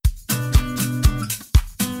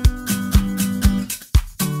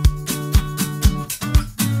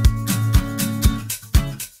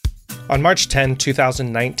On March 10,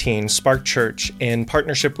 2019, Spark Church, in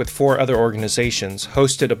partnership with 4 other organizations,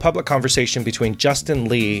 hosted a public conversation between Justin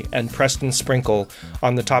Lee and Preston Sprinkle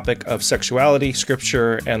on the topic of sexuality,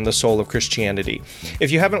 scripture, and the soul of Christianity.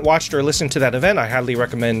 If you haven't watched or listened to that event, I highly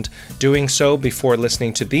recommend doing so before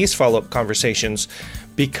listening to these follow-up conversations,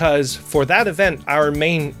 because for that event, our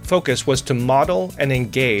main focus was to model and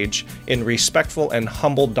engage in respectful and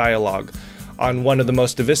humble dialogue on one of the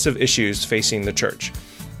most divisive issues facing the church.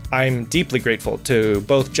 I'm deeply grateful to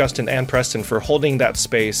both Justin and Preston for holding that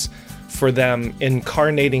space, for them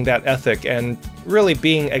incarnating that ethic, and really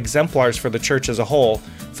being exemplars for the church as a whole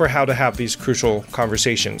for how to have these crucial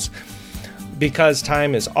conversations. Because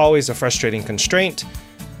time is always a frustrating constraint,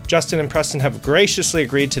 Justin and Preston have graciously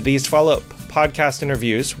agreed to these follow-up podcast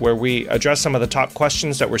interviews where we address some of the top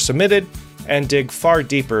questions that were submitted and dig far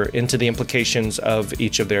deeper into the implications of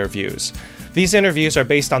each of their views. These interviews are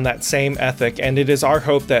based on that same ethic, and it is our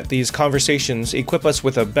hope that these conversations equip us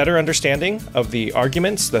with a better understanding of the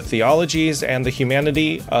arguments, the theologies, and the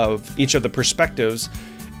humanity of each of the perspectives,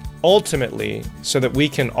 ultimately so that we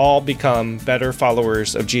can all become better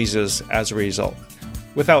followers of Jesus as a result.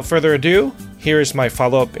 Without further ado, here is my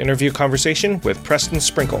follow-up interview conversation with Preston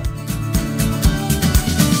Sprinkle.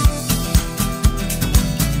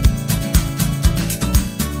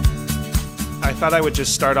 I thought I would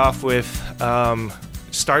just start off with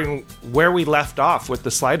starting where we left off with the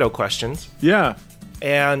Slido questions. Yeah.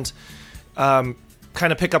 And kind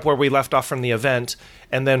of pick up where we left off from the event.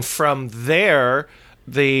 And then from there,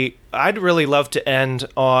 I'd really love to end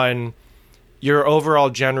on your overall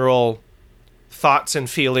general thoughts and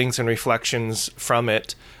feelings and reflections from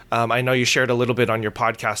it. I know you shared a little bit on your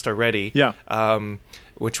podcast already. Yeah.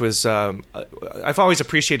 Which was, I've always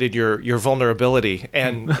appreciated your vulnerability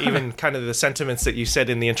and even kind of the sentiments that you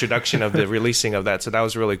said in the introduction of the releasing of that. So that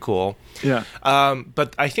was really cool. Yeah.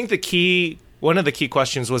 But I think one of the key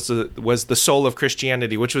questions was the soul of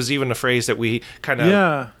Christianity, which was even a phrase that we kind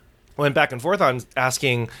of went back and forth on,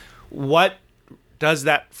 asking what does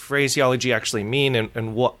that phraseology actually mean,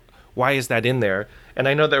 and why is that in there? And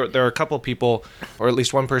I know there are a couple people, or at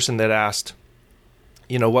least one person, that asked,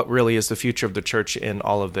 what really is the future of the church in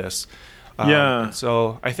all of this?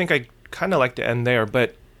 So I think I kind of like to end there,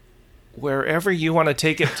 but wherever you want to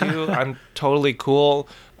take it to, I'm totally cool.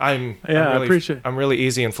 I'm really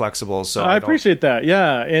easy and flexible. So I appreciate that.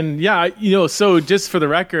 Yeah. And so just for the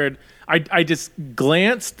record, I just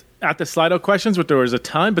glanced at the Slido questions, but there was a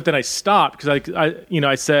ton, but then I stopped because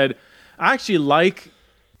I said, I actually like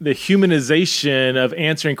the humanization of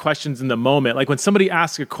answering questions in the moment. Like when somebody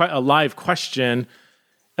asks a live question,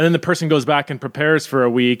 and then the person goes back and prepares for a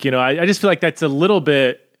week, I just feel like that's a little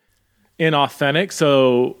bit inauthentic.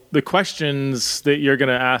 So the questions that you're going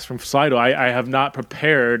to ask from Slido, I have not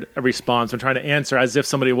prepared a response. I'm trying to answer as if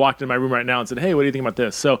somebody walked in my room right now and said, "Hey, what do you think about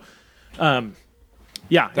this?" So,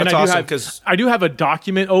 yeah. That's awesome, because I do have a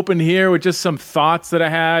document open here with just some thoughts that I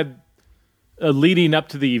had leading up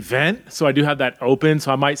to the event. So I do have that open.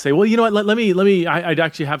 So I might say, well, you know what, let me, I'd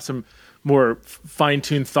actually have some more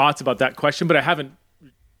fine-tuned thoughts about that question, but I haven't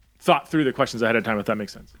thought through the questions ahead of time, if that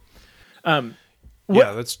makes sense.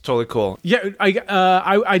 Yeah, that's totally cool. Yeah,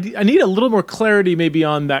 I need a little more clarity maybe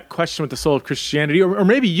on that question with the soul of Christianity, or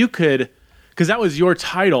maybe you could, because that was your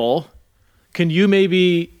title.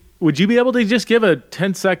 Would you be able to just give a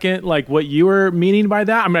 10-second, like what you were meaning by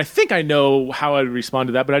that? I mean, I think I know how I'd respond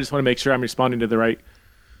to that, but I just want to make sure I'm responding to the right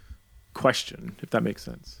question, if that makes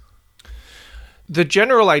sense. The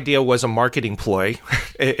general idea was a marketing ploy.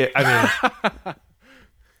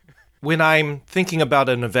 When I'm thinking about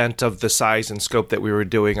an event of the size and scope that we were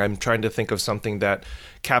doing, I'm trying to think of something that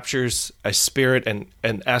captures a spirit and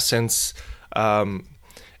an essence,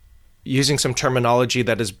 using some terminology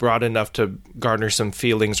that is broad enough to garner some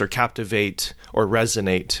feelings or captivate or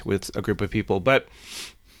resonate with a group of people. But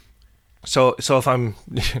so if I'm,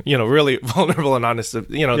 really vulnerable and honest,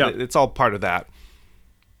 It's all part of that.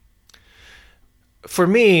 For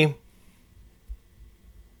me,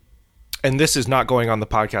 and this is not going on the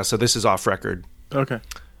podcast, so this is off record. Okay.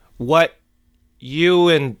 What you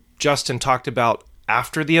and Justin talked about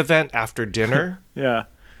after the event, after dinner,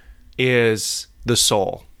 is the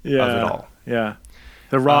soul of it all. Yeah.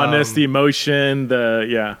 The rawness, the emotion,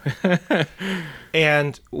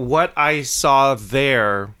 And what I saw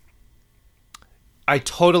there, I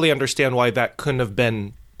totally understand why that couldn't have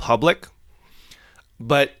been public,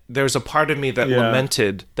 but there's a part of me that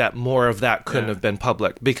lamented that more of that couldn't have been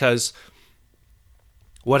public, because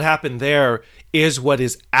what happened there is what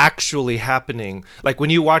is actually happening. Like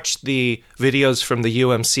when you watch the videos from the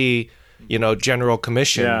UMC, General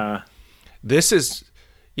Commission, this is,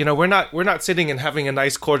 we're not sitting and having a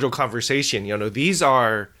nice cordial conversation. These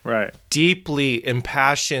are right. deeply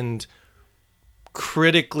impassioned,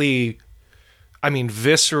 critically,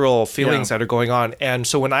 visceral feelings that are going on. And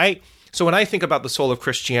so when I think about the soul of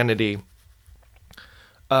Christianity,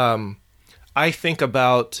 I think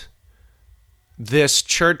about this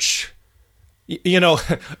church.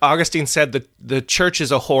 Augustine said that the church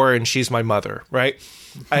is a whore and she's my mother, right?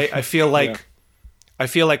 I feel like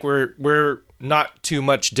we're not too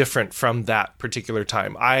much different from that particular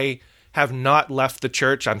time. I have not left the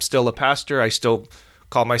church. I'm still a pastor. I still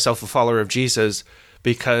call myself a follower of Jesus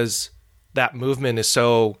because that movement is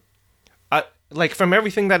so, from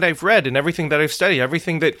everything that I've read and everything that I've studied,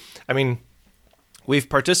 everything that, we've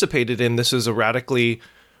participated in, this is a radically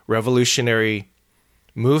revolutionary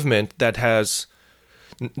movement that has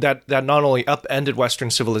that not only upended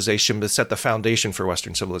Western civilization but set the foundation for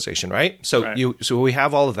Western civilization, right? So we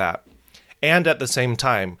have all of that, and at the same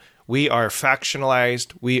time we are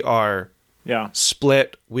factionalized, we are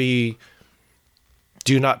split, we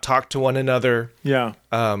do not talk to one another.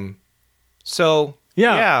 And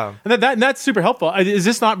that's super helpful. Is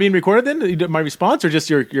this not being recorded then? My response, or just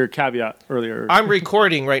your caveat earlier? I'm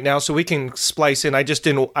recording right now, so we can splice in. I just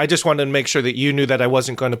wanted to make sure that you knew that I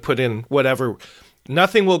wasn't going to put in whatever.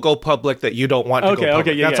 Nothing will go public that you don't want to go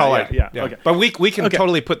public. That's all. Okay. But we can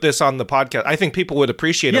totally put this on the podcast. I think people would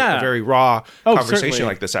appreciate a very raw conversation certainly.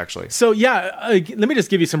 Like this, actually. So let me just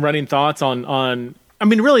give you some running thoughts on.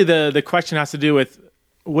 Really, the question has to do with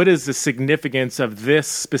what is the significance of this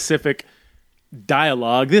specific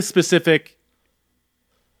dialogue, this specific,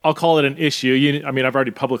 I'll call it an issue. I've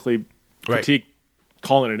already publicly critiqued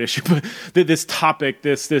calling it an issue, but this topic,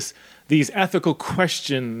 these ethical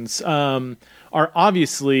questions are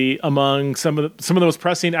obviously among some of the most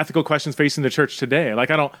pressing ethical questions facing the church today.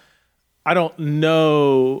 Like, I don't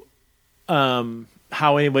know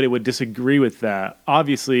how anybody would disagree with that.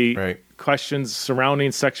 Obviously, questions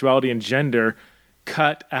surrounding sexuality and gender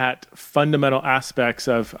cut at fundamental aspects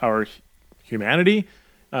of our humanity,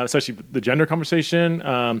 especially the gender conversation.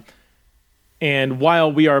 And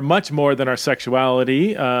while we are much more than our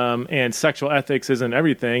sexuality, and sexual ethics isn't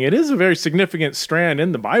everything, it is a very significant strand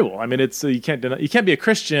in the Bible. It's you can't be a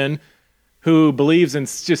Christian who believes in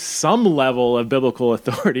just some level of biblical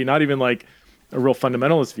authority, not even like a real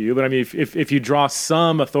fundamentalist view. But if you draw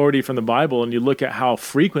some authority from the Bible and you look at how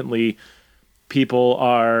frequently people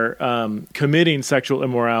are committing sexual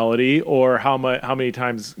immorality, or how many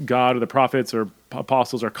times God or the prophets or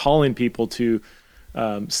apostles are calling people to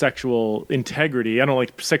sexual integrity. I don't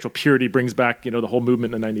like sexual purity brings back the whole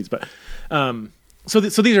movement in the 90s, but so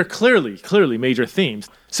these are clearly major themes.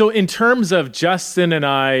 So in terms of Justin and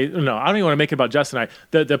I don't even want to make it about Justin and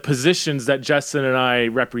I. The positions that Justin and I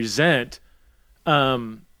represent,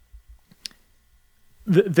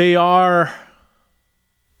 they are.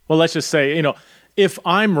 Well, let's just say, if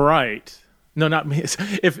I'm right, no, not me.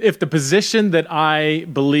 If the position that I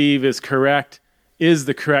believe is correct is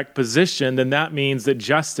the correct position, then that means that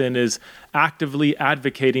Justin is actively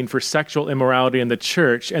advocating for sexual immorality in the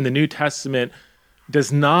church, and the New Testament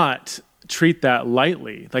does not treat that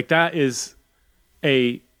lightly. Like, that is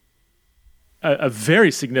a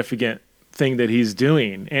very significant thing that he's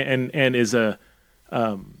doing, and is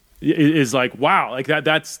is like, wow, like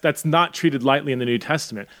that's not treated lightly in the New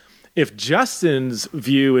Testament. If Justin's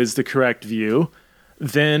view is the correct view,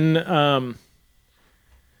 then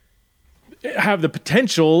have the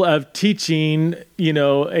potential of teaching,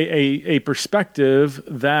 a perspective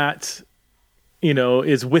that,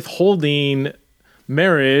 is withholding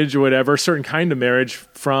marriage or whatever, certain kind of marriage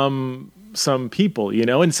from some people,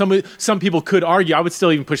 and some people could argue. I would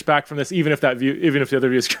still even push back from this, even if the other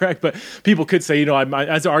view is correct. But people could say,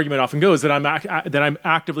 as the argument often goes, that I'm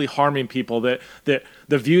actively harming people. That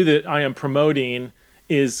the view that I am promoting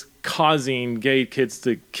is causing gay kids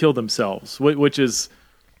to kill themselves, which is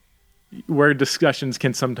where discussions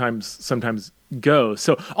can sometimes go.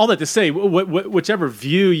 So all that to say, whichever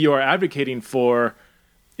view you are advocating for,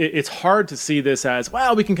 it's hard to see this as,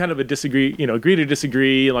 well, we can kind of agree to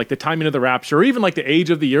disagree, like the timing of the rapture, or even like the age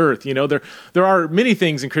of the earth. There are many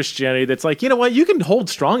things in Christianity that's like, you can hold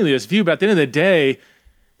strongly this view, but at the end of the day,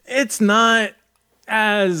 it's not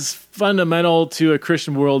as fundamental to a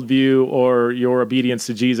Christian worldview or your obedience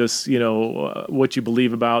to Jesus, what you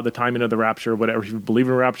believe about the timing of the rapture, whatever you believe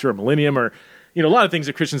in, a rapture, a millennium, or, a lot of things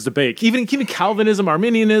that Christians debate, even Calvinism,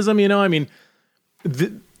 Arminianism,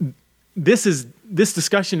 this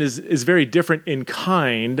discussion is very different in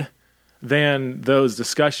kind than those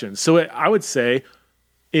discussions. So I would say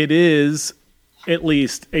it is at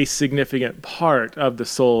least a significant part of the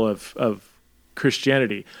soul of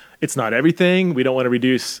Christianity. It's not everything. We don't want to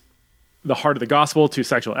reduce the heart of the gospel to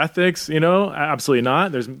sexual ethics, absolutely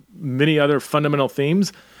not. There's many other fundamental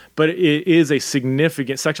themes, but it is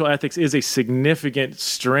sexual ethics is a significant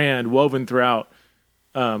strand woven throughout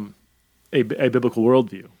a biblical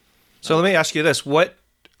worldview. So let me ask you this. What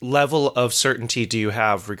level of certainty do you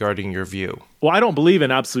have regarding your view? Well, I don't believe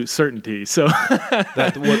in absolute certainty, so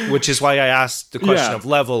which is why I asked the question of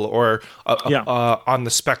level or on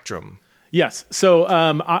the spectrum. Yes. So,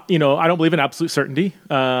 I don't believe in absolute certainty.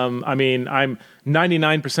 I'm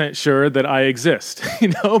 99% sure that I exist,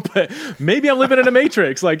 but maybe I'm living in a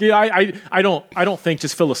matrix. Like, I don't think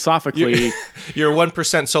just philosophically. You're 1%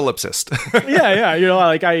 solipsist.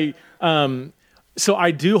 Yeah. So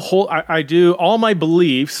I do all my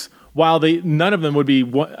beliefs, while none of them would be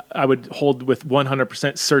I would hold with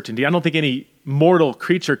 100% certainty. I don't think any mortal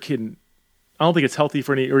creature I don't think it's healthy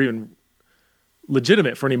for any, or even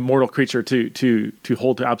legitimate for any mortal creature to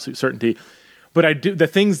hold to absolute certainty. But I do the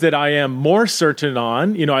things that I am more certain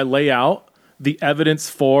on, I lay out the evidence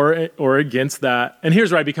for or against that. And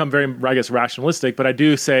here's where I become very, I guess, rationalistic, but I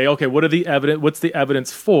do say, okay, what's the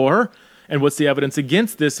evidence for and what's the evidence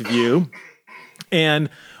against this view? And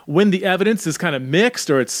when the evidence is kind of mixed,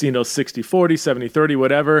 or it's, 60-40, 70-30,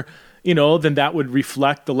 whatever, then that would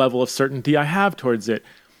reflect the level of certainty I have towards it.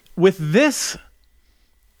 With this,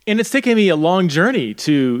 and it's taken me a long journey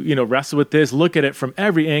to, wrestle with this, look at it from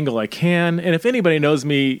every angle I can. And if anybody knows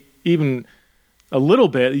me even a little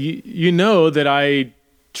bit, you know that I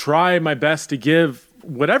try my best to give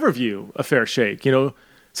whatever view a fair shake.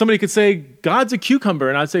 Somebody could say, God's a cucumber.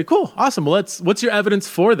 And I'd say, cool, awesome. Well, what's your evidence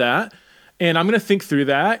for that? And I'm going to think through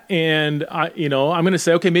that, and I'm going to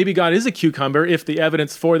say, okay, maybe God is a cucumber if the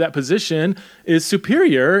evidence for that position is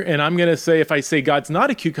superior. And I'm going to say, if I say God's not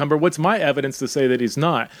a cucumber, what's my evidence to say that he's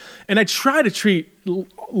not? And I try to treat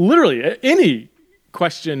literally any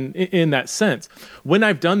question in that sense. When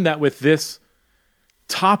I've done that with this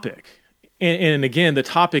topic, and again, the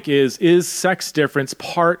topic is sex difference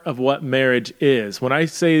part of what marriage is? When I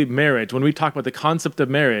say marriage, when we talk about the concept of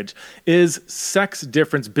marriage, is sex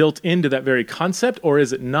difference built into that very concept, or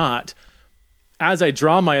is it not? As I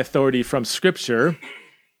draw my authority from Scripture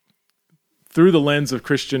through the lens of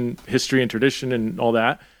Christian history and tradition and all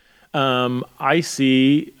that, I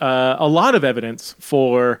see a lot of evidence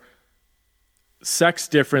for sex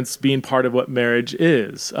difference being part of what marriage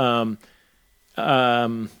is.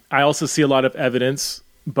 I also see a lot of evidence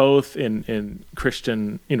both in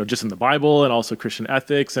Christian, just in the Bible, and also Christian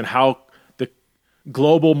ethics, and how the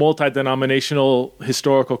global multi-denominational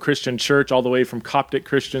historical Christian church, all the way from Coptic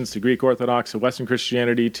Christians to Greek Orthodox to Western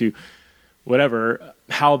Christianity to whatever,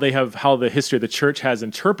 how the history of the church has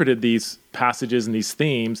interpreted these passages and these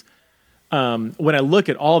themes. When I look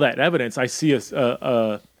at all that evidence, I see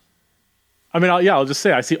I'll just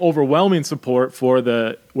say I see overwhelming support for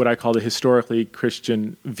what I call the historically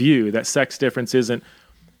Christian view, that sex difference isn't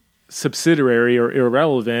subsidiary or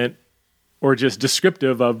irrelevant or just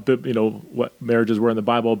descriptive of what marriages were in the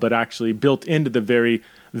Bible, but actually built into the very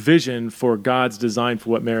vision for God's design for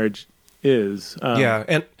what marriage is.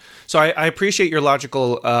 And so I appreciate your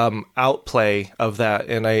logical outplay of that,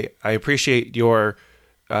 and I appreciate your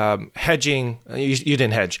hedging. You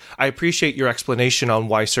didn't hedge. I appreciate your explanation on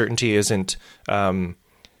why certainty isn't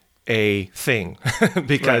a thing,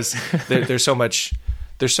 because there's so much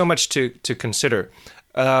to consider.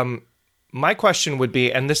 My question would be,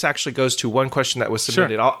 and this actually goes to one question that was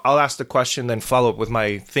submitted. Sure. I'll ask the question, then follow up with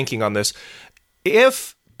my thinking on this.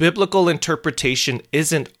 If biblical interpretation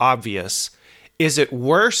isn't obvious, is it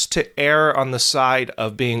worse to err on the side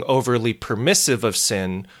of being overly permissive of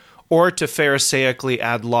sin, or to pharisaically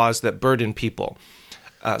add laws that burden people?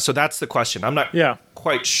 So that's the question. I'm not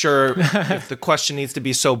quite sure if the question needs to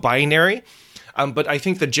be so binary, but I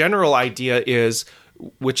think the general idea is,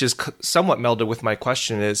 which is somewhat melded with my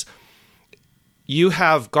question, is you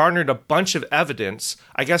have garnered a bunch of evidence.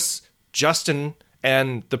 I guess Justin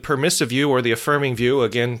and the permissive view or the affirming view,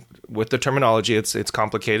 again, with the terminology, it's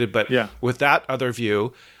complicated, but with that other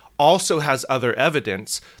view, also has other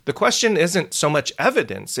evidence. The question isn't so much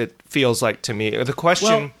evidence, it feels like to me. The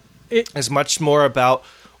question is much more about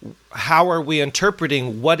how are we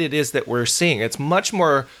interpreting what it is that we're seeing. It's much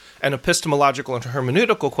more an epistemological and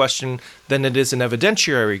hermeneutical question than it is an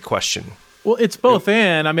evidentiary question. Well, it's both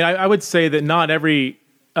and. I would say that not every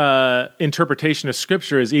interpretation of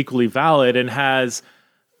Scripture is equally valid and has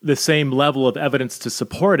the same level of evidence to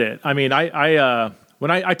support it. When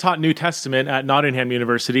I taught New Testament at Nottingham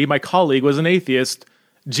University, my colleague was an atheist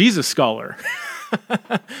Jesus scholar.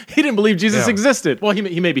 He didn't believe Jesus existed. Well, he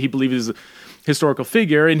believed he was a historical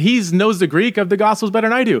figure, and he knows the Greek of the Gospels better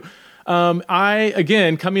than I do.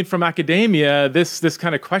 Again, coming from academia, this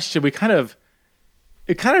kind of question, it kind of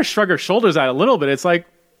shrug our shoulders at a little bit. It's like,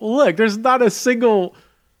 look, there's not a single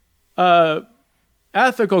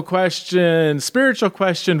ethical question, spiritual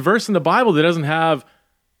question, verse in the Bible that doesn't have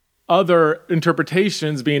other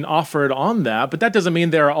interpretations being offered on that, but that doesn't mean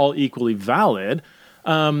they're all equally valid.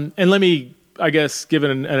 And let me, I guess, give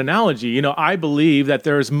an analogy. I believe that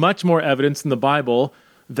there is much more evidence in the Bible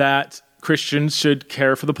that Christians should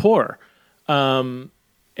care for the poor. And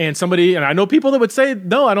I know people that would say,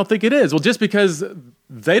 no, I don't think it is. Well, just because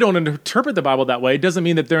they don't interpret the Bible that way doesn't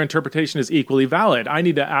mean that their interpretation is equally valid. I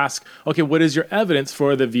need to ask, okay, what is your evidence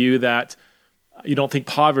for the view that you don't think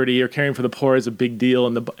poverty or caring for the poor is a big deal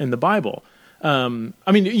in the Bible?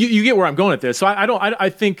 You get where I'm going at this. So I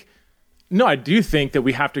do think that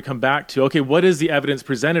we have to come back to, okay, what is the evidence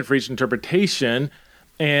presented for each interpretation?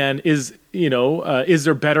 And is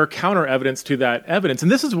there better counter evidence to that evidence?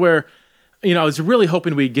 And this is where, I was really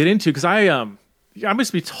hoping we'd get into, because I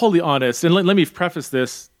must be totally honest, and let me preface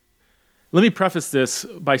this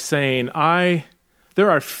by saying there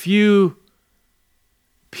are few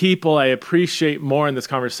people I appreciate more in this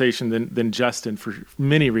conversation than Justin, for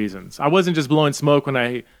many reasons. I wasn't just blowing smoke when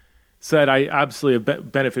I said I absolutely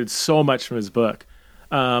have benefited so much from his book.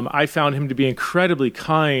 I found him to be incredibly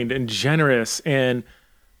kind and generous, and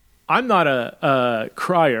I'm not a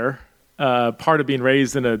crier. Part of being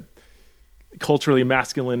raised in a culturally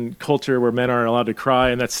masculine culture where men aren't allowed to cry,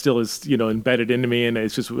 and that still is, embedded into me, and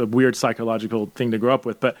it's just a weird psychological thing to grow up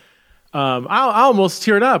with. But I almost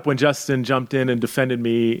teared up when Justin jumped in and defended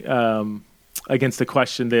me against the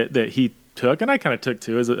question that he took, and I kind of took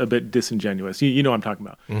too, as a bit disingenuous. You know what I'm talking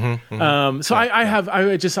about. Mm-hmm, mm-hmm. So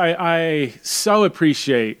I so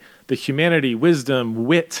appreciate the humanity, wisdom,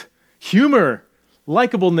 wit, humor,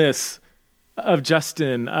 likableness of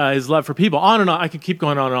Justin, his love for people, on and on. I could keep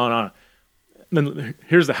going on and on and on. Then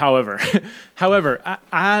here's the however. However,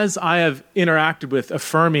 as I have interacted with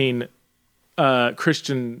affirming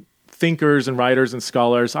Christian thinkers and writers and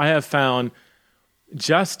scholars, I have found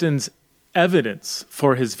Justin's evidence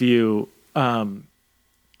for his view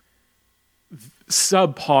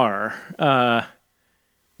subpar.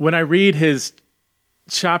 When I read his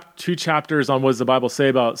 2 chapters on what does the Bible say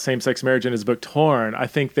about same-sex marriage in his book Torn, I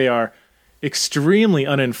think they are extremely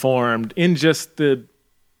uninformed in just the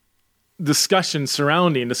discussion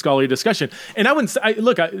surrounding the scholarly discussion. And I wouldn't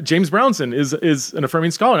say, James Brownson is an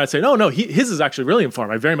affirming scholar, and I'd say, no, his is actually really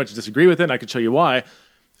informed. I very much disagree with it, and I could show you why.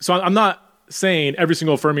 So I'm not saying every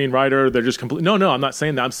single affirming writer, they're just complete. No, I'm not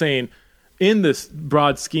saying that. I'm saying in this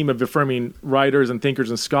broad scheme of affirming writers and thinkers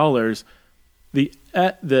and scholars, the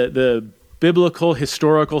biblical,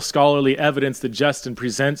 historical, scholarly evidence that Justin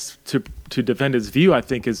presents to defend his view, I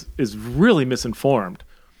think, is really misinformed.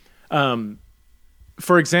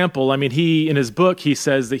 For example, he in his book, he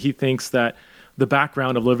says that he thinks that the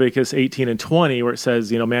background of Leviticus 18 and 20, where it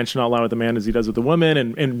says, man shall not lie with a man as he does with a woman,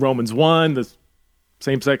 and in Romans 1, the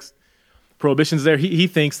same-sex prohibitions there, he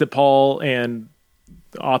thinks that Paul and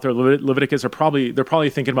the author of Leviticus they're probably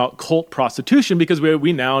thinking about cult prostitution, because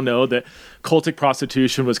we now know that cultic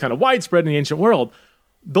prostitution was kind of widespread in the ancient world.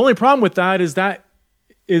 The only problem with that is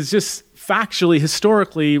just factually,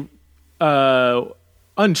 historically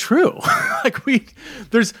untrue.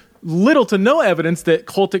 There's little to no evidence that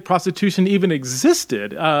cultic prostitution even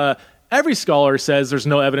existed. Every scholar says there's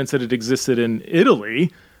no evidence that it existed in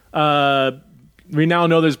Italy. We now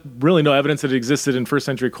know there's really no evidence that it existed in first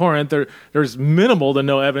century Corinth. There's minimal to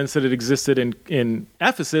no evidence that it existed in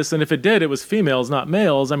Ephesus, and if it did, it was females, not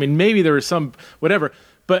males. Maybe there was some whatever.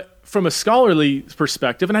 But from a scholarly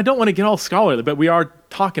perspective, and I don't want to get all scholarly, but we are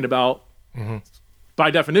talking about,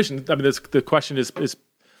 by definition, the question is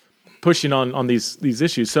pushing on these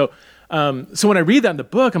issues. So when I read that in the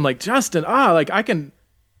book, I'm like, Justin, I can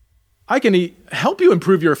help you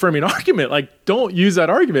improve your affirming argument. Don't use that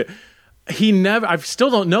argument. I still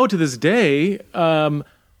don't know to this day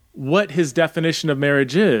what his definition of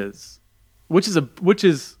marriage is, which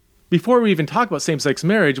is before we even talk about same-sex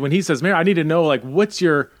marriage. When he says marriage, I need to know what's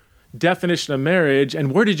your definition of marriage,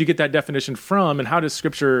 and where did you get that definition from, and how does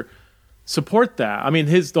Scripture support that?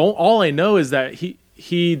 All I know is that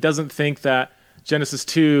he doesn't think that Genesis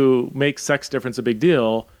 2 makes sex difference a big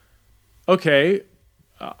deal. Okay,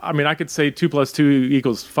 I could say 2 + 2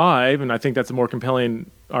 equals 5, and I think that's a more compelling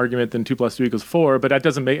argument than 2 + 2 equals 4, but that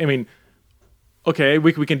doesn't make, okay,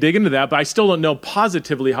 we can dig into that, but I still don't know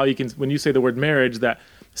positively how you can, when you say the word marriage, that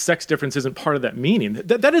sex difference isn't part of that meaning.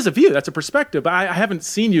 That is a view, that's a perspective, but I haven't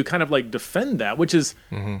seen you kind of defend that, which is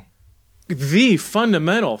the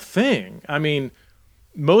fundamental thing.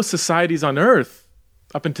 Most societies on earth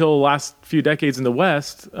up until the last few decades in the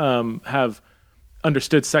West, have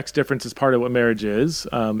understood sex difference as part of what marriage is,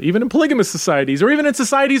 even in polygamous societies, or even in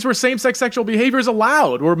societies where same-sex sexual behavior is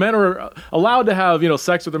allowed, where men are allowed to have,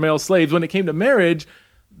 sex with their male slaves. When it came to marriage,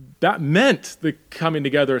 that meant the coming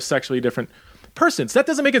together of sexually different persons. That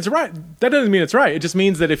doesn't make it right. That doesn't mean it's right. It just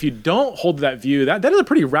means that if you don't hold that view, that is a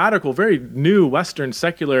pretty radical, very new Western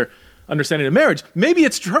secular understanding of marriage. Maybe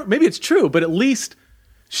it's true, but at least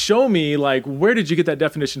show me, like, where did you get that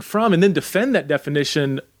definition from, and then defend that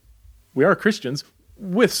definition. We are Christians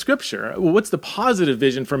with Scripture. What's the positive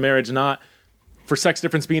vision for marriage, not for sex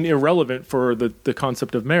difference being irrelevant for the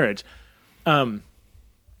concept of marriage? So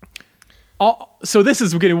this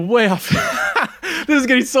is getting way off. This is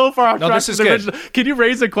getting so far off track. This is good. Can you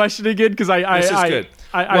raise the question again? Because I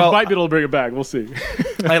might be able to bring it back. We'll see.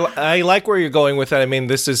 I like where you're going with that. I mean,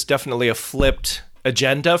 this is definitely a flipped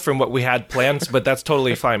agenda from what we had planned, but that's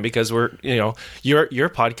totally fine because we're, your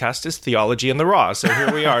podcast is Theology in the Raw. So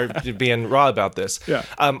here we are being raw about this. Yeah.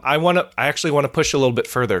 I actually want to push a little bit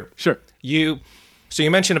further. Sure. So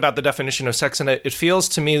you mentioned about the definition of sex, and it feels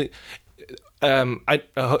to me, I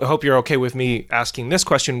hope you're okay with me asking this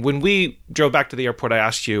question. When we drove back to the airport, I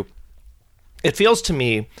asked you, it feels to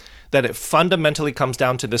me that it fundamentally comes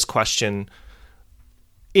down to this question: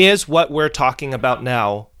 is what we're talking about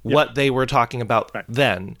now what they were talking about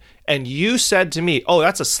then? And you said to me, oh,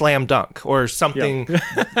 that's a slam dunk, or something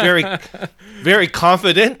very, very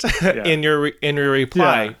confident in your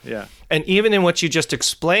reply. Yeah. And even in what you just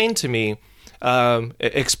explained to me,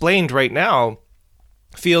 explained right now,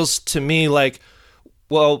 feels to me like,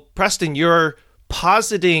 well, Preston, you're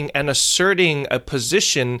positing and asserting a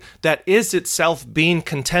position that is itself being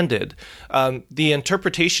contended. The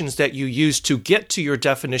interpretations that you use to get to your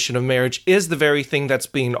definition of marriage is the very thing that's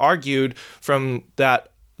being argued from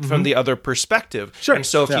the other perspective. Sure. And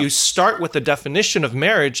so if you start with the definition of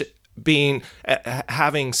marriage being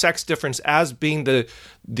having sex difference as being the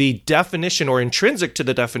definition or intrinsic to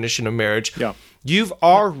the definition of marriage, you've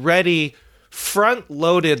already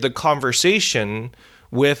front-loaded the conversation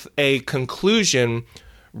with a conclusion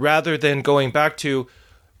rather than going back to,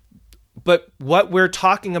 but what we're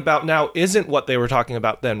talking about now isn't what they were talking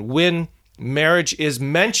about then. When marriage is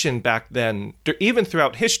mentioned back then, even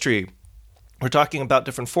throughout history, we're talking about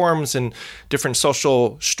different forms and different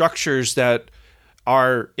social structures that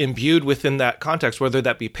are imbued within that context, whether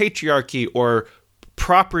that be patriarchy or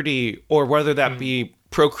property, or whether that be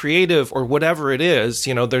procreative or whatever it is.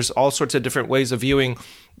 There's all sorts of different ways of viewing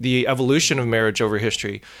the evolution of marriage over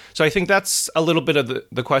history. So I think that's a little bit of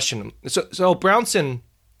the question. So Brownson,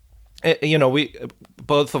 we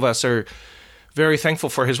both of us are very thankful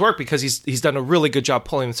for his work because he's done a really good job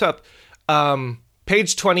pulling this up.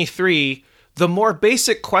 Page 23, the more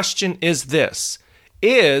basic question is this: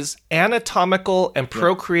 is anatomical and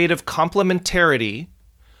procreative complementarity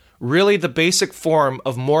really the basic form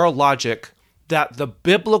of moral logic that the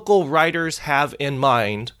biblical writers have in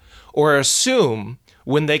mind or assume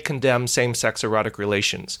when they condemn same-sex erotic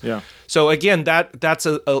relations? Yeah. So again, that's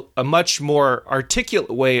a much more articulate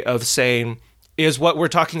way of saying, is what we're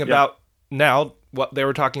talking about now what they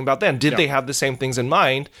were talking about then? Did they have the same things in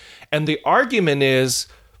mind? And the argument is,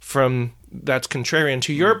 that's contrarian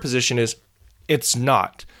to your position, is it's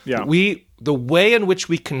not. Yeah. The way in which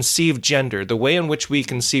we conceive gender, the way in which we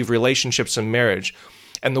conceive relationships and marriage,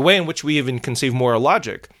 and the way in which we even conceive moral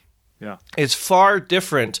logic is far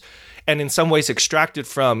different, and in some ways extracted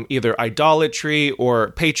from either idolatry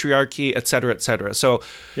or patriarchy, et cetera, et cetera. So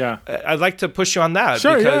I'd like to push you on that.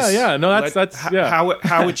 Sure, because No, that's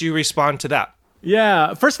How would you respond to that?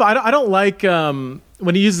 Yeah. First of all, I don't like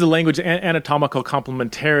when he uses the language anatomical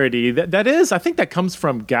complementarity. That is, I think that comes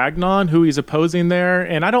from Gagnon, who he's opposing there.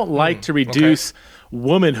 And I don't like to reduce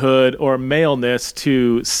womanhood or maleness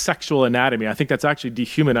to sexual anatomy. I think that's actually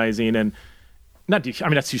dehumanizing and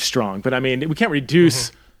that's too strong. But we can't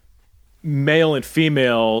reduce male and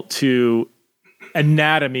female to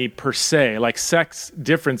anatomy per se. Like, sex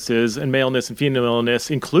differences and maleness and femaleness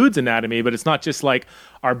includes anatomy, but it's not just like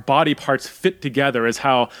our body parts fit together, as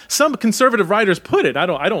how some conservative writers put it. I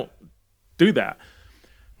don't do that.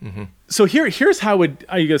 So here's how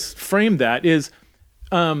I guess frame that is,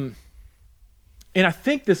 and I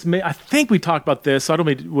think we talked about this, so I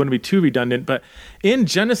don't want to be too redundant, but in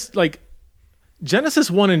Genesis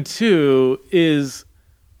 1 and 2 is,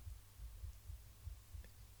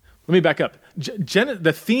 let me back up.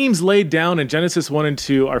 The themes laid down in Genesis 1 and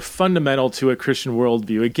 2 are fundamental to a Christian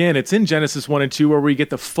worldview. Again, it's in Genesis 1 and 2 where we get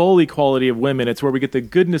the full equality of women. It's where we get the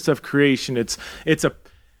goodness of creation. It's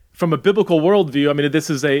from a biblical worldview. This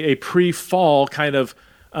is a pre-fall kind of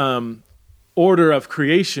order of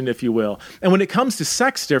creation, if you will. And when it comes to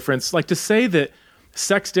sex difference, like to say that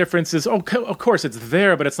sex difference is, of course it's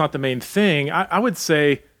there, but it's not the main thing. I would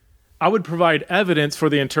say, I would provide evidence for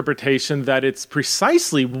the interpretation that it's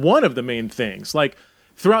precisely one of the main things. Like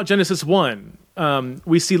throughout Genesis 1,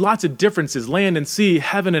 we see lots of differences, land and sea,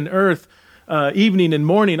 heaven and earth, evening and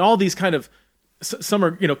morning, all these kind of, some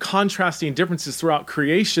are, contrasting differences throughout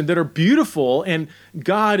creation that are beautiful. And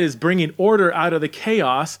God is bringing order out of the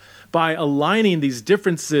chaos by aligning these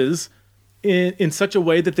differences in such a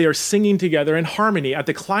way that they are singing together in harmony. At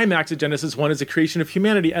the climax of Genesis 1 is the creation of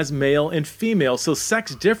humanity as male and female. So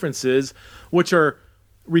sex differences, which are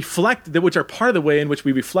part of the way in which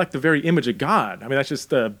we reflect the very image of God. I mean, that's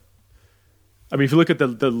just if you look at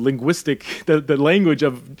the linguistic, the language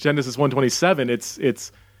of Genesis 1:27,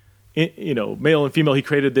 it's male and female, he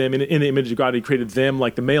created them in the image of God. He created them.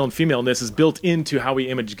 Like the male and femaleness is built into how we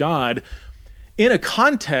image God in a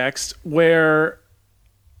context where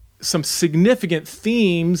some significant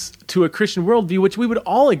themes to a Christian worldview, which we would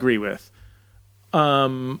all agree with,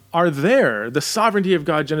 are there. The sovereignty of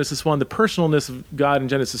God, Genesis 1, the personalness of God in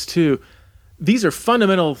Genesis 2. These are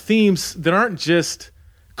fundamental themes that aren't just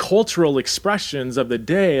cultural expressions of the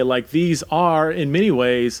day. Like these are, in many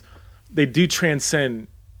ways, they do transcend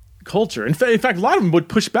culture. In fact, a lot of them would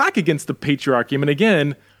push back against the patriarchy. I mean,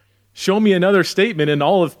 again, show me another statement in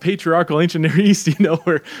all of patriarchal ancient Near East,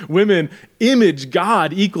 where women image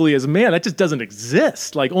God equally as man. That just doesn't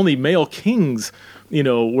exist. Like only male kings,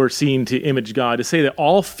 were seen to image God. To say that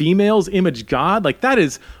all females image God, like that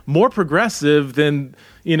is more progressive than,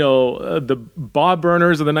 the Bob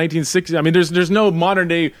Burners of the 1960s. I mean, there's no modern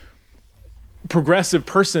day progressive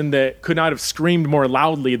person that could not have screamed more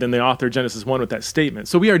loudly than the author of Genesis 1 with that statement.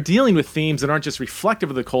 So we are dealing with themes that aren't just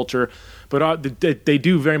reflective of the culture, but they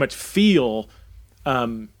do very much feel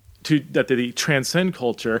that they transcend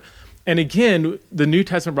culture. And again, the New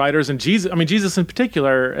Testament writers and Jesus in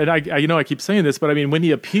particular, and I keep saying this, but I mean, when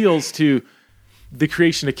he appeals to the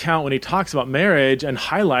creation account, when he talks about marriage and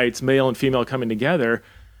highlights male and female coming together,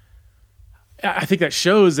 I think that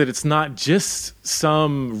shows that it's not just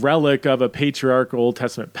some relic of a patriarchal Old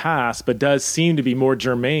Testament past, but does seem to be more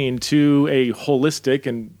germane to a holistic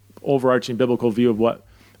and overarching biblical view of what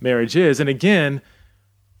marriage is. And again,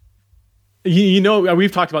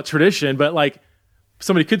 we've talked about tradition, but like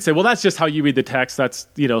somebody could say, well, that's just how you read the text. That's,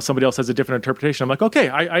 somebody else has a different interpretation. I'm like, okay,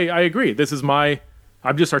 I agree.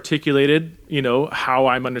 I've just articulated, how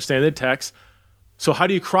I'm understanding the text. So how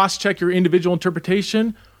do you cross-check your individual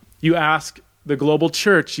interpretation? You ask the global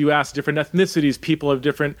church, you ask different ethnicities, people of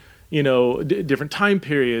different, different time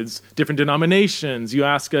periods, different denominations. You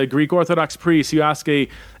ask a Greek Orthodox priest, you ask a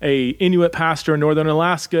Inuit pastor in Northern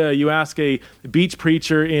Alaska, you ask a beach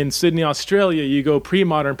preacher in Sydney, Australia, you go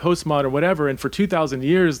pre-modern, post-modern, whatever. And for 2,000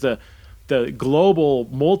 years, the global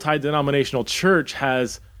multi-denominational church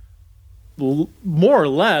has more or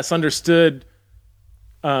less understood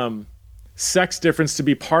sex difference to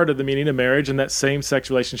be part of the meaning of marriage, and that same-sex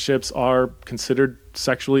relationships are considered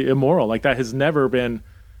sexually immoral. Like that has never been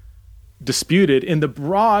disputed in the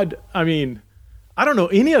broad. I mean, I don't know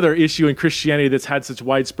any other issue in Christianity that's had such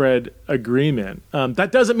widespread agreement.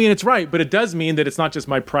 That doesn't mean it's right, but it does mean that it's not just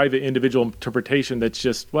my private individual interpretation that's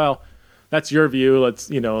just, well, that's your view.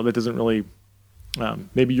 That doesn't really,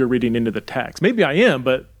 maybe you're reading into the text. Maybe I am,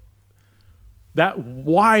 but that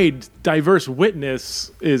wide, diverse witness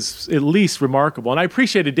is at least remarkable. And I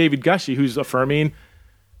appreciated David Gushee, who's affirming,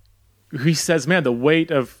 he says, man, the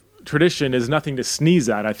weight of tradition is nothing to sneeze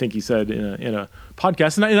at, I think he said in a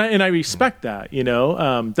podcast. And I respect that,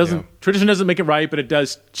 tradition doesn't make it right, but it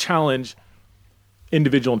does challenge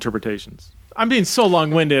individual interpretations. I'm being so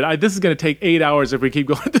long-winded. This is going to take 8 hours if we keep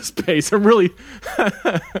going at this pace. I'm really...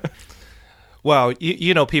 Well,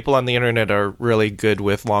 people on the internet are really good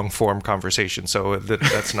with long-form conversation, so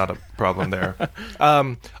that's not a problem there.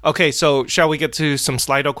 Okay, so shall we get to some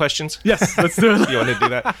Slido questions? Yes, let's do it. You want to do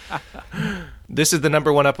that? This is the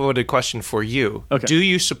number one upvoted question for you. Okay. Do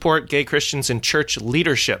you support gay Christians in church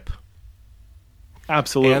leadership?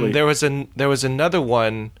 Absolutely. And there was another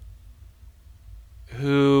one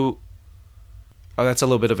who... Oh, that's a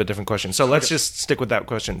little bit of a different question. So let's just stick with that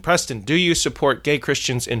question. Preston, do you support gay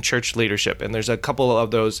Christians in church leadership? And there's a couple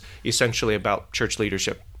of those essentially about church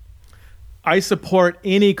leadership. I support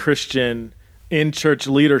any Christian in church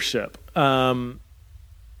leadership. And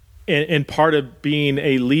part of being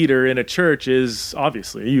a leader in a church is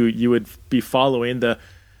obviously you would be following the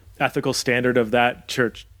ethical standard of that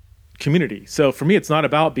church community. So for me, it's not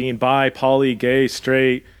about being bi, poly, gay,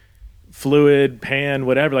 straight, fluid, pan,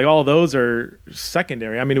 whatever. Like all those are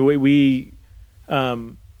secondary. I mean, we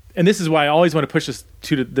and this is why I always want to push us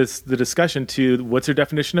to the discussion to what's your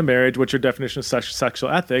definition of marriage, what's your definition of sexual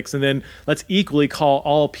ethics, and then let's equally call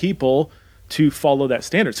all people to follow that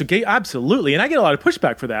standard. So gay, absolutely, and I get a lot of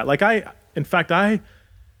pushback for that. Like I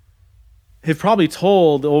have probably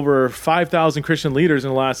told over 5,000 Christian leaders in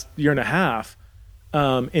the last year and a half,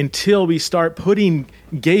 until we start putting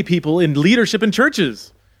gay people in leadership in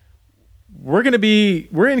churches, we're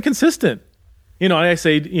inconsistent. And I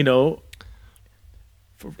say,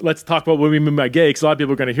 let's talk about what we mean by gay, because a lot of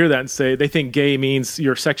people are going to hear that and say they think gay means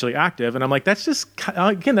you're sexually active. And I'm like, that's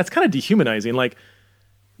kind of dehumanizing. Like,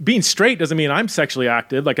 being straight doesn't mean I'm sexually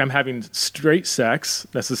active, like I'm having straight sex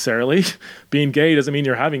necessarily. Being gay doesn't mean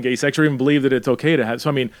you're having gay sex or even believe that it's okay to have.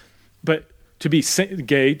 So, but to be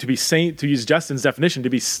gay, to use Justin's definition, to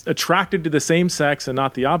be attracted to the same sex and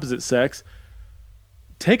not the opposite sex,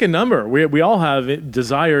 take a number. We all have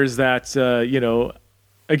desires that,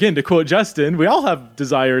 again, to quote Justin, we all have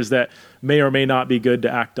desires that may or may not be good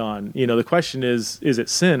to act on. The question is it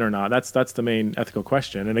sin or not? That's the main ethical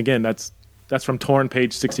question. And again, that's from Torn,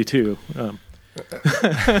 page 62.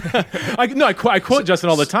 I quote Justin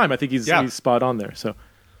all the time. I think he's spot on there. So,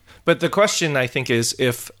 but the question I think is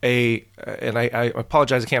and I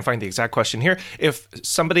apologize, I can't find the exact question here. If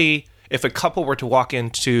a couple were to walk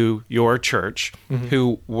into your church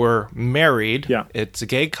who were married, it's a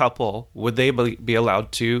gay couple, would they be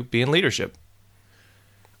allowed to be in leadership?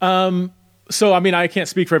 So, I can't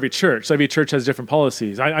speak for every church. So every church has different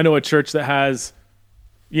policies. I know a church that has,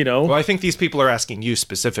 Well, I think these people are asking you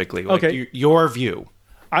specifically. Like, okay. Your view.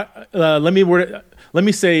 Let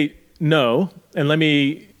me say no, and let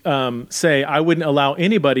me say I wouldn't allow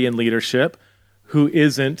anybody in leadership who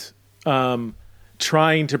isn't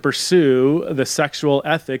trying to pursue the sexual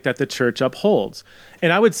ethic that the church upholds.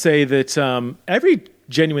 And I would say that every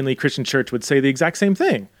genuinely Christian church would say the exact same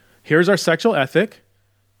thing. Here's our sexual ethic.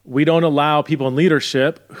 We don't allow people in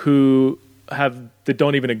leadership that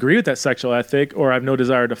don't even agree with that sexual ethic or have no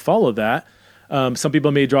desire to follow that. Some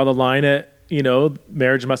people may draw the line at,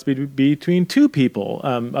 marriage must be between two people.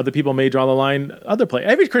 Other people may draw the line other place.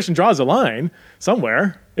 Every Christian draws a line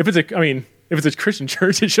somewhere. If it's a Christian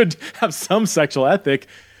church, it should have some sexual ethic.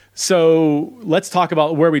 So let's talk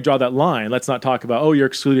about where we draw that line. Let's not talk about, you're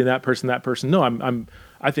excluding that person. No,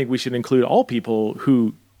 I think we should include all people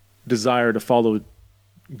who desire to follow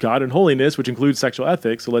God and holiness, which includes sexual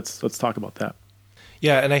ethics. So let's talk about that.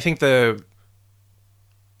 Yeah, and I think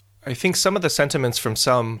some of the sentiments from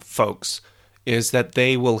some folks is that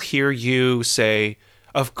they will hear you say,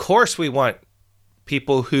 of course we want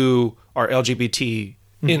people who are LGBT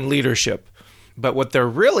in leadership. But what they're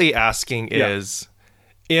really asking is,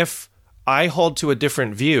 if I hold to a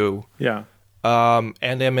different view and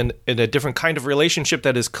am in a different kind of relationship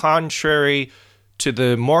that is contrary to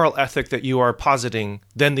the moral ethic that you are positing,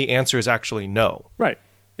 then the answer is actually no. Right,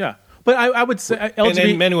 yeah. But I would say LGBT... And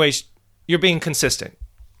in many ways, you're being consistent.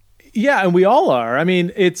 Yeah, and we all are.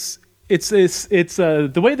 It's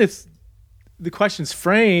the way the question's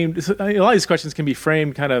framed. A lot of these questions can be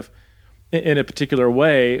framed kind of in a particular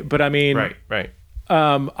way, but right.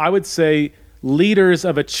 I would say leaders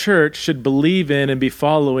of a church should believe in and be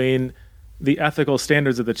following the ethical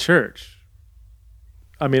standards of the church.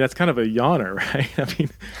 That's kind of a yawner,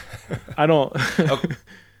 right? I don't.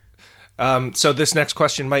 So this next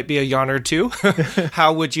question might be a yawner too.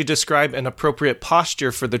 How would you describe an appropriate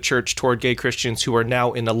posture for the church toward gay Christians who are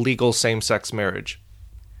now in a legal same-sex marriage?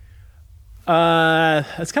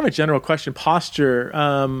 That's kind of a general question. Posture.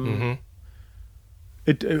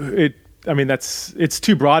 It's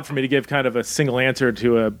too broad for me to give kind of a single answer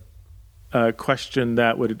to a question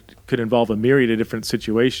that could involve a myriad of different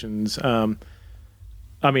situations.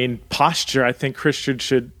 Posture, I think Christians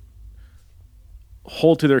should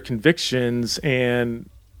hold to their convictions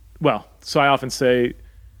so I often say,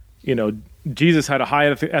 Jesus had a high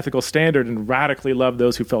ethical standard and radically loved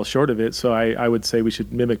those who fell short of it. So I would say we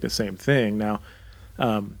should mimic the same thing. Now,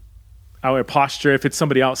 our posture, if it's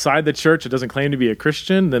somebody outside the church that doesn't claim to be a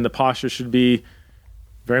Christian, then the posture should be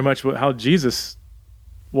very much how Jesus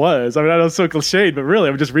was. I know it's so cliched, but really,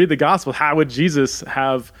 I would just read the gospel. How would Jesus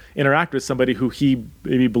have interacted with somebody who he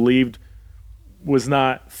maybe believed was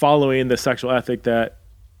not following the sexual ethic that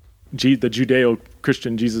the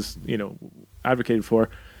Judeo-Christian Jesus, advocated for?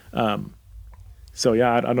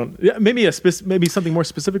 Maybe something more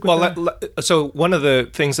specific. So one of the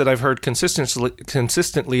things that I've heard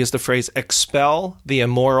consistently is the phrase "expel the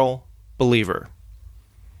immoral believer"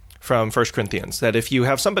 from 1 Corinthians. That if you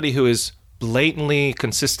have somebody who is blatantly,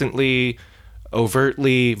 consistently,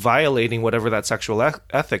 overtly violating whatever that sexual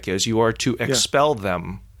ethic is, you are to expel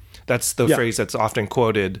them. That's the phrase that's often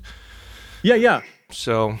quoted. Yeah.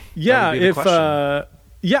 So yeah,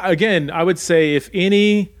 again, I would say if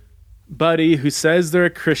anybody who says they're a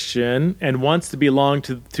Christian and wants to belong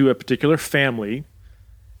to a particular family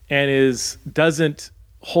and doesn't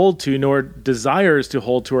hold to nor desires to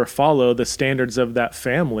hold to or follow the standards of that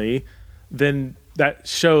family, then that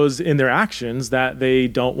shows in their actions that they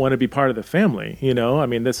don't want to be part of the family. I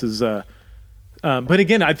mean, this is but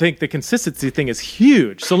again, I think the consistency thing is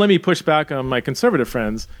huge. So let me push back on my conservative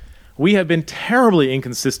friends. We have been terribly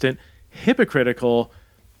inconsistent, hypocritical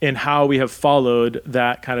in how we have followed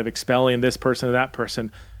that kind of expelling this person and that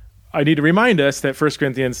person. I need to remind us that 1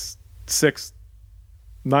 Corinthians 6,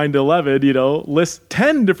 9 to 11, lists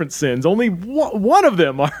 10 different sins. Only one of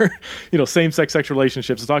them are, same-sex sexual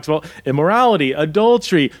relationships. It talks about immorality,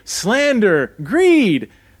 adultery, slander, greed.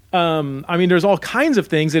 There's all kinds of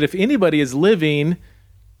things that if anybody is living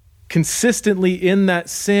consistently in that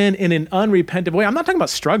sin in an unrepentant way, I'm not talking about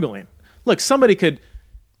struggling. Look, somebody could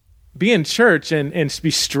be in church and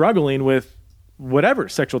be struggling with whatever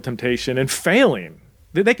sexual temptation and failing.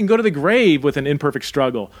 They can go to the grave with an imperfect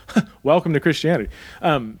struggle. Welcome to Christianity.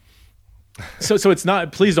 So it's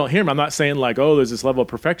not, please don't hear me. I'm not saying there's this level of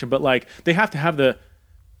perfection, but they have to have the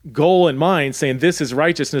goal in mind saying this is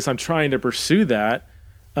righteousness. I'm trying to pursue that.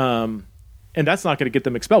 And that's not going to get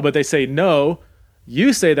them expelled, but they say, no,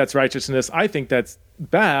 you say that's righteousness. I think that's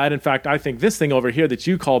bad. In fact, I think this thing over here that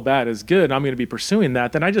you call bad is good. And I'm going to be pursuing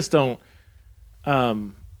that. Then I just don't,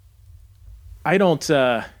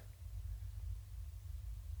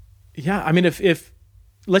 if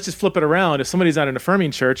let's just flip it around. If somebody's at an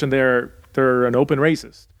affirming church and they're an open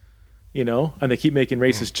racist, and they keep making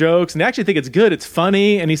racist jokes and they actually think it's good, it's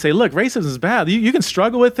funny. And you say, look, racism is bad. You can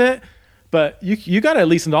struggle with it, but you got to at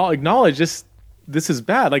least acknowledge this is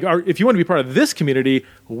bad. If you want to be part of this community,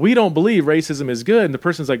 we don't believe racism is good. And the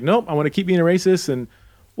person's like, nope, I want to keep being a racist. And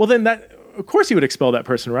well, then of course you would expel that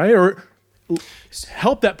person, right? Or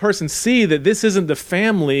help that person see that this isn't the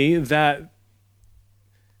family that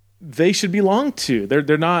they should belong to.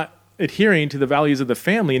 They're not adhering to the values of the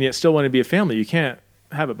family and yet still want to be a family. You can't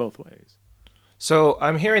have it both ways. So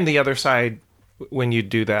I'm hearing the other side when you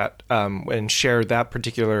do that and share that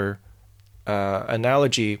particular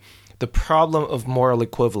analogy, the problem of moral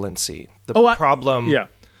equivalency, problem. Yeah.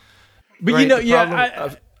 But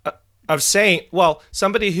right, of saying, well,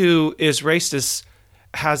 somebody who is racist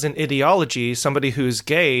has an ideology, somebody who's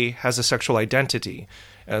gay has a sexual identity.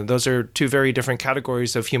 Those are two very different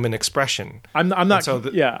categories of human expression. I'm not.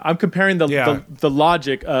 I'm comparing the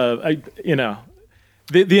logic of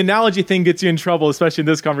the analogy thing gets you in trouble, especially in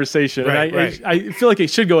this conversation. Right, and I feel like it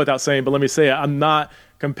should go without saying, but let me say it. I'm not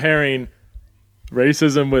comparing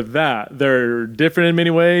racism with that. They're different in many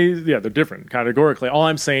ways. Yeah, they're different categorically. All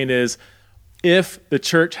I'm saying is, if the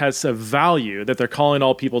church has a value that they're calling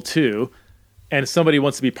all people to, and somebody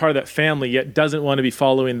wants to be part of that family yet doesn't want to be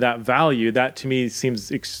following that value, that to me seems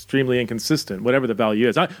extremely inconsistent, whatever the value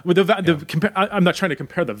is. I'm not trying to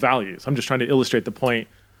compare the values. I'm just trying to illustrate the point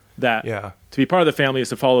that to be part of the family is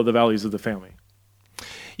to follow the values of the family.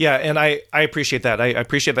 Yeah, and I appreciate that. I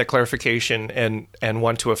appreciate that clarification and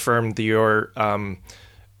want to affirm your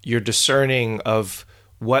discerning of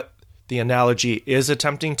what the analogy is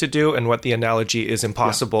attempting to do and what the analogy is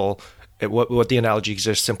impossible. Yeah. What the analogy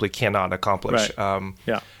just simply cannot accomplish.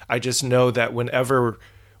 Right. I just know that whenever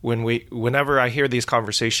I hear these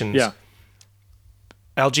conversations,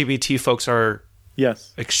 LGBT folks are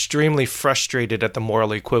extremely frustrated at the moral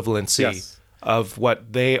equivalency of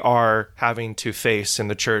what they are having to face in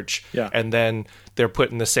the church. Yeah. And then they're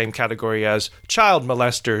put in the same category as child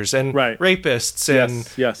molesters and rapists and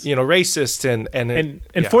racists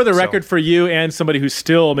and for the record, for you and somebody who's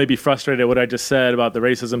still maybe frustrated at what I just said about the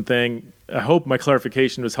racism thing, I hope my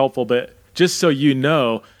clarification was helpful, but just so you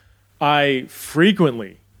know, I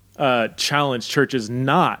frequently challenge churches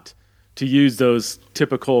not to use those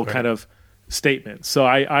typical kind of statements. So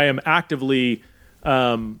I am actively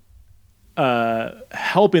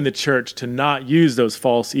helping the church to not use those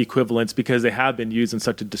false equivalents because they have been used in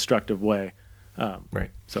such a destructive way.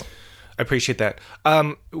 So I appreciate that.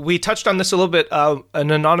 We touched on this a little bit.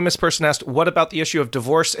 An anonymous person asked, what about the issue of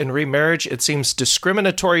divorce and remarriage? It seems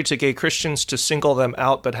discriminatory to gay Christians to single them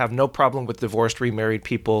out, but have no problem with divorced, remarried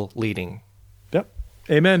people leading. Yep.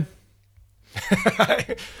 Amen.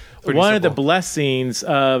 One of the blessings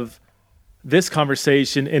of this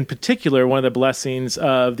conversation, in particular, one of the blessings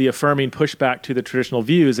of the affirming pushback to the traditional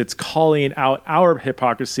views, it's calling out our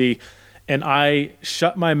hypocrisy. And I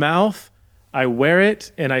shut my mouth, I wear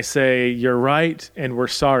it, and I say, you're right, and we're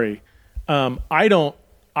sorry.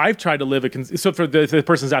 I've tried to live so for the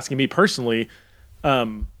person's asking me personally,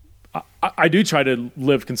 I do try to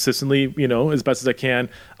live consistently, as best as I can.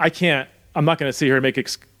 I'm not going to sit here and make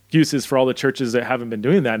excuses for all the churches that haven't been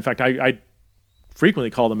doing that. In fact, I frequently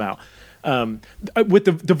call them out. With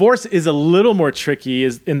the divorce is a little more tricky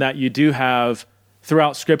is in that you do have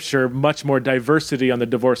throughout Scripture much more diversity on the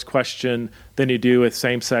divorce question than you do with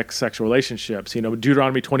same-sex sexual relationships.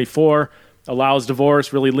 Deuteronomy 24 allows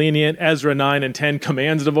divorce, really lenient. Ezra 9 and 10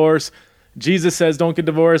 commands divorce. Jesus says don't get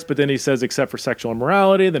divorced, but then he says except for sexual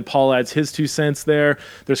immorality. Then Paul adds his 2 cents there.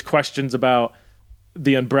 There's questions about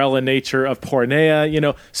the umbrella nature of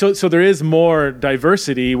porneia. So there is more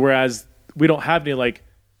diversity, whereas we don't have the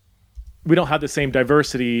same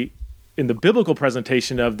diversity in the biblical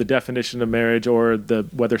presentation of the definition of marriage or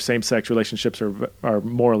whether same-sex relationships are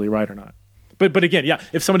morally right or not. But again, yeah,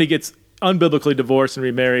 if somebody gets unbiblically divorced and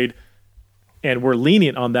remarried and we're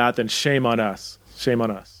lenient on that, then shame on us. Shame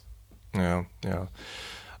on us. Yeah.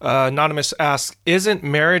 Anonymous asks, isn't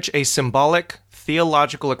marriage a symbolic,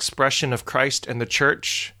 theological expression of Christ and the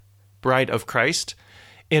church, bride of Christ?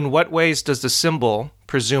 In what ways does the symbol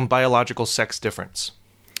presume biological sex difference?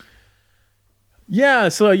 Yeah,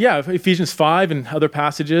 Ephesians 5 and other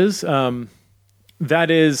passages,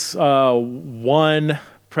 that is one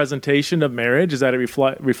presentation of marriage, is that it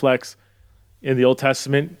reflects in the Old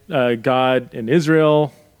Testament God and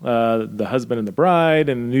Israel, the husband and the bride,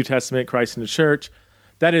 and the New Testament Christ and the church.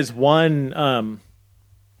 That is one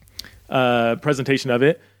presentation of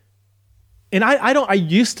it. And I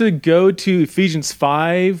used to go to Ephesians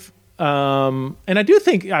 5, and I do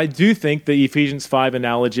think the Ephesians 5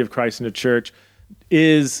 analogy of Christ and the church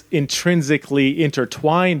is intrinsically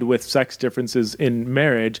intertwined with sex differences in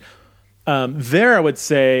marriage. There, I would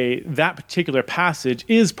say that particular passage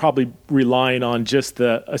is probably relying on just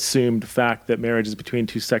the assumed fact that marriage is between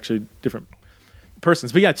 2 sexually different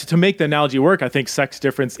persons. But yeah, to make the analogy work, I think sex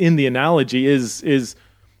difference in the analogy is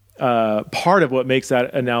part of what makes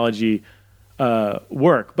that analogy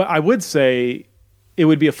work. But I would say it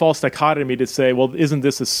would be a false dichotomy to say, well, isn't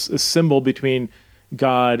this a symbol between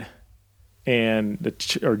God and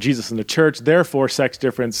or Jesus and the church? Therefore, sex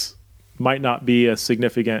difference might not be a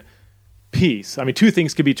significant piece. I mean, 2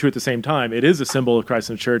 things could be true at the same time. It is a symbol of Christ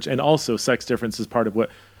and the church, and also sex difference is part of what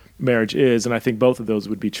marriage is. And I think both of those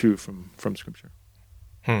would be true from Scripture.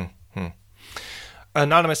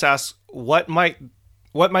 Anonymous asks, what might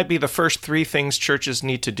be the first 3 things churches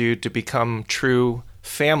need to do to become true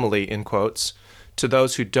family, in quotes, to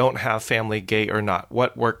those who don't have family, gay or not?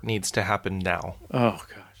 What work needs to happen now? Oh,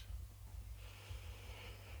 gosh.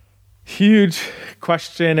 Huge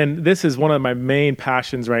question, and this is one of my main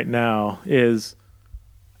passions right now is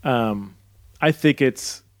I think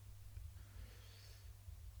it's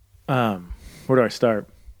where do I start?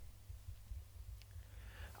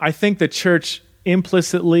 I think the church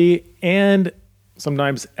implicitly and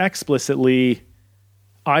sometimes explicitly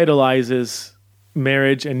idolizes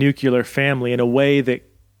marriage and nuclear family in a way that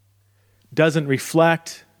doesn't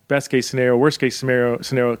reflect best case scenario, worst case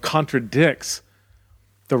scenario contradicts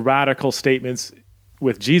the radical statements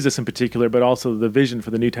with Jesus in particular, but also the vision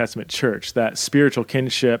for the New Testament church, that spiritual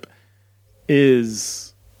kinship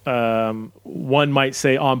is, one might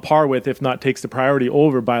say, on par with, if not takes the priority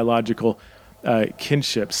over biological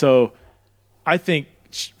kinship. So I think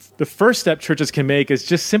the first step churches can make is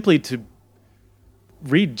just simply to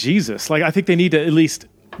read Jesus. Like, I think they need to at least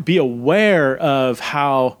be aware of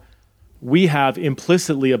how we have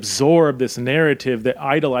implicitly absorbed this narrative that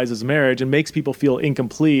idolizes marriage and makes people feel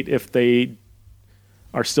incomplete if they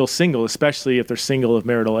are still single, especially if they're single of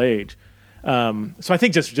marital age. So I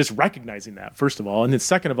think just recognizing that, first of all. And then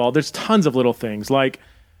second of all, there's tons of little things like,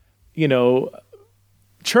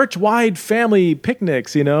 church-wide family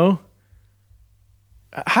picnics, How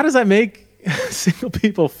does that make single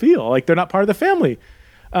people feel like they're not part of the family?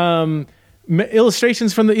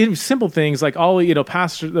 Illustrations from the simple things like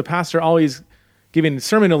the pastor always giving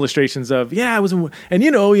sermon illustrations of, I was, and when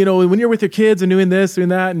you're with your kids and doing this, doing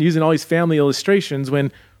that, and using all these family illustrations,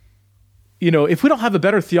 when, if we don't have a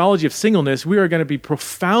better theology of singleness, we are going to be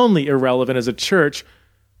profoundly irrelevant as a church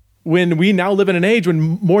when we now live in an age when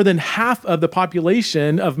more than half of the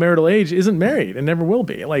population of marital age isn't married and never will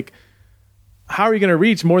be. Like, how are you going to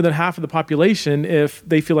reach more than half of the population if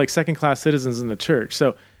they feel like second-class citizens in the church?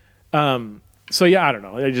 So yeah, I don't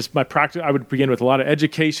know. I would begin with a lot of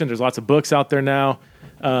education. There's lots of books out there now.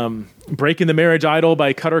 Breaking the Marriage Idol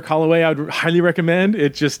by Cutter Calloway, I would highly recommend.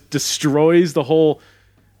 It just destroys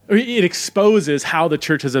it exposes how the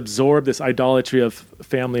church has absorbed this idolatry of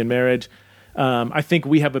family and marriage. I think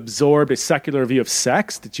we have absorbed a secular view of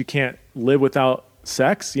sex, that you can't live without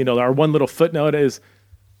sex. Our one little footnote is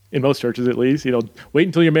in most churches at least, wait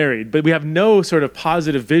until you're married. But we have no sort of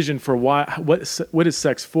positive vision for what is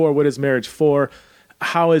sex for, what is marriage for,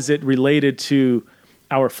 how is it related to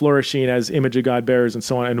our flourishing as image of God bearers and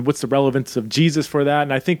so on, and what's the relevance of Jesus for that.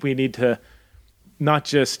 And I think we need to not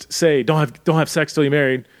just say, don't have sex till you're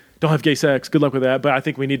married, don't have gay sex, good luck with that, but I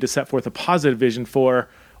think we need to set forth a positive vision for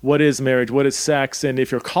what is marriage, what is sex, and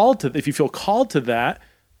if you feel called to that,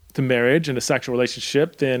 to marriage and a sexual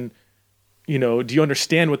relationship, then do you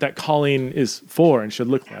understand what that calling is for and should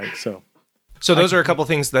look like? So those are a couple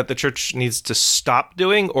things that the church needs to stop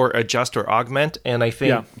doing or adjust or augment. And I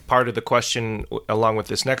think part of the question, along with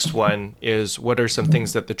this next one, is what are some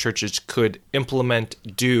things that the churches could implement,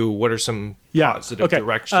 do? What are some positive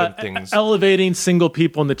direction things? Elevating single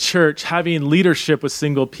people in the church, having leadership with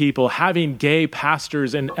single people, having gay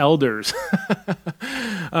pastors and elders.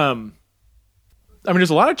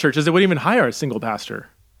 There's a lot of churches that wouldn't even hire a single pastor.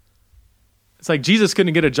 It's like Jesus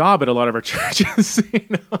couldn't get a job at a lot of our churches.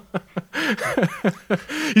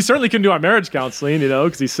 He certainly couldn't do our marriage counseling,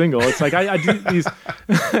 because he's single. It's like I do these.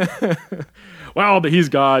 Well, but he's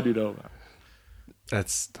God,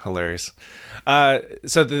 That's hilarious.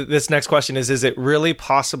 So this next question is it really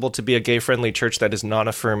possible to be a gay-friendly church that is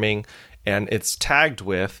non-affirming, and it's tagged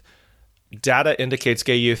with data indicates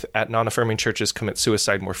gay youth at non-affirming churches commit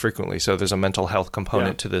suicide more frequently? So there's a mental health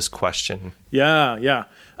component to this question. Yeah.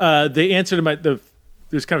 The answer to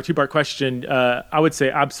there's kind of a two-part question. I would say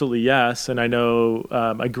absolutely yes, and I know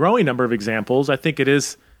a growing number of examples. I think it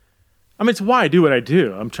is. It's why I do what I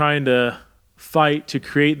do. I'm trying to fight to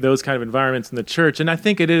create those kind of environments in the church, and I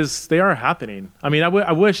think they are happening.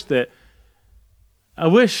 I wish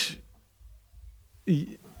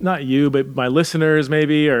not you, but my listeners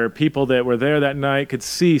maybe, or people that were there that night could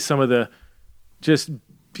see some of the just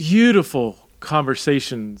beautiful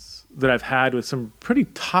conversations that I've had with some pretty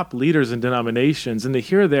top leaders in denominations, and to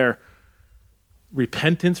hear their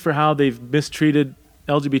repentance for how they've mistreated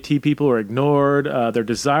LGBT people or ignored, their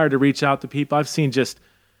desire to reach out to people. I've seen just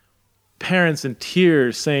parents in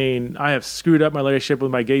tears saying, I have screwed up my relationship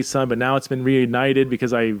with my gay son, but now it's been reunited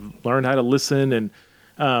because I learned how to listen. And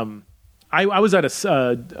I was at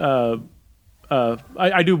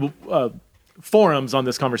I do forums on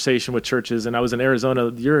this conversation with churches, and I was in Arizona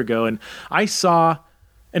a year ago, and I saw,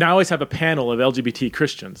 and I always have a panel of LGBT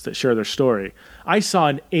Christians that share their story. I saw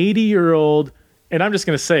an 80-year-old, and I'm just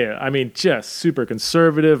going to say it, just super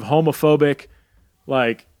conservative, homophobic,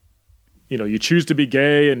 like, you choose to be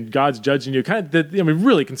gay and God's judging you,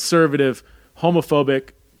 really conservative,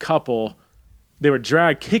 homophobic couple. They were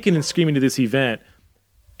dragged kicking and screaming to this event.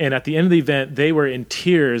 And at the end of the event, they were in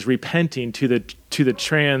tears, repenting to the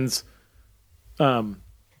trans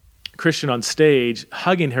Christian on stage,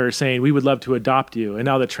 hugging her, saying, "We would love to adopt you." And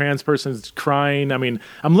now the trans person's crying. I'm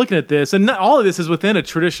looking at this, and all of this is within a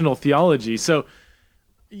traditional theology. So,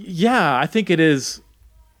 yeah, I think it is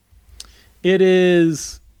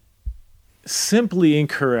simply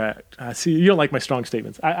incorrect. See, you don't like my strong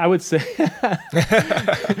statements. I would say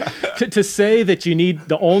to say that you need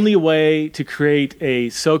the only way to create a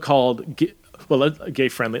so-called gay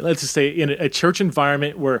friendly, let's just say in a church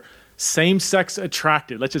environment where same-sex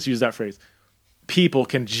attracted, let's just use that phrase, people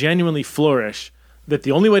can genuinely flourish, that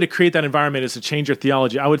the only way to create that environment is to change your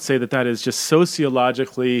theology. I would say that is just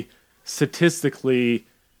sociologically, statistically,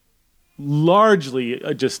 largely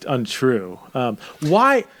just untrue.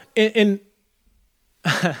 Why? And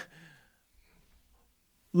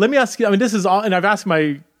let me ask you, this is all, and I've asked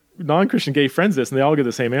my non-Christian gay friends this, and they all give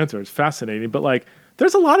the same answer. It's fascinating, but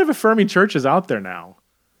there's a lot of affirming churches out there now.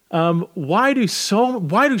 Why are so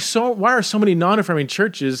many non-affirming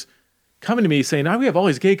churches coming to me saying, we have all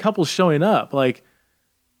these gay couples showing up?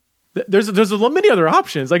 There's many other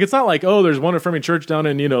options. It's not like, there's one affirming church down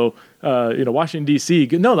in Washington D.C.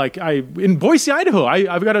 No, in Boise,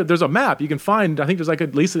 Idaho, there's a map you can find. I think there's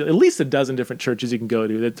at least a dozen different churches you can go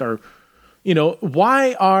to that are,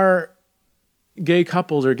 why are gay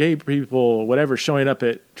couples or gay people, whatever, showing up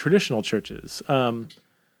at traditional churches?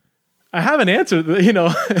 I have an answer.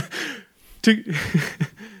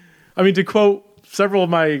 To quote several of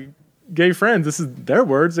my gay friends, this is their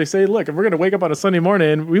words. They say, look, if we're going to wake up on a Sunday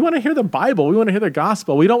morning, we want to hear the Bible. We want to hear the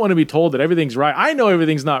gospel. We don't want to be told that everything's right. I know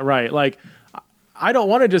everything's not right. I don't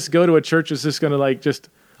want to just go to a church that's just going to just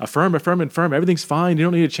affirm. Everything's fine. You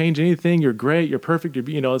don't need to change anything. You're great. You're perfect.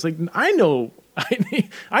 It's like, I know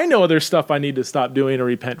other stuff I need to stop doing or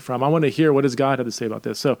repent from. I want to hear what does God have to say about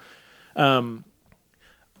this. So,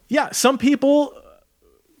 some people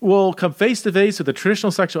will come face to face with a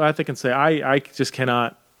traditional sexual ethic and say, I just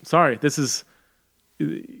cannot. Sorry,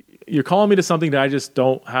 you're calling me to something that I just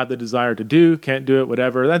don't have the desire to do, can't do it,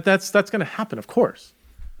 whatever. That's going to happen, of course.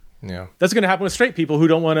 Yeah. That's going to happen with straight people who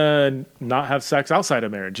don't want to not have sex outside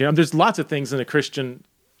of marriage. There's lots of things in the Christian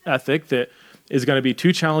ethic that is going to be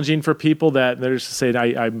too challenging for people that they're just saying,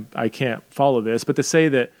 I can't follow this. But to say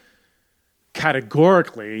that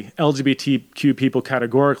categorically, LGBTQ people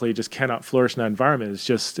categorically just cannot flourish in that environment it's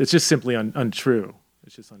just simply untrue.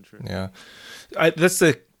 It's just untrue. Yeah. That's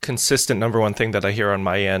the consistent number one thing that I hear on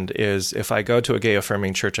my end is if I go to a gay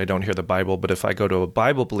affirming church, I don't hear the Bible, but if I go to a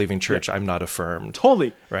Bible believing church, I'm not affirmed.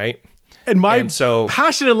 Totally. Right? And my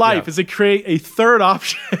passion in life is to create a third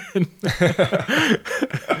option. And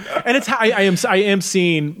it's I am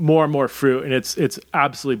seeing more and more fruit, and it's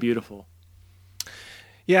absolutely beautiful.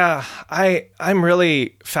 Yeah, I'm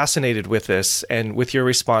really fascinated with this and with your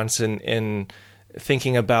response in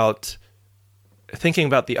thinking about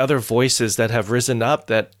the other voices that have risen up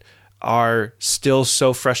that are still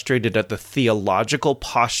so frustrated at the theological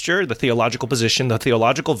posture, the theological position, the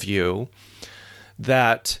theological view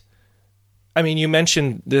that, I mean, you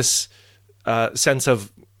mentioned this sense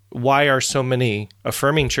of why are so many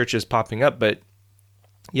affirming churches popping up, but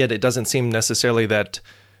yet it doesn't seem necessarily that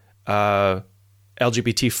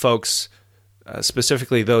LGBT folks,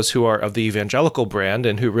 specifically those who are of the evangelical brand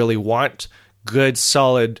and who really want good,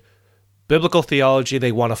 solid biblical theology,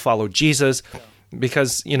 they want to follow Jesus,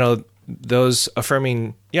 because those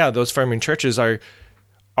affirming churches are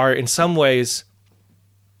in some ways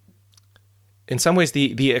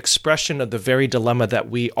the expression of the very dilemma that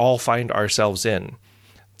we all find ourselves in.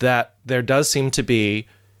 That there does seem to be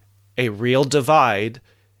a real divide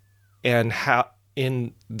in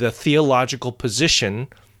the theological position,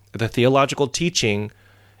 the theological teaching,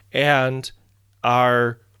 and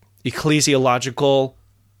our ecclesiological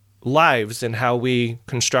lives and how we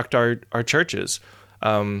construct our churches.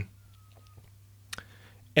 And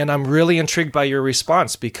I'm really intrigued by your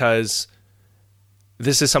response, because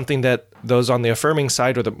this is something that those on the affirming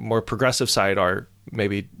side or the more progressive side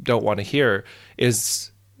maybe don't want to hear,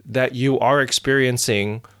 is that you are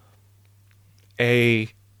experiencing a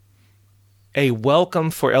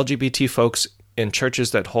welcome for LGBT folks in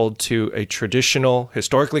churches that hold to a traditional,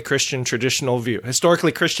 historically Christian view,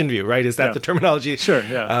 right? Is that the terminology? Sure,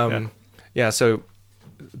 yeah. Yeah, so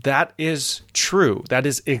that is true. That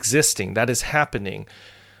is existing. That is happening.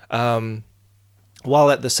 While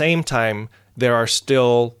at the same time, there are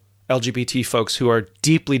still LGBT folks who are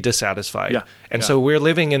deeply dissatisfied. Yeah, and so we're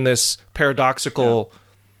living in this paradoxical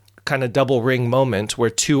kind of double ring moment where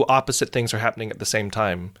two opposite things are happening at the same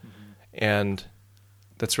time. Mm-hmm. And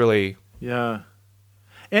that's really... Yeah.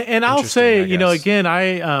 And I'll say, again,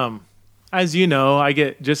 I, as you know, I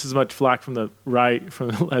get just as much flack from the right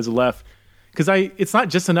as the left, because it's not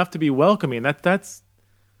just enough to be welcoming. That's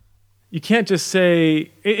you can't just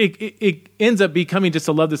say it ends up becoming just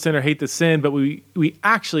a love the sinner, hate the sin, but we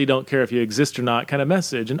actually don't care if you exist or not kind of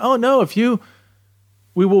message. And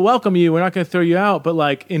we will welcome you. We're not going to throw you out. But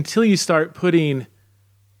until you start putting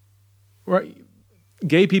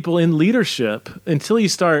gay people in leadership, until you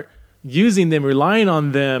start using them, relying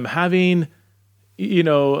on them, having,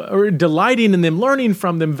 or delighting in them, learning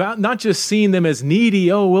from them, not just seeing them as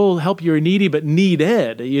needy. Oh, we'll help you, needy, but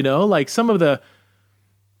needed. Some of the,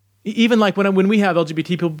 even when we have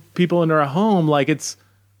LGBT people in our home, it's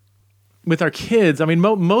with our kids. I mean,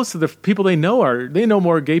 most of the people they know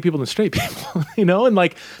more gay people than straight people.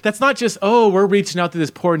 And that's not just we're reaching out to this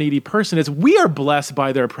poor needy person. It's we are blessed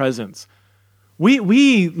by their presence.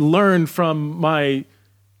 We learn from my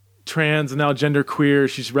trans and now gender queer,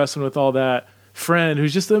 she's wrestling with all that, friend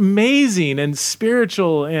who's just amazing and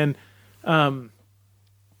spiritual. And I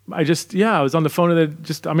was on the phone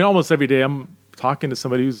with almost every day I'm talking to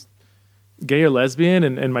somebody who's gay or lesbian,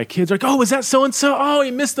 and my kids are like, oh, is that so-and-so? Oh,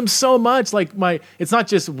 you missed them so much. It's not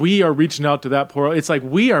just we are reaching out to that poor, it's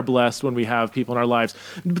we are blessed when we have people in our lives.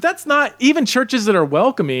 But that's not, even churches that are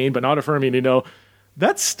welcoming but not affirming,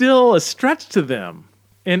 that's still a stretch to them.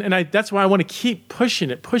 And that's why I want to keep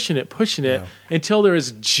pushing it until there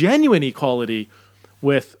is genuine equality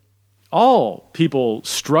with all people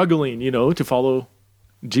struggling, to follow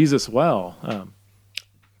Jesus well.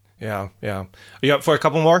 Yeah. Are you up for a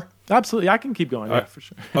couple more? Absolutely. I can keep going. Yeah, for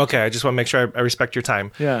sure. Okay. I just want to make sure I respect your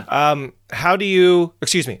time. Yeah.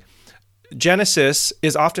 Genesis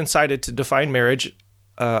is often cited to define marriage,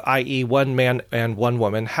 i.e. one man and one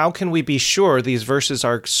woman. How can we be sure these verses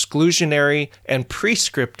are exclusionary and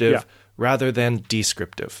prescriptive rather than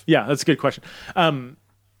descriptive? Yeah, that's a good question.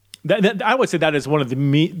 I would say that is one of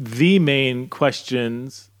the main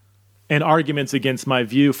questions and arguments against my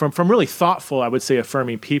view from really thoughtful, I would say,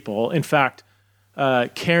 affirming people. In fact,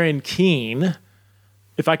 Karen Keene,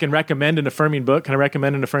 if I can recommend an affirming book, can I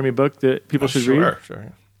recommend an affirming book that people should read?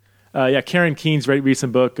 Sure. Karen Keene's very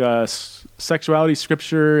recent book, Sexuality,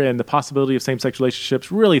 Scripture, and the Possibility of Same-Sex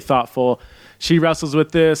Relationships, really thoughtful. She wrestles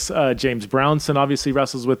with this. James Brownson obviously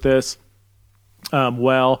wrestles with this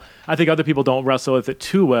well. I think other people don't wrestle with it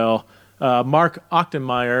too well. Mark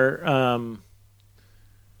Ochtenmeyer,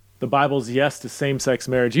 The Bible's Yes to Same-Sex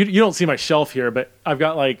Marriage. You don't see my shelf here, but I've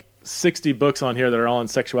got like 60 books on here that are all on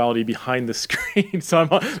sexuality behind the screen. So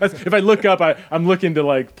if I look up, I'm looking to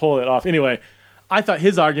like pull it off. Anyway, I thought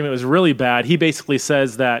his argument was really bad. He basically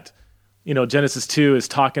says that, Genesis 2 is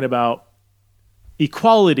talking about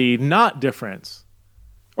equality, not difference.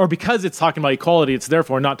 Or because it's talking about equality, it's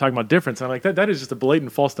therefore not talking about difference. And I'm like, that is just a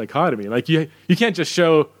blatant false dichotomy. Like you can't just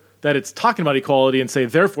show that it's talking about equality and say,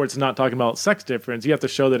 therefore it's not talking about sex difference. You have to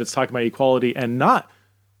show that it's talking about equality and not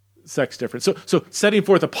sex difference. So setting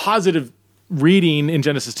forth a positive reading in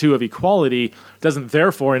Genesis 2 of equality doesn't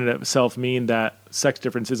therefore in and of itself mean that sex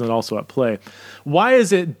difference isn't also at play. Why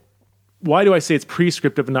do I say it's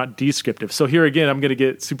prescriptive and not descriptive? So here again, I'm going to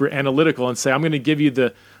get super analytical and say I'm going to give you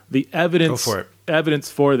the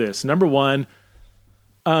evidence for this. Number one,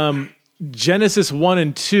 Genesis 1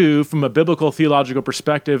 and 2 from a biblical theological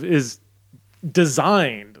perspective is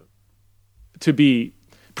designed to be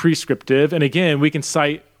prescriptive. And again, we can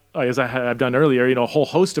cite, as I've done earlier, a whole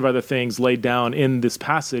host of other things laid down in this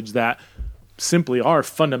passage that simply are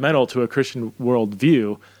fundamental to a Christian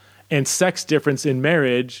worldview. And sex difference in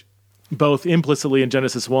marriage, both implicitly in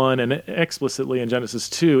Genesis 1 and explicitly in Genesis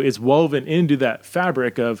 2, is woven into that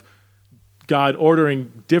fabric of God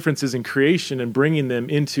ordering differences in creation and bringing them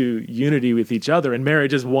into unity with each other. And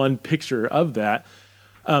marriage is one picture of that.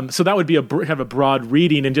 So that would be kind of a broad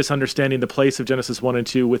reading and just understanding the place of Genesis 1 and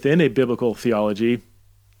 2 within a biblical theology.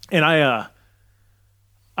 And I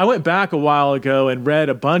went back a while ago and read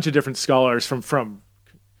a bunch of different scholars from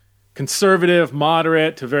conservative,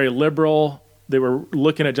 moderate, to very liberal. They were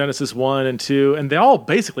looking at Genesis 1 and 2, and they all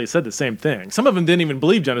basically said the same thing. Some of them didn't even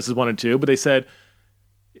believe Genesis 1 and 2, but they said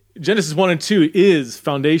Genesis 1 and 2 is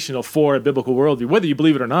foundational for a biblical worldview. Whether you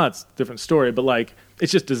believe it or not, it's a different story, but like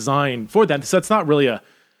it's just designed for that. So it's not really a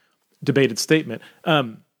debated statement.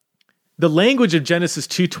 The language of Genesis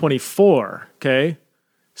 2:24, okay?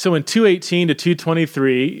 So in 2:18 to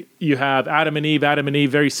 2:23, you have Adam and Eve,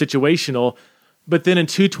 very situational. But then in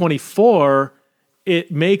 2:24,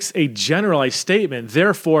 it makes a generalized statement.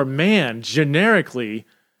 Therefore, man, generically,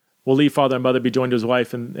 will leave father and mother, be joined to his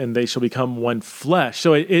wife, and they shall become one flesh.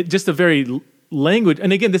 So it just a very language.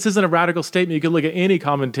 And again, this isn't a radical statement. You can look at any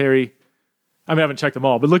commentary. I haven't checked them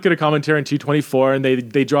all, but look at a commentary in 2:24, and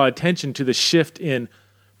they draw attention to the shift in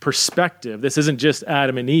perspective. This isn't just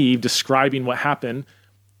Adam and Eve describing what happened,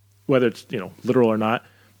 whether it's literal or not.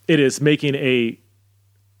 It is making a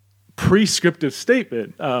prescriptive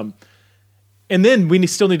statement. And then we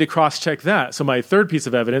still need to cross-check that. So my third piece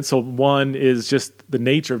of evidence, so one is just the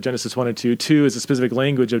nature of Genesis 1 and 2. Two is the specific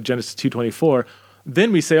language of Genesis 2:24.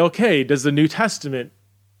 Then we say, okay, does the New Testament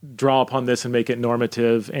draw upon this and make it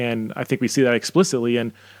normative? And I think we see that explicitly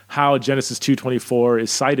in how Genesis 2:24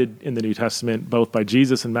 is cited in the New Testament, both by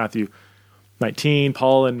Jesus in Matthew 19,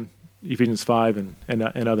 Paul in Ephesians 5, and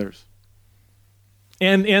others.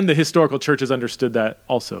 And the historical church has understood that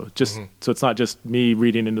also. So it's not just me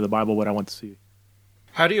reading into the Bible what I want to see.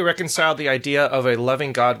 How do you reconcile the idea of a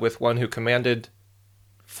loving God with one who commanded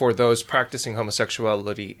for those practicing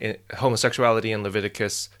homosexuality in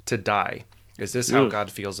Leviticus to die? Is this how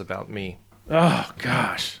God feels about me? Oh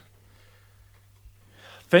gosh.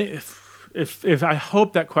 If I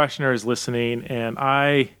hope that questioner is listening, and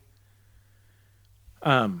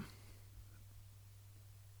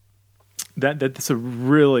that's a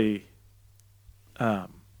really,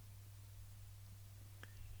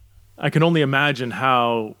 I can only imagine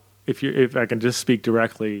how, if I can just speak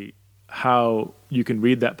directly, how you can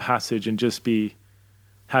read that passage and just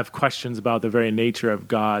have questions about the very nature of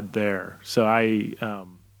God there. So I've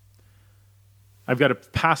got a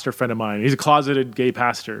pastor friend of mine. He's a closeted gay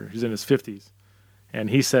pastor. He's in his 50s. And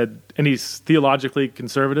he said, and he's theologically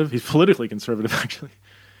conservative. He's politically conservative, actually.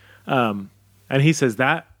 And he says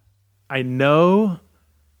that, I know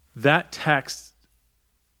that text.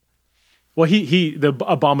 Well, the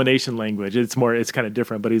abomination language, it's kind of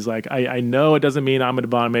different, but he's like, I know it doesn't mean I'm an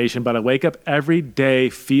abomination, but I wake up every day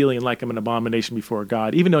feeling like I'm an abomination before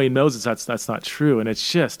God, even though he knows that's not true. And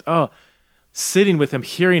it's just, sitting with him,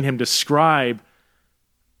 hearing him describe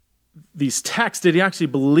these texts that he actually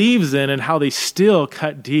believes in and how they still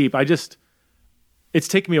cut deep. It's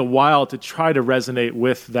taken me a while to try to resonate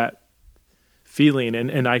with that feeling,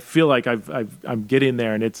 and I feel like I'm getting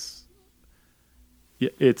there, and it's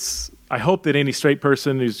I hope that any straight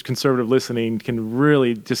person who's conservative listening can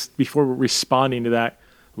really just, before responding to that,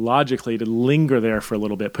 logically to linger there for a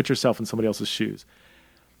little bit. Put yourself in somebody else's shoes.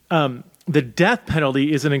 The death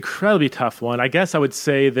penalty is an incredibly tough one. I guess I would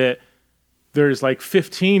say that there's like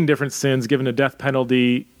 15 different sins given a death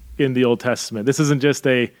penalty in the Old Testament. This isn't just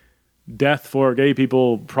a death for gay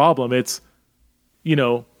people problem. It's,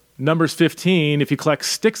 Numbers 15, if you collect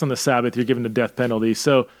sticks on the Sabbath, you're given a death penalty.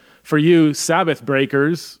 So for you Sabbath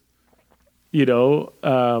breakers, you're,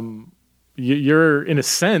 in a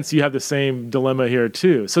sense, you have the same dilemma here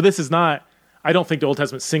too. So this is not, I don't think the Old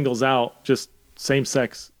Testament singles out just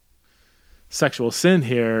same-sex sexual sin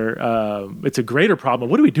here. It's a greater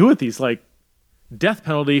problem. What do we do with these, like, death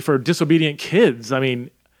penalty for disobedient kids? I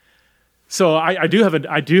mean, so I do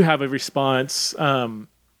have a response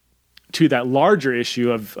to that larger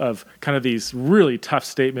issue of kind of these really tough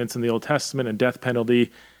statements in the Old Testament and death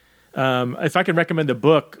penalty. If I could recommend a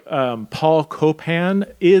book, Paul Copan,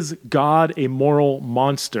 Is God a Moral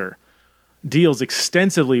Monster? Deals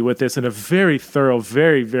extensively with this in a very thorough,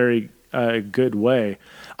 very, very good way.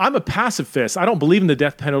 I'm a pacifist. I don't believe in the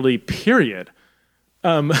death penalty, period.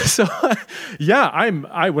 So yeah,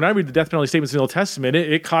 when I read the death penalty statements in the Old Testament,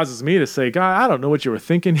 it causes me to say, God, I don't know what you were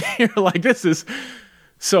thinking here. Like, this is,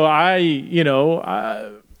 so I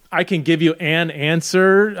can give you an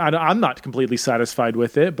answer. I'm not completely satisfied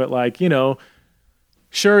with it, but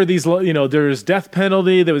sure, there's death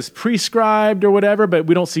penalty that was prescribed or whatever, but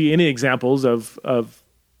we don't see any examples of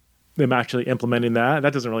them actually implementing that.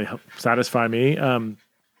 That doesn't really satisfy me.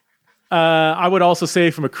 I would also say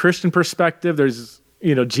from a Christian perspective, there's,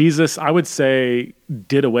 Jesus, I would say,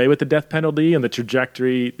 did away with the death penalty and the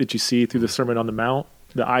trajectory that you see through the Sermon on the Mount,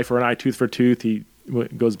 the eye for an eye, tooth for tooth. He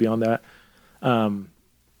goes beyond that.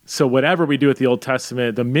 So whatever we do with the Old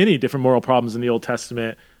Testament, the many different moral problems in the Old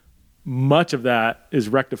Testament, much of that is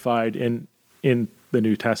rectified in the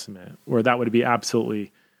New Testament, where that would be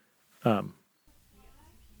absolutely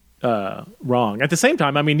wrong. At the same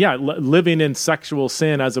time, living in sexual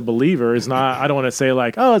sin as a believer is not, I don't want to say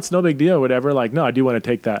like, oh, it's no big deal or whatever. Like, no, I do want to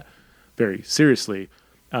take that very seriously.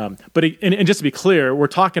 But just to be clear, we're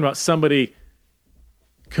talking about somebody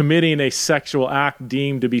committing a sexual act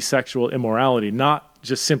deemed to be sexual immorality, not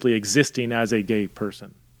just simply existing as a gay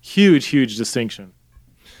person. Huge, huge distinction.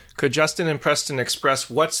 Could Justin and Preston express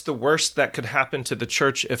what's the worst that could happen to the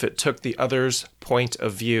church if it took the other's point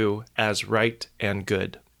of view as right and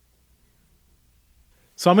good?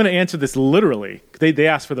 So I'm going to answer this literally. They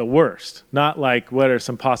asked for the worst, not like what are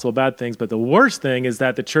some possible bad things, but the worst thing is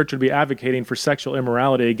that the church would be advocating for sexual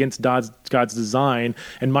immorality against God's design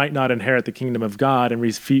and might not inherit the kingdom of God and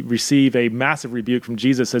receive a massive rebuke from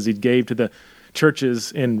Jesus as he gave to the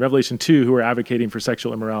churches in Revelation 2 who were advocating for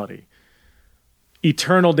sexual immorality.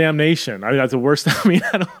 Eternal damnation. That's the worst.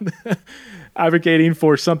 Advocating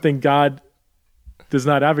for something God does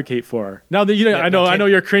not advocate for. Now, I know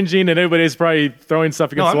you're cringing, and everybody's probably throwing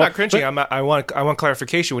stuff against. No, I'm the wall, not cringing. I want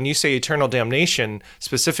clarification. When you say eternal damnation,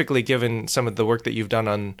 specifically given some of the work that you've done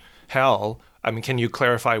on hell, can you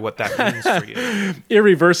clarify what that means for you?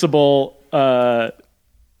 Irreversible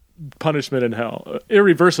punishment in hell.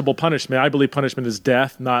 Irreversible punishment. I believe punishment is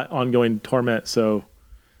death, not ongoing torment. So.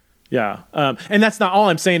 Yeah. And that's not all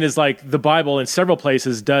I'm saying is like the Bible in several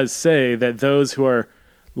places does say that those who are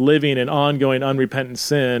living in ongoing unrepentant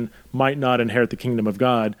sin might not inherit the kingdom of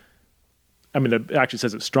God. It actually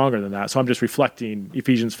says it's stronger than that. So I'm just reflecting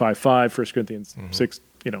Ephesians 5:5, 1 Corinthians 6,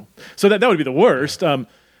 So that would be the worst.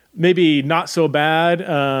 Maybe not so bad.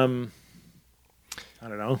 I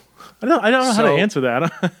don't know. I don't know how to answer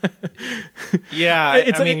that. Yeah,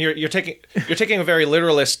 you're taking a very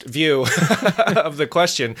literalist view of the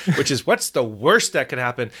question, which is what's the worst that could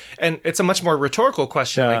happen, and it's a much more rhetorical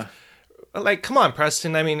question. Yeah. Like, come on,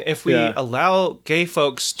 Preston. If we allow gay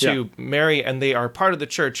folks to marry and they are part of the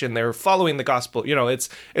church and they're following the gospel,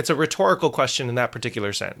 it's a rhetorical question in that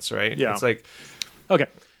particular sense, right? Yeah. It's like, okay.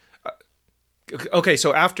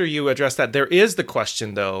 So after you address that, there is the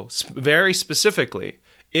question, though, very specifically.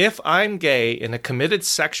 If I'm gay in a committed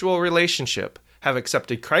sexual relationship, have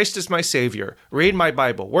accepted Christ as my Savior, read my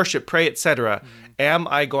Bible, worship, pray, etc., am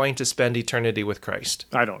I going to spend eternity with Christ?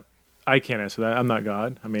 I can't answer that. I'm not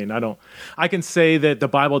God. I can say that the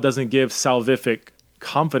Bible doesn't give salvific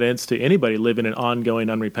confidence to anybody living in ongoing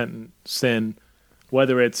unrepentant sin,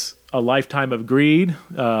 whether it's a lifetime of greed,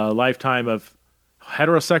 a lifetime of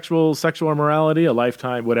heterosexual sexual immorality, a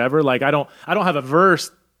lifetime, whatever. Like, I don't have a verse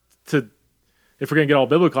to, if we're going to get all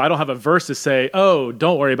biblical, I don't have a verse to say, oh,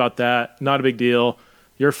 don't worry about that. Not a big deal.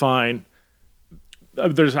 You're fine. I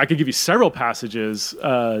could give you several passages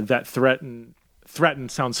that threaten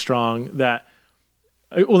sounds strong, that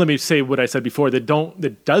well, let me say what I said before, that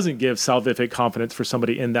doesn't give salvific confidence for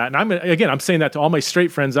somebody in that. And I'm saying that to all my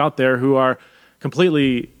straight friends out there who are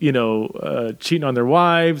completely, cheating on their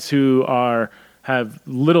wives, who have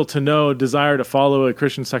little to no desire to follow a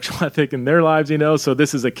Christian sexual ethic in their lives, So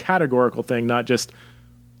this is a categorical thing, not just,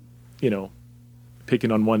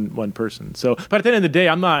 picking on one person. So, but at the end of the day,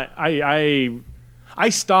 I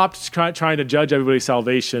stopped trying to judge everybody's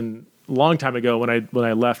salvation a long time ago when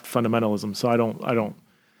I left fundamentalism. So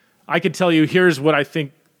I could tell you, here's what I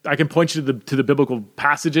think. I can point you to the biblical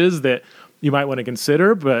passages that you might want to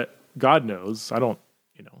consider, but God knows, I don't.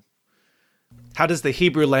 How does the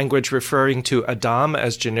Hebrew language referring to Adam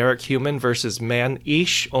as generic human versus man,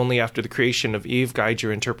 Ish, only after the creation of Eve, guide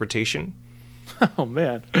your interpretation? Oh,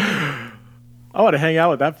 man. I want to hang out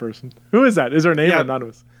with that person. Who is that? Is her name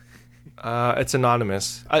anonymous? It's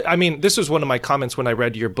anonymous. I mean, this was one of my comments when I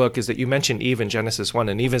read your book, is that you mentioned Eve in Genesis 1,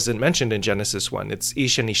 and Eve isn't mentioned in Genesis 1. It's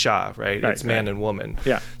Ish and Isha, right? It's man and woman.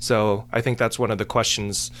 Yeah. So I think that's one of the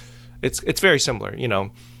questions. It's very similar,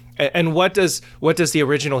 And what does the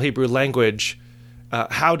original Hebrew language,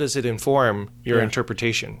 how does it inform your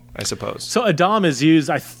interpretation, I suppose? So Adam is used,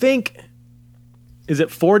 I think, is it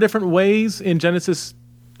 4 different ways in Genesis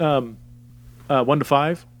 1 to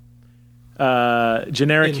 5?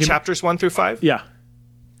 Generic in chapters 1 through 5? Yeah.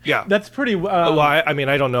 Yeah. That's pretty... well, I mean,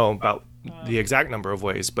 I don't know about the exact number of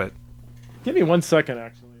ways, but... Give me 1 second,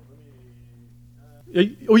 actually.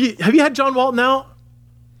 Have you had John Walton out?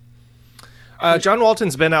 John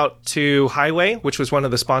Walton's been out to Highway, which was one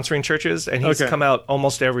of the sponsoring churches, and he's come out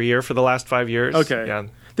almost every year for the last 5 years. Okay. Yeah.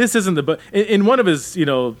 This isn't the book. In one of his,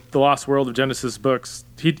 The Lost World of Genesis books,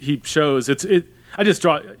 he shows it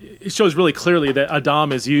shows really clearly that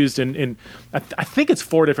Adam is used in I think it's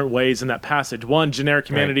 4 different ways in that passage. 1, generic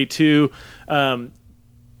humanity. Right. 2,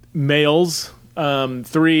 males.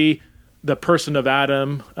 3, the person of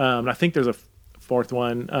Adam. I think there's a 4th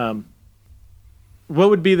one. What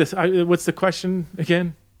would be this? What's the question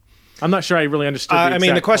again? I'm not sure I really understood.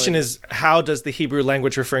 The question is, how does the Hebrew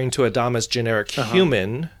language referring to Adam as generic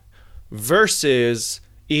human versus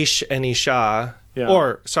Ish and Isha,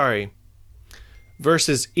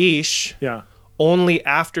 versus Ish, only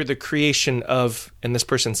after the creation of, and this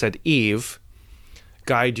person said Eve,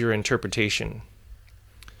 guide your interpretation?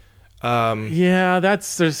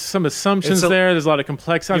 There's some assumptions there. There's a lot of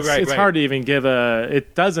complexity. It's hard to even give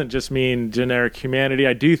it doesn't just mean generic humanity.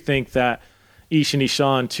 I do think that Ish and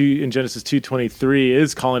Isha in Genesis 2:23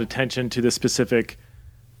 is calling attention to the specific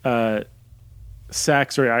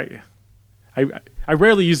sex, or I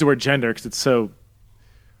rarely use the word gender because it's so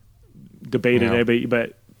debated,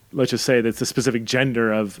 but let's just say that's the specific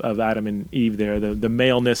gender of Adam and Eve there, the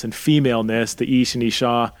maleness and femaleness, the Ish and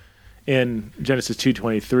Isha in Genesis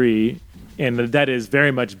 2:23, and that is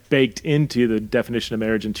very much baked into the definition of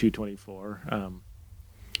marriage in 2:24.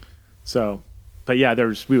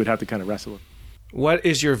 We would have to kind of wrestle with. What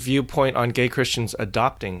is your viewpoint on gay Christians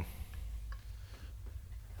adopting?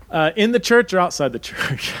 In the church or outside the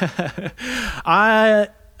church?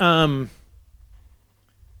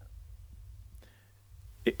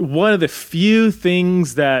 One of the few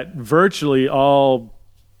things that virtually all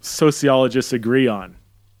sociologists agree on,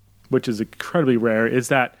 which is incredibly rare, is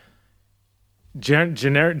that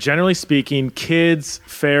generally speaking, kids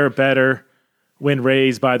fare better when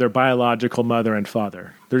raised by their biological mother and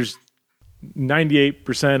father. There's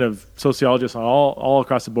 98% of sociologists all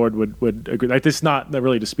across the board would agree. Like, this is not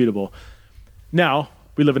really disputable. Now,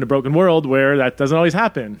 we live in a broken world where that doesn't always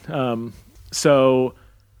happen.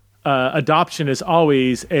 Adoption is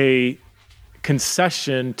always a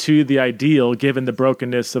concession to the ideal, given the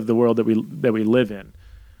brokenness of the world that we live in.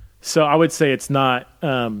 So I would say it's not.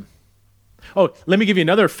 Let me give you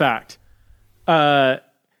another fact.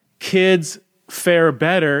 Kids fare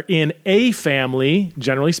better in a family,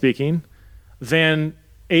 generally speaking, than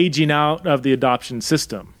aging out of the adoption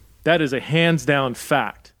system. That is a hands down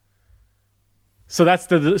fact. So that's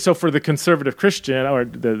so for the conservative Christian or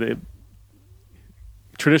the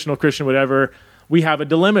traditional Christian, whatever, we have a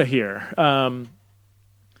dilemma here.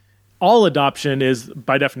 All adoption is,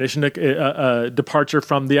 by definition, a departure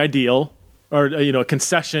from the ideal, or a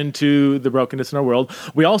concession to the brokenness in our world.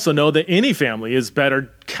 We also know that any family is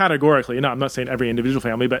better categorically. I'm not saying every individual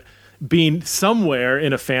family, but being somewhere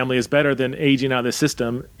in a family is better than aging out of the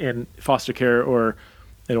system in foster care or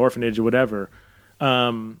an orphanage or whatever.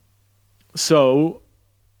 I've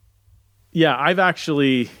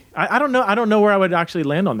actually, I don't know where I would actually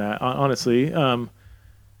land on that, honestly.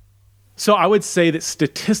 So I would say that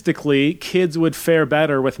statistically, kids would fare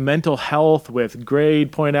better with mental health, with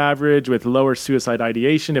grade point average, with lower suicide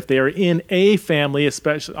ideation if they are in a family,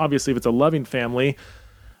 especially obviously if it's a loving family,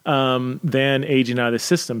 than aging out of the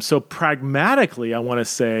system. So pragmatically, I want to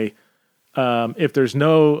say, if there's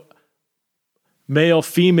no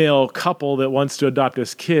male-female couple that wants to adopt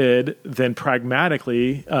this kid, then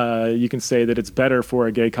pragmatically, you can say that it's better for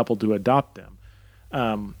a gay couple to adopt them.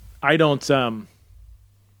 I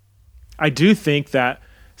do think that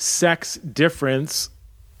sex difference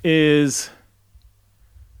is,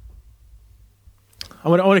 I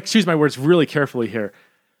want to choose my words really carefully here.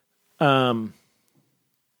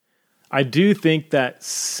 I do think that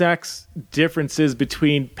sex differences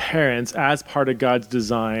between parents as part of God's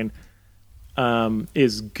design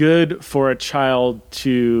is good for a child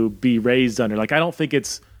to be raised under. Like, I don't think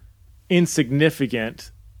it's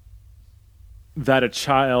insignificant that a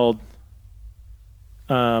child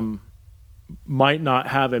might not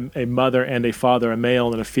have a mother and a father, a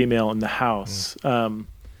male and a female in the house.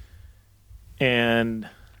 And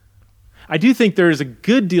I do think there is a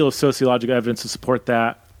good deal of sociological evidence to support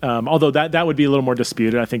that. Although that would be a little more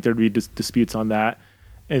disputed. I think there'd be disputes on that.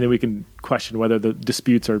 And then we can question whether the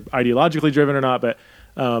disputes are ideologically driven or not. But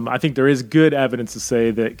I think there is good evidence to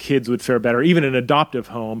say that kids would fare better, even in an adoptive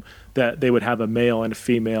home, that they would have a male and a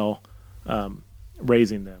female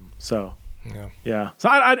raising them. So, yeah. So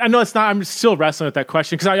I know it's not, I'm still wrestling with that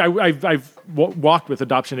question because I've walked with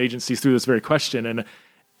adoption agencies through this very question, and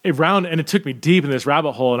it took me deep in this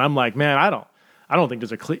rabbit hole. And I'm like, man, I don't think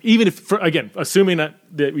there's a clear, even if, again, assuming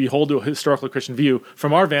that we hold to a historical Christian view,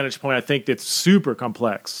 from our vantage point, I think it's super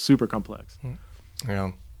complex.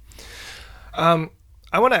 Yeah.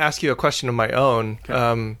 I want to ask you a question of my own.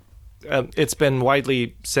 Okay. It's been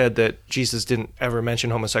widely said that Jesus didn't ever mention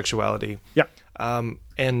homosexuality. Yeah.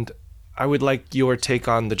 And I would like your take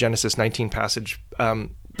on the Genesis 19 passage,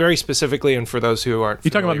 very specifically, and for those who aren't,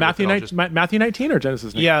 you talking about Matthew 19 or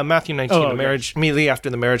Genesis 19? Yeah, Matthew 19, okay. The marriage, immediately after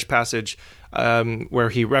the marriage passage, where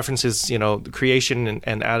he references, the creation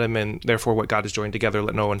and Adam, and therefore what God has joined together,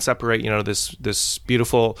 let no one separate. This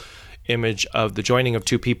beautiful image of the joining of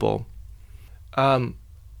two people.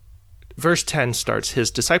 Verse 10 starts,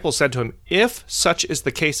 his disciples said to him, "If such is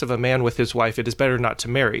the case of a man with his wife, it is better not to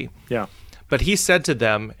marry." Yeah. But he said to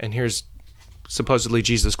them, and here's supposedly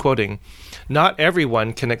Jesus quoting, "Not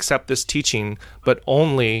everyone can accept this teaching, but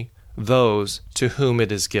only those to whom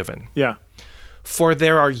it is given." Yeah. "For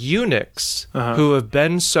there are eunuchs who have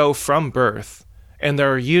been so from birth, and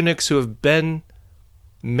there are eunuchs who have been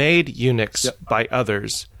made eunuchs by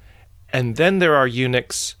others, and then there are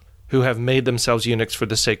eunuchs who have made themselves eunuchs for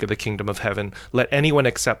the sake of the kingdom of heaven. Let anyone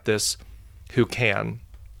accept this who can."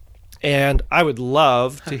 And I would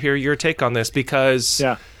love to hear your take on this, because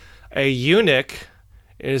a eunuch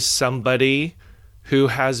is somebody who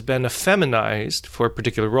has been effeminized for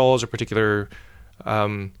particular roles or particular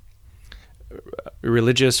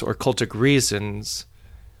religious or cultic reasons,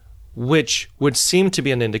 which would seem to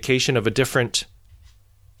be an indication of a different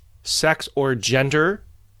sex or gender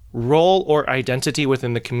role or identity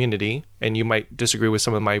within the community. And you might disagree with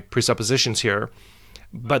some of my presuppositions here,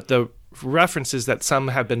 but the references that some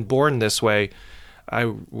have been born this way,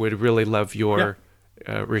 I would really love your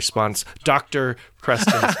response, Dr.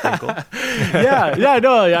 Preston Sprinkle. I've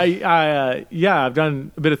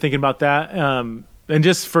done a bit of thinking about that. And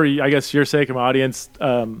just for, I guess, your sake and my audience,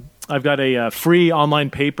 I've got a free online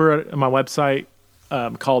paper on my website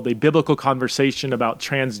called A Biblical Conversation About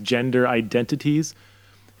Transgender Identities.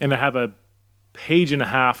 And I have a page and a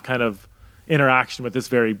half kind of interaction with this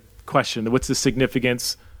very question. What's the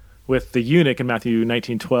significance with the eunuch in Matthew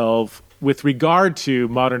 19:12 with regard to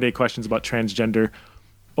modern day questions about transgender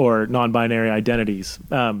or non-binary identities?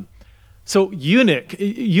 So eunuch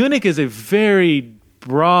is a very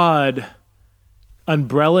broad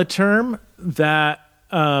umbrella term that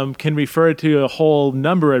can refer to a whole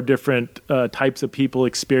number of different types of people,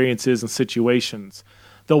 experiences, and situations.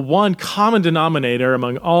 The one common denominator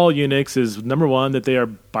among all eunuchs is, number one, that they are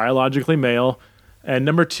biologically male, and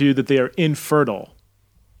number two, that they are infertile,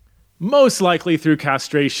 most likely through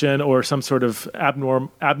castration or some sort of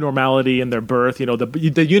abnormality in their birth.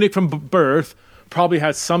 The eunuch from birth probably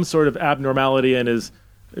has some sort of abnormality in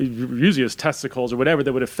usually his testicles or whatever,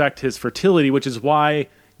 that would affect his fertility, which is why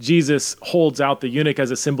Jesus holds out the eunuch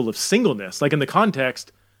as a symbol of singleness. Like in the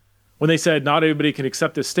context, when they said not everybody can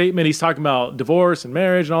accept this statement, he's talking about divorce and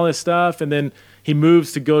marriage and all this stuff, and then he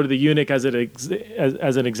moves to go to the eunuch as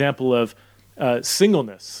an example of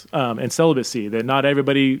singleness and celibacy, that not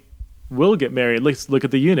everybody will get married. Let's look at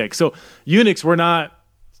the eunuch. So eunuchs were not,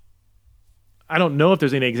 I don't know if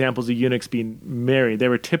there's any examples of eunuchs being married. They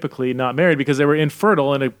were typically not married because they were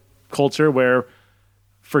infertile in a culture where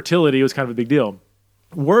fertility was kind of a big deal.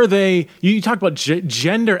 Were they, you talk about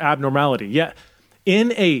gender abnormality. Yeah,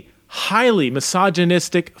 in a highly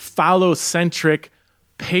misogynistic, phallocentric,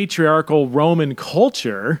 patriarchal Roman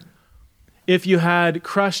culture, if you had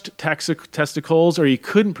crushed testicles, or you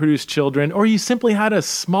couldn't produce children, or you simply had a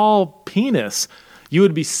small penis, you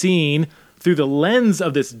would be seen through the lens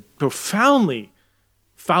of this profoundly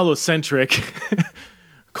phallocentric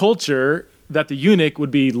culture that the eunuch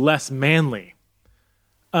would be less manly.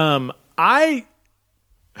 I'm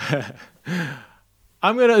going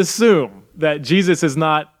to assume that Jesus is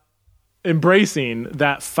not embracing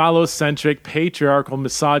that phallocentric, patriarchal,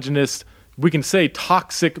 misogynist, we can say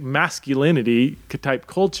toxic masculinity type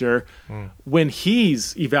culture when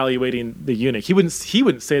he's evaluating the eunuch. He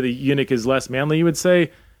wouldn't say the eunuch is less manly. He would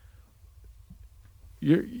say,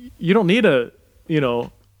 you don't need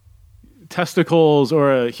testicles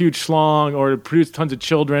or a huge schlong or to produce tons of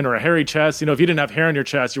children or a hairy chest. If you didn't have hair on your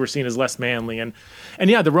chest, you were seen as less manly. And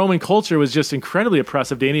yeah, the Roman culture was just incredibly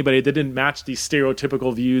oppressive to anybody that didn't match these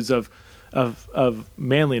stereotypical views of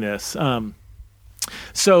manliness.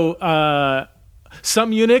 So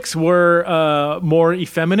some eunuchs were more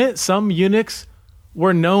effeminate. Some eunuchs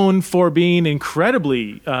were known for being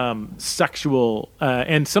incredibly sexual.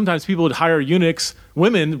 And sometimes people would hire eunuchs.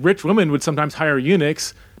 Rich women would sometimes hire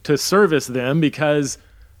eunuchs to service them because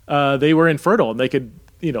they were infertile. They could,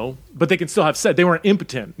 but they can still have sex. They weren't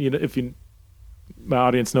impotent. My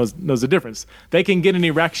audience knows the difference. They can get an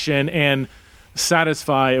erection and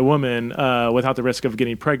satisfy a woman without the risk of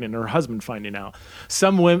getting pregnant or her husband finding out.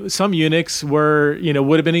 Some eunuchs were,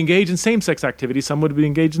 would have been engaged in same-sex activity. Some would have been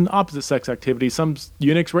engaged in opposite-sex activity. Some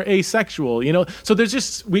eunuchs were asexual. So there's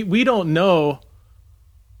just we don't know.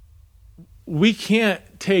 We can't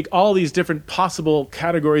take all these different possible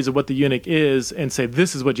categories of what the eunuch is and say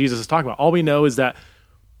this is what Jesus is talking about. All we know is that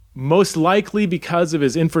most likely because of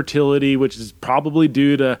his infertility, which is probably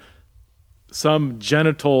due to some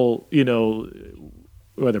genital,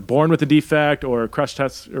 whether born with a defect or crushed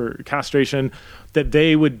test or castration, that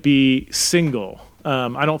they would be single.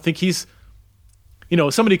 I don't think he's,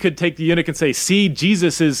 somebody could take the eunuch and say, see,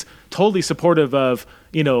 Jesus is totally supportive of,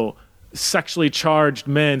 sexually charged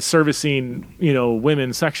men servicing,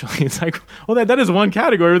 women sexually. It's like, well, that is one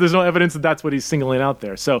category where there's no evidence that that's what he's singling out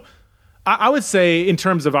there. So I would say in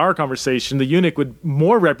terms of our conversation, the eunuch would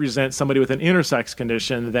more represent somebody with an intersex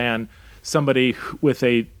condition than somebody with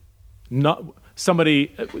a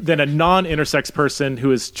non-intersex person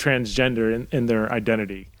who is transgender in their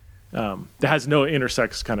identity, that has no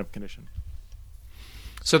intersex kind of condition.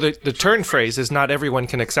 So the turn phrase is not everyone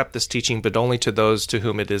can accept this teaching, but only to those to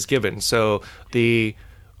whom it is given. So the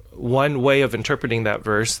one way of interpreting that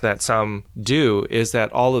verse that some do is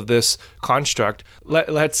that all of this construct,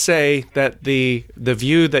 let's say that the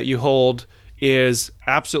view that you hold is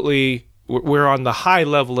absolutely, we're on the high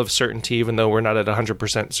level of certainty, even though we're not at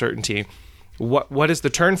 100% certainty. What is the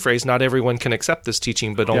turn phrase? Not everyone can accept this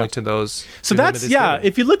teaching, but only to those. So that's, given.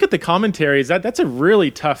 If you look at the commentaries, that's a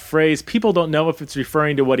really tough phrase. People don't know if it's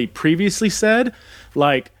referring to what he previously said,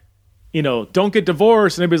 like, don't get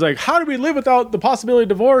divorced. And everybody's like, how do we live without the possibility of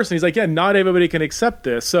divorce? And he's like, yeah, not everybody can accept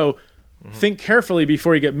this. So think carefully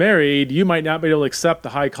before you get married. You might not be able to accept the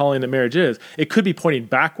high calling that marriage is. It could be pointing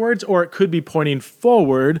backwards, or it could be pointing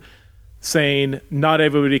forward, saying not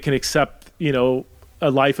everybody can accept, a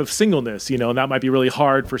life of singleness, and that might be really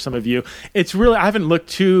hard for some of you. It's really, I haven't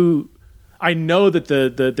looked I know that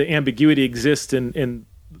the ambiguity exists in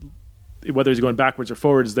whether he's going backwards or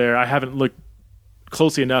forwards there. I haven't looked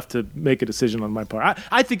closely enough to make a decision on my part.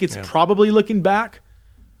 I think it's probably looking back.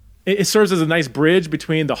 It serves as a nice bridge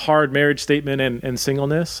between the hard marriage statement and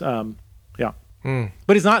singleness. But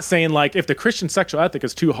he's not saying like, if the Christian sexual ethic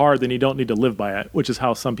is too hard, then you don't need to live by it, which is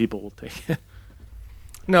how some people will take it.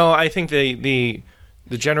 No, I think the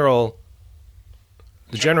general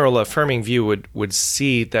affirming view would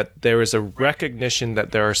see that there is a recognition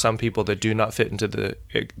that there are some people that do not fit into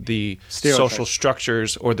the social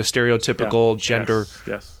structures or the stereotypical gender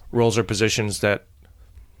roles or positions that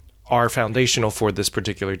are foundational for this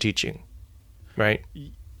particular teaching, right?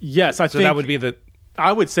 Yes, I think that would be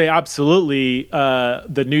I would say absolutely.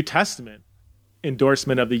 The New Testament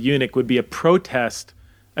endorsement of the eunuch would be a protest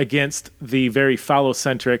against the very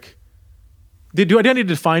phallocentric. Do I need to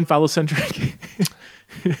define phallocentric?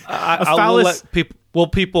 Will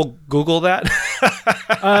people Google that?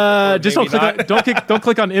 Just don't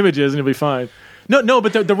click on images and you'll be fine. No,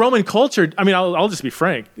 but the Roman culture. I mean, I'll just be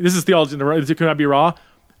frank. This is theology. Can I be raw?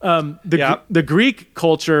 The Greek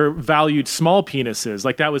culture valued small penises.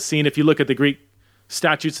 Like that was seen if you look at the Greek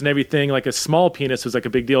statutes and everything. Like a small penis was like a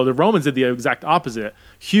big deal. The Romans did the exact opposite.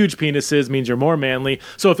 Huge penises means you're more manly.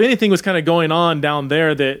 So if anything was kind of going on down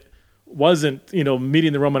there that wasn't,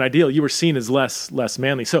 meeting the Roman ideal, you were seen as less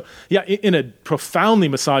manly. So yeah, in a profoundly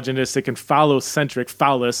misogynistic and phallocentric,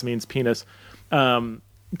 phallus means penis,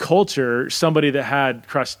 culture, somebody that had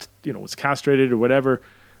crushed, was castrated or whatever,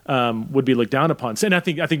 would be looked down upon. So, and I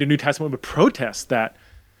think the New Testament would protest that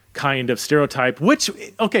kind of stereotype,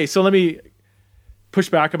 okay, so let me push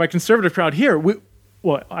back on my conservative crowd here.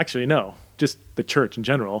 Actually, no, just the church in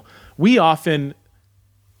general. We often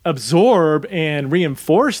absorb and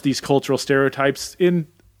reinforce these cultural stereotypes in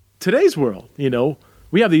today's world.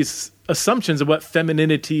 We have these assumptions of what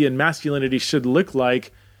femininity and masculinity should look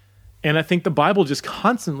like. And I think the Bible just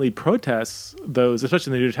constantly protests those,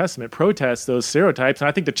 especially in the New Testament, protests those stereotypes. And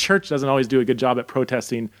I think the church doesn't always do a good job at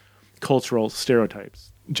protesting cultural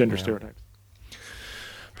stereotypes, gender stereotypes.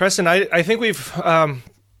 Preston, I think we've run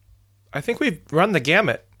the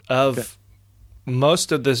gamut of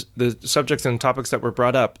most of the subjects and topics that were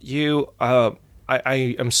brought up.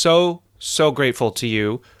 I am so grateful to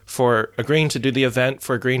you for agreeing to do the event,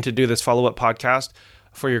 for agreeing to do this follow-up podcast,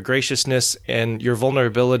 for your graciousness and your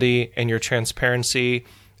vulnerability and your transparency,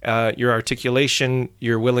 your articulation,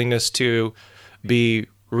 your willingness to be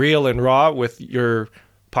real and raw with your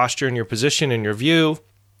posture and your position and your view,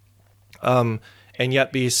 and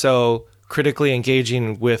yet be so critically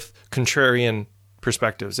engaging with contrarian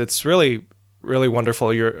perspectives. It's really, really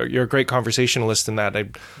wonderful. You're a great conversationalist in that. I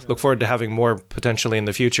look forward to having more potentially in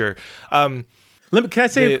the future. Can I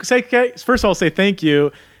say first of all, say thank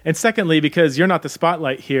you. And secondly, because you're not the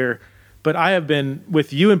spotlight here, but I have been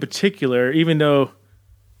with you in particular, even though,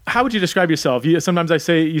 how would you describe yourself? Sometimes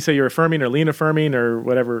you say you're affirming or lean affirming or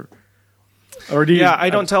whatever. Or do you? Yeah, I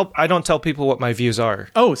don't tell people what my views are.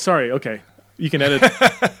 Oh, sorry. Okay. You can edit.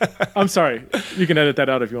 I'm sorry. You can edit that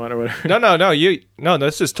out if you want or whatever. No.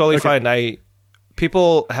 This is totally fine.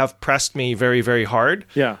 People have pressed me very, very hard.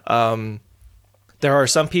 Yeah. There are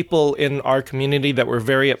some people in our community that were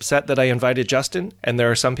very upset that I invited Justin, and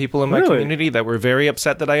there are some people in my community that were very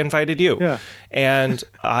upset that I invited you. Yeah. And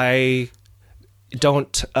I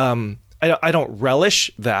don't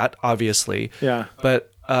relish that, obviously. Yeah.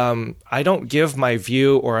 But I don't give my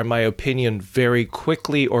view or my opinion very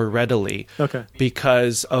quickly or readily. Okay.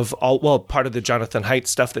 Because of part of the Jonathan Haidt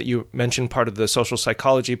stuff that you mentioned, part of the social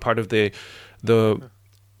psychology, part of the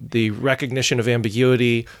recognition of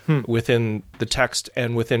ambiguity within the text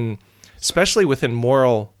and especially within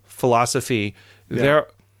moral philosophy. Yeah.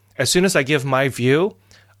 As soon as I give my view,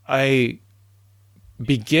 I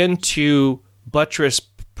begin to buttress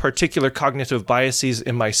particular cognitive biases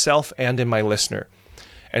in myself and in my listener.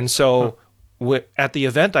 And so at the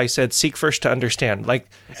event, I said, seek first to understand.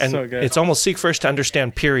 It's almost seek first to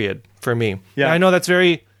understand, period, for me. Yeah. And I know that's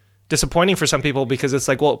very disappointing for some people because it's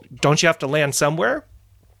like, well, don't you have to land somewhere?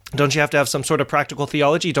 Don't you have to have some sort of practical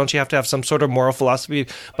theology? Don't you have to have some sort of moral philosophy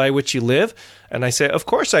by which you live? And I say, of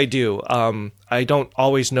course I do. I don't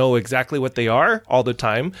always know exactly what they are all the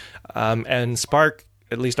time. And Spark,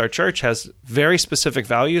 at least our church, has very specific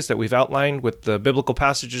values that we've outlined with the biblical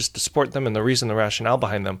passages to support them and the reason, the rationale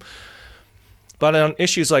behind them. But on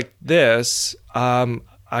issues like this, I'm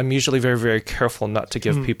usually very, very careful not to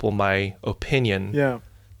give people my opinion. Yeah,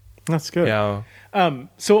 that's good. Yeah.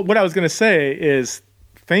 So what I was going to say is,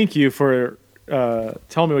 thank you for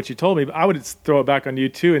telling me what you told me. But I would throw it back on you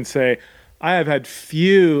too and say, I have had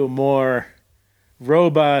few more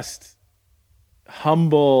robust,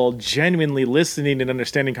 humble, genuinely listening and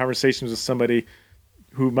understanding conversations with somebody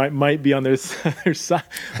who might be on their side.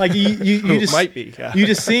 Like you just might be. Yeah. You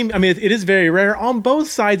just seem. I mean, it is very rare on both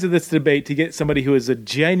sides of this debate to get somebody who is a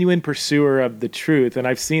genuine pursuer of the truth, and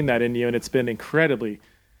I've seen that in you, and it's been incredibly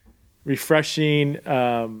refreshing.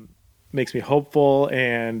 Makes me hopeful,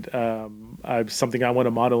 and something I want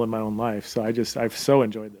to model in my own life. So I've so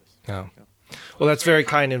enjoyed this. Oh. Well, that's very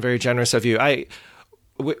kind and very generous of you.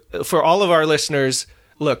 For all of our listeners,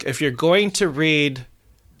 look, if you're going to read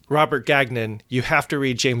Robert Gagnon, you have to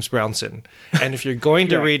read James Brownson. And if you're going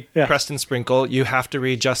to read Preston Sprinkle, you have to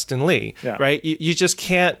read Justin Lee, right? You just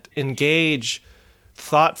can't engage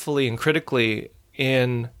thoughtfully and critically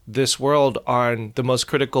in this world on the most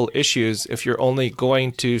critical issues if you're only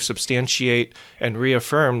going to substantiate and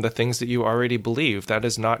reaffirm the things that you already believe. That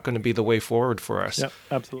is not going to be the way forward for us. Yep,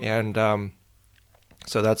 absolutely. And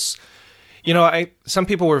so that's, some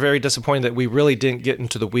people were very disappointed that we really didn't get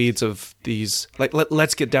into the weeds of these, like,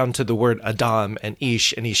 let's get down to the word Adam and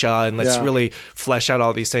Ish and Isha, and let's really flesh out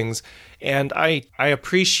all these things. And I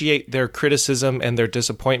appreciate their criticism and their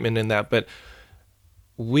disappointment in that, but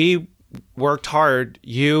we worked hard,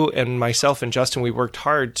 you and myself and Justin, we worked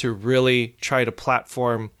hard to really try to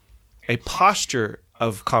platform a posture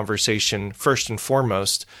of conversation first and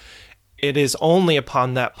foremost, it is only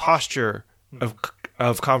upon that posture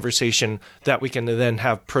of conversation that we can then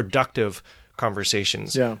have productive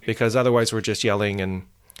conversations. Yeah. Because otherwise we're just yelling and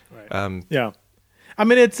yeah. I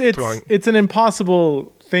mean, it's an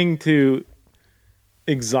impossible thing to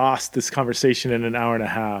exhaust this conversation in an hour and a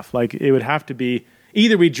half. Like, it would have to be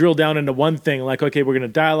either we drill down into one thing, like, okay, we're going to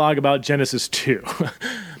dialogue about Genesis 2.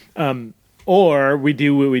 Or we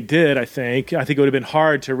do what we did, I think. I think it would have been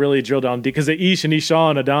hard to really drill down deep, because the Ish and Isha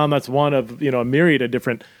and Adam, that's one of, a myriad of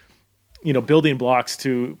different, building blocks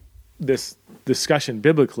to this discussion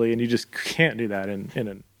biblically, and you just can't do that in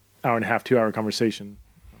an hour and a half, 2 hour conversation.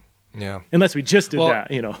 Yeah. Unless we just did that,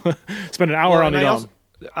 spend an hour on it.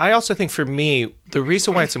 I also think for me, the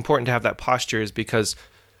reason why it's important to have that posture is because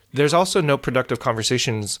there's also no productive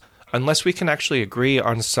conversations unless we can actually agree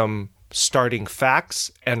on some starting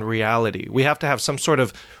facts and reality. We have to have some sort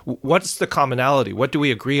of, what's the commonality? What do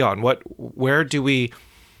we agree on? Where do we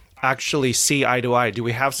actually see eye to eye? Do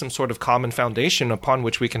we have some sort of common foundation upon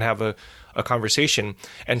which we can have a conversation?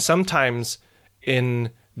 And sometimes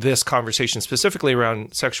in this conversation, specifically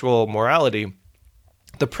around sexual morality,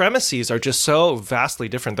 the premises are just so vastly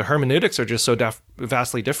different. The hermeneutics are just so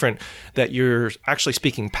vastly different that you're actually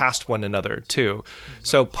speaking past one another too.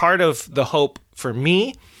 So part of the hope for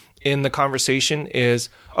me in the conversation is,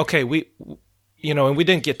 okay, and we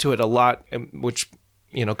didn't get to it a lot, which,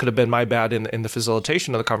 could have been my bad in the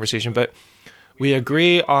facilitation of the conversation, but we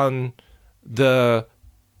agree on the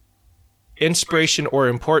inspiration or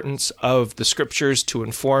importance of the scriptures to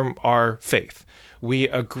inform our faith. We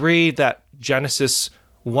agree that Genesis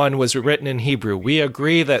 1 was written in Hebrew. We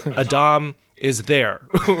agree that Adam is there,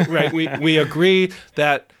 right? We agree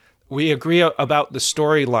about the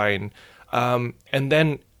storyline. And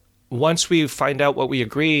then once we find out what we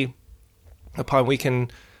agree upon, we can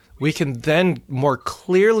then more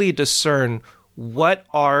clearly discern what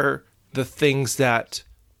are the things that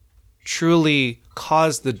truly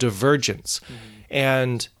cause the divergence. Mm-hmm.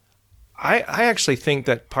 And I actually think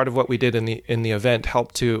that part of what we did in the event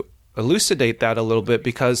helped to elucidate that a little bit,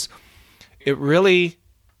 because it really,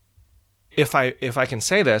 if I can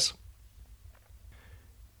say this,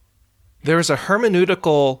 there's a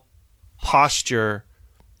hermeneutical posture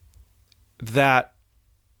that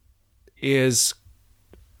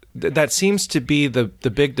seems to be the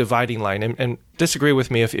big dividing line, and disagree with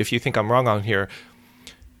me if you think I'm wrong on here.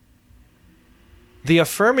 The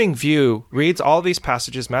affirming view reads all these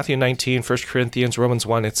passages, Matthew 19, 1 Corinthians, Romans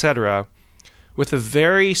 1, etc., with a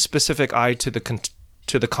very specific eye to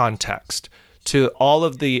the context, to all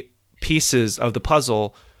of the pieces of the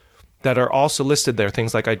puzzle that are also listed there,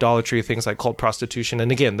 things like idolatry, things like cult prostitution.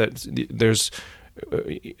 And again, there's,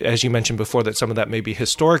 as you mentioned before, that some of that may be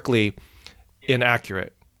historically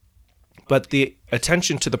inaccurate. But the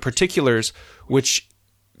attention to the particulars, which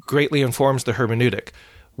greatly informs the hermeneutic.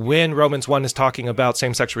 When Romans 1 is talking about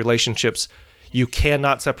same-sex relationships, you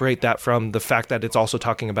cannot separate that from the fact that it's also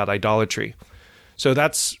talking about idolatry. So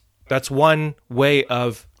that's one way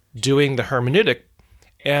of doing the hermeneutic.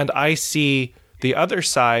 And I see the other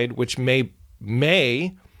side, which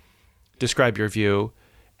may describe your view,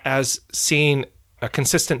 as seeing a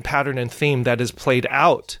consistent pattern and theme that is played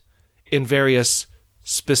out in various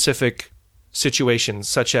specific situations,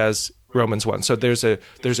 such as Romans 1. So there's a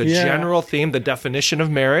general theme, the definition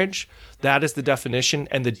of marriage, that is the definition,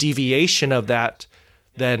 and the deviation of that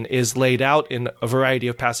then is laid out in a variety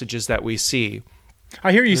of passages that we see.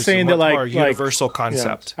 I hear you saying that more universal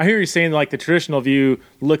concept. Yeah. I hear you saying like the traditional view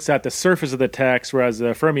looks at the surface of the text, whereas the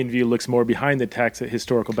affirming view looks more behind the text at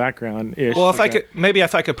historical background. Well, if I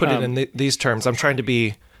could put it in these terms, I'm trying to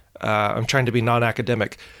be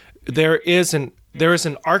non-academic. There is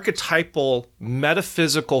an archetypal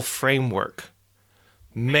metaphysical framework: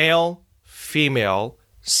 male, female,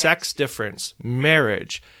 sex difference,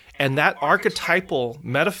 marriage, and that archetypal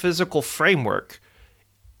metaphysical framework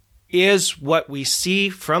is what we see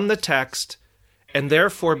from the text, and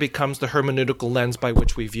therefore becomes the hermeneutical lens by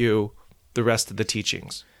which we view the rest of the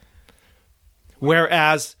teachings.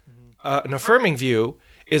 Whereas an affirming view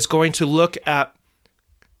is going to look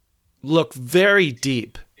very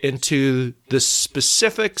deep into the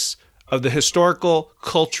specifics of the historical,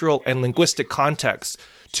 cultural, and linguistic context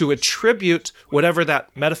to attribute whatever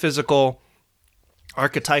that metaphysical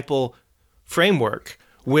archetypal framework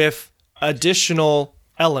with additional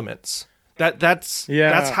elements. That's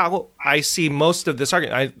how I see most of this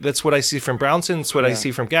argument. That's what I see from Brownson. That's what I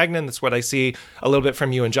see from Gagnon. That's what I see a little bit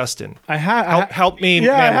from you and Justin. Help me manage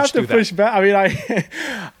I have to push that. back.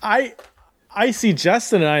 I mean, I see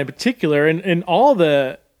Justin and I in particular, and all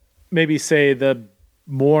the, maybe say the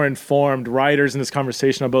more informed writers in this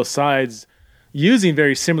conversation on both sides, using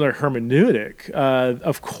very similar hermeneutic.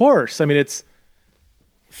 Of course, I mean, it's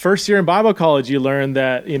first year in Bible college, you learn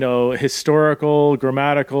that, historical,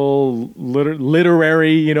 grammatical,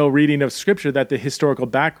 literary, reading of scripture, that the historical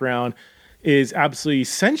background is absolutely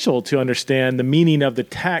essential to understand the meaning of the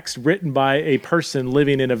text written by a person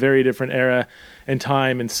living in a very different era and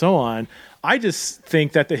time and so on. I just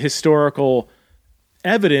think that the historical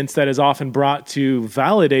evidence that is often brought to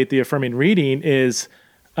validate the affirming reading is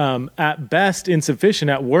at best insufficient,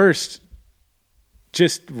 at worst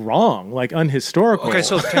just wrong, like unhistorical. Okay,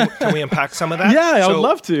 so can we unpack some of that? Yeah, I would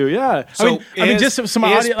love to. Yeah, So I mean, just some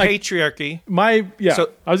audio, like patriarchy. So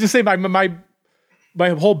I was gonna say my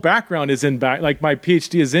whole background is in like my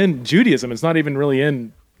PhD is in Judaism. It's not even really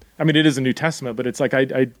in. I mean, it is a New Testament, but it's like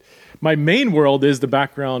my main world is the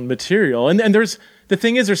background material. And there's the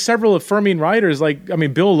thing is, there's several affirming writers. Like, I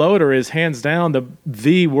mean, Bill Loader is hands down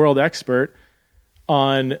the world expert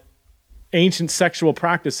on ancient sexual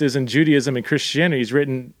practices in Judaism and Christianity. He's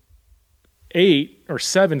written 8 or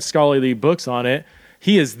 7 scholarly books on it.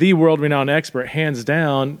 He is the world-renowned expert, hands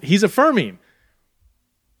down. He's affirming.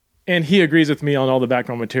 And he agrees with me on all the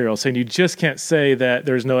background material, saying you just can't say that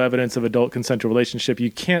there's no evidence of adult consensual relationship.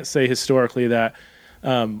 You can't say historically that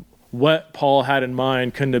what Paul had in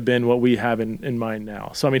mind couldn't have been what we have in mind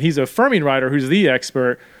now. So, I mean, he's an affirming writer who's the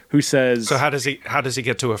expert who says... So how does he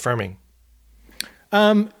get to affirming?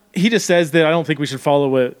 He just says that I don't think we should follow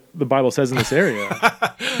what the Bible says in this area.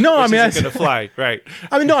 No, I mean, that's going to fly, right?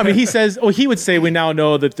 I mean, no, I mean, he says, he would say we now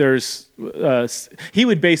know that there's, he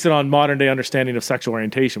would base it on modern day understanding of sexual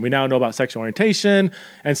orientation. We now know about sexual orientation.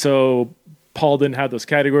 And so Paul didn't have those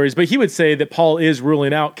categories, but he would say that Paul is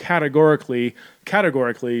ruling out categorically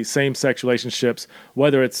same-sex relationships,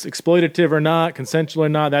 whether it's exploitative or not, consensual or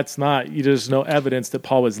not. That's not, there's no evidence that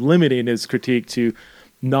Paul was limiting his critique to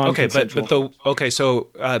non-consensual. So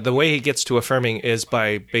the way he gets to affirming is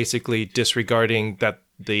by basically disregarding that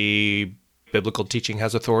the biblical teaching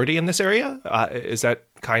has authority in this area. Is that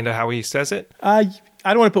kind of how he says it? I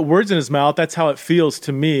don't want to put words in his mouth. That's how it feels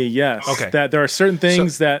to me. Yes. Okay. That there are certain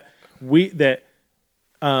things that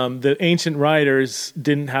the ancient writers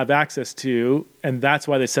didn't have access to, and that's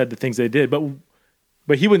why they said the things they did.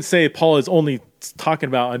 But he wouldn't say Paul is only talking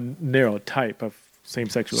about a narrow type of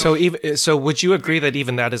same-sex relationship. So would you agree that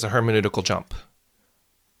even that is a hermeneutical jump?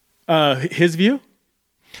 His view?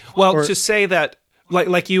 Well, to say that,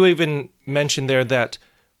 like you even mentioned there, that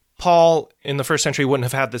Paul in the first century wouldn't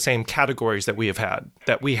have had the same categories that we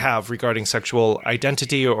have regarding sexual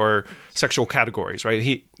identity or sexual categories,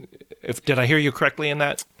 right? Did I hear you correctly in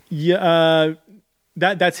that? Yeah,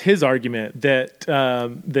 that's his argument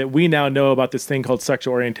that we now know about this thing called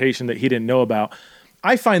sexual orientation that he didn't know about.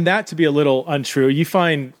 I find that to be a little untrue. You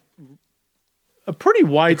find a pretty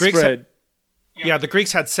widespread... The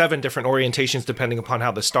Greeks had 7 different orientations depending upon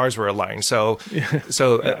how the stars were aligned. So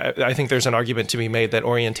I think there's an argument to be made that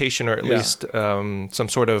orientation, or at least some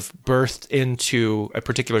sort of birthed into a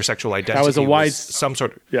particular sexual identity, that was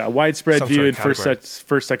a widespread view in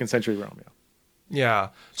first, second century Rome. Yeah.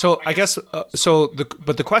 So I guess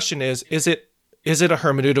but the question is it a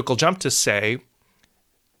hermeneutical jump to say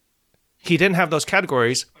he didn't have those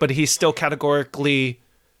categories, but he's still categorically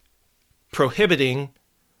prohibiting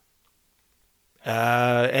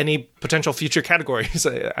any potential future categories?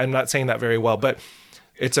 I'm not saying that very well, but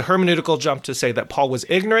it's a hermeneutical jump to say that Paul was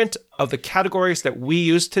ignorant of the categories that we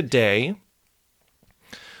use today,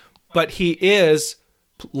 but he is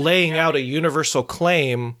laying out a universal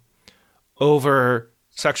claim over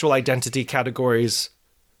sexual identity categories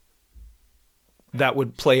that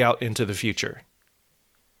would play out into the future.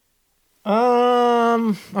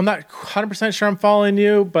 I'm not 100% sure I'm following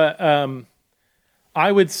you, but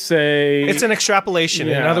I would say it's an extrapolation.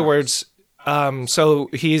 Yeah. In other words, so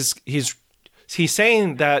he's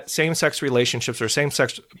saying that same-sex relationships or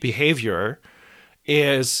same-sex behavior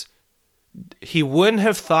is, he wouldn't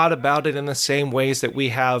have thought about it in the same ways that we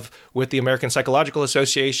have with the American Psychological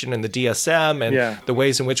Association and the DSM and the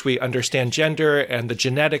ways in which we understand gender and the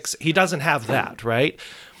genetics. He doesn't have that, right?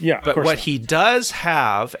 Yeah. But what he does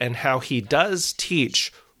have and how he does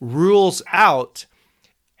teach rules out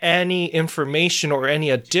any information or any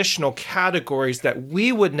additional categories that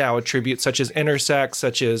we would now attribute, such as intersex,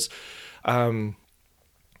 such as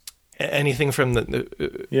anything from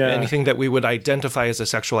anything that we would identify as a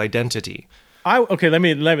sexual identity. Let me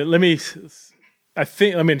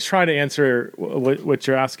try to answer what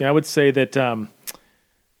you're asking. I would say that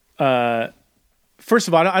first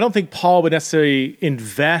of all, I don't think Paul would necessarily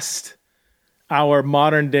invest our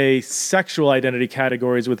modern day sexual identity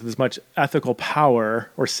categories with as much ethical power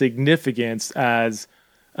or significance as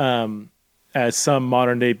some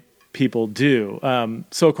modern day people do.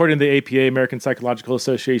 So according to the APA, American Psychological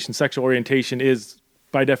Association, sexual orientation is,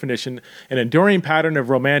 by definition, an enduring pattern of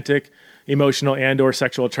romantic, emotional, and or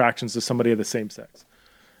sexual attractions to somebody of the same sex.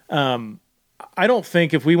 I don't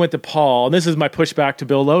think if we went to Paul, and this is my pushback to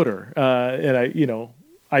Bill Loader, and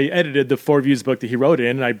I edited the Four Views book that he wrote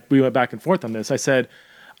in, and we went back and forth on this. I said,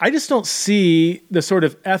 I just don't see the sort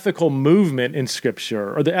of ethical movement in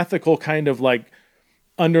Scripture, or the ethical kind of like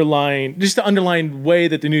the underlying way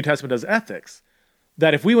that the New Testament does ethics.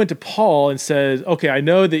 That if we went to Paul and said, okay, I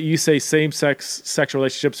know that you say same-sex sexual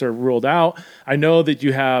relationships are ruled out. I know that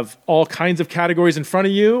you have all kinds of categories in front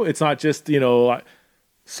of you. It's not just,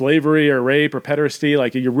 slavery or rape or pederasty,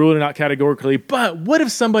 like you're ruling it out categorically. But what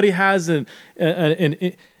if somebody has an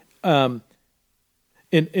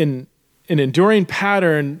enduring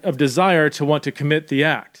pattern of desire to want to commit the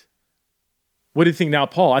act? What do you think now,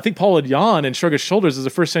 Paul? I think Paul would yawn and shrug his shoulders as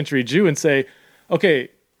a first century Jew and say, okay,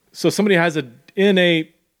 so somebody has an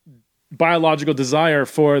innate biological desire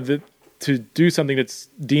to do something that's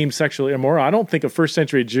deemed sexually immoral. I don't think a first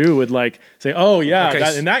century Jew would say, "Oh yeah,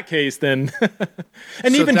 okay, in that case, then."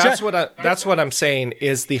 And so even that's what I'm saying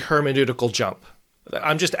is the hermeneutical jump.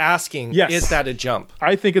 I'm just asking, yes, is that a jump?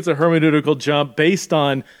 I think it's a hermeneutical jump based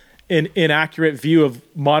on an inaccurate view of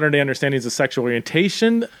modern day understandings of sexual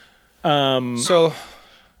orientation. So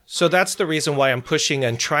that's the reason why I'm pushing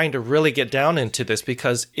and trying to really get down into this,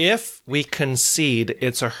 because if we concede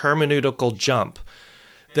it's a hermeneutical jump,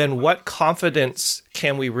 then what confidence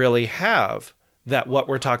can we really have that what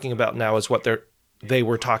we're talking about now is what they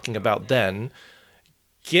were talking about then,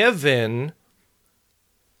 given,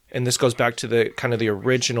 and this goes back to the kind of the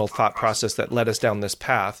original thought process that led us down this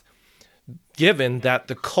path, given that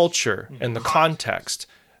the culture and the context,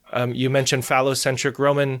 you mentioned phallocentric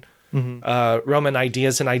Roman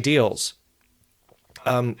ideas and ideals.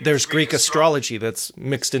 There's Greek astrology that's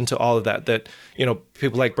mixed into all of that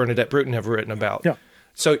people like Bernadette Bruton have written about. Yeah.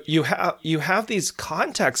 So you have these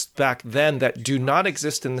contexts back then that do not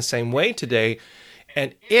exist in the same way today.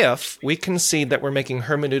 And if we concede that we're making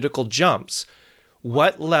hermeneutical jumps,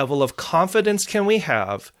 what level of confidence can we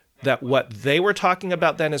have that what they were talking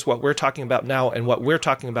about then is what we're talking about now, and what we're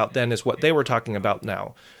talking about then is what they were talking about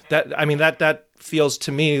now? That feels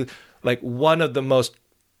to me like one of the most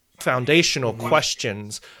foundational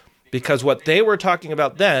questions, because what they were talking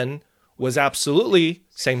about then was absolutely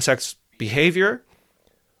same-sex behavior,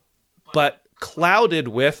 but clouded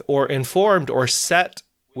with or informed or set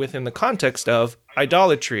within the context of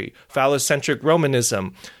idolatry, phallocentric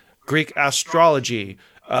Romanism, Greek astrology,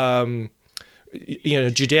 Judaic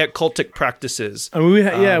cultic practices. I mean,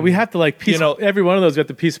 we have to piece every one of those. We have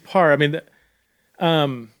to piece apart. I mean,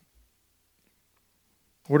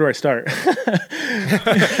 where do I start?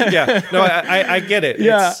 I get it.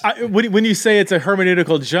 Yeah, when you say it's a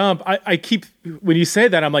hermeneutical jump, when you say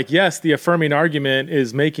that, I'm like, yes, the affirming argument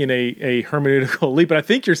is making a hermeneutical leap, but I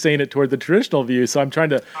think you're saying it toward the traditional view. So I'm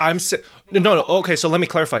trying to. No. Okay, so let me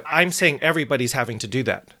clarify. I'm saying everybody's having to do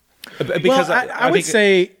that because I would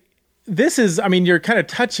say this is. I mean, you're kind of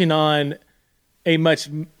touching on a much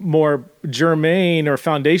more germane or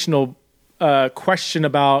foundational question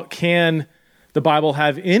about can the Bible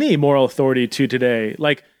have any moral authority to today?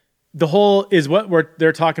 Like, the whole is what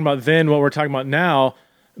they're talking about then, what we're talking about now.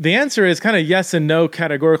 The answer is kind of yes and no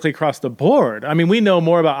categorically across the board. I mean, we know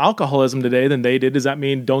more about alcoholism today than they did. Does that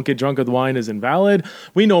mean don't get drunk with wine is invalid?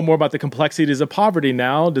 We know more about the complexities of poverty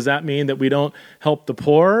now. Does that mean that we don't help the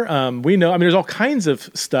poor? We know, there's all kinds of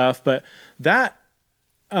stuff, but that,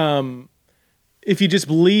 if you just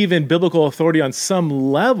believe in biblical authority on some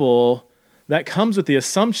level, that comes with the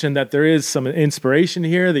assumption that there is some inspiration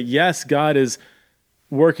here, that yes, God is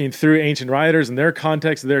working through ancient writers in their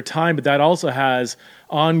context of their time, but that also has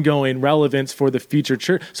ongoing relevance for the future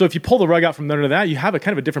church. So if you pull the rug out from under that, you have a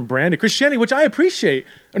kind of a different brand of Christianity, which I appreciate,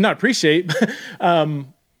 or not appreciate, but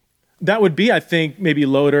that would be, I think, maybe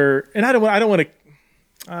Loader. And I don't want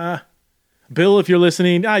to, Bill, if you're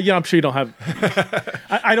listening, I'm sure you don't have,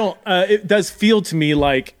 it does feel to me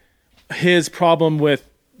like his problem with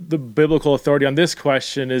the biblical authority on this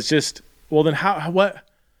question is just, well, then what?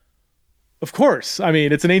 Of course. I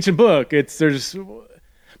mean, it's an ancient book.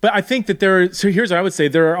 But I think that here's what I would say.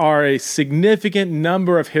 There are a significant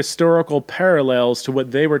number of historical parallels to what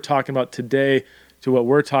they were talking about today to what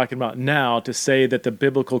we're talking about now, to say that the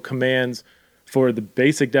biblical commands for the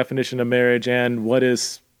basic definition of marriage and what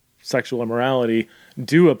is sexual immorality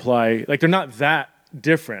do apply. Like, they're not that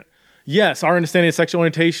different. Yes, our understanding of sexual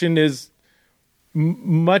orientation is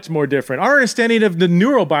much more different. Our understanding of the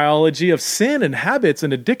neurobiology of sin and habits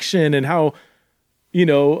and addiction and how,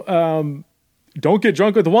 don't get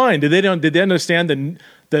drunk with wine. Did they understand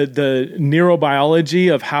the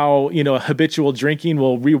neurobiology of how, habitual drinking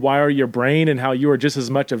will rewire your brain and how you are just as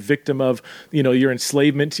much a victim of, your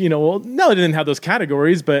enslavement? Well, no, they didn't have those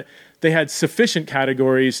categories, but they had sufficient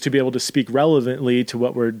categories to be able to speak relevantly to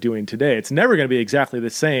what we're doing today. It's never going to be exactly the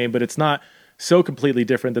same, but it's not so completely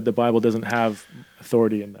different that the Bible doesn't have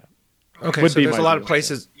authority in that. Okay, so there's a lot of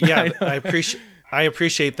places. Yeah, I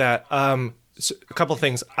appreciate that. So a couple of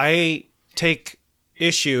things. I take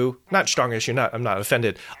issue, not strong issue, I'm not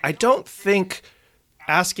offended. I don't think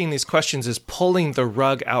asking these questions is pulling the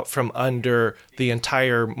rug out from under the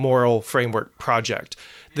entire moral framework project.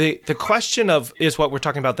 The question of is what we're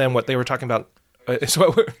talking about then, what they were talking about is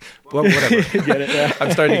what we're, well, whatever. Get it, yeah.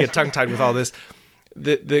 I'm starting to get tongue-tied with all this.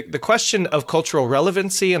 The question of cultural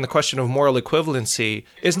relevancy and the question of moral equivalency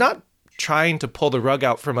is not trying to pull the rug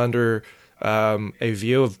out from under a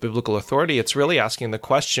view of biblical authority. It's really asking the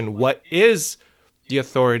question, what is the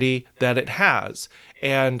authority that it has?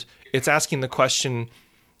 And it is asking the question,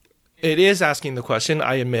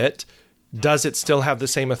 I admit, does it still have the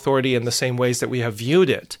same authority in the same ways that we have viewed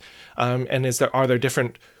it? And are there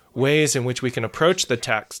different ways in which we can approach the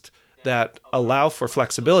text that allow for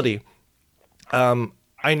flexibility?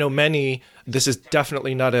 I know many, this is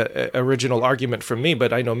definitely not an original argument from me,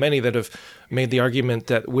 but I know many that have made the argument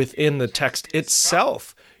that within the text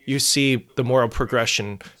itself, you see the moral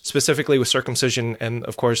progression, specifically with circumcision and,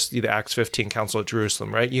 of course, the Acts 15 Council at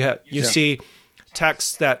Jerusalem, right? You see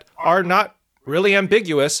texts that are not really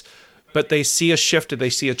ambiguous, but they see a shift, they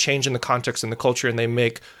see a change in the context and the culture, and they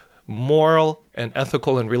make moral and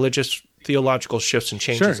ethical and religious theological shifts and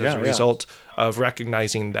changes as a result of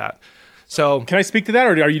recognizing that. So, can I speak to that,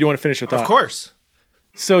 or do you want to finish your thought? Of course.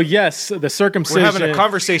 So yes, the circumcision. We're having a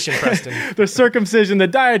conversation, Preston. The circumcision, the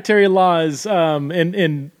dietary laws,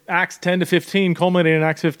 in Acts 10 to 15, culminating in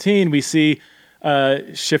Acts 15, we see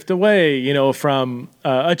shift away, from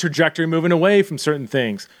a trajectory moving away from certain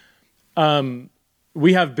things.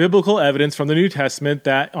 We have biblical evidence from the New Testament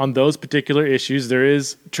that on those particular issues, there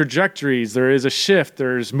is trajectories, there is a shift,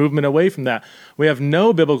 there's movement away from that. We have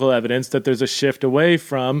no biblical evidence that there's a shift away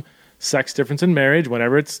from sex difference in marriage,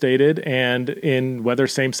 whenever it's stated, and in whether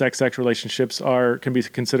same-sex relationships can be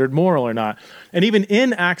considered moral or not. And even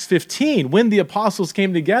in Acts 15, when the apostles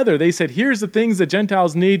came together, they said, here's the things that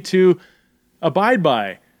Gentiles need to abide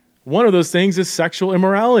by. One of those things is sexual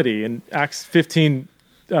immorality in Acts 15,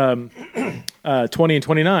 20 and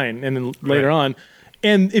 29, and then later on.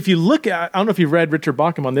 And if you look at, I don't know if you read Richard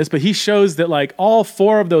Bauckham on this, but he shows that like all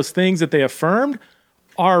four of those things that they affirmed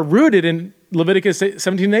are rooted in Leviticus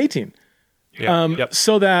 17 and 18.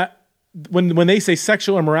 So that when they say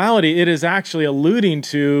sexual immorality, it is actually alluding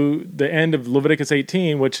to the end of Leviticus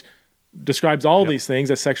 18, which describes all these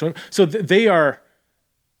things as sexual. So they are,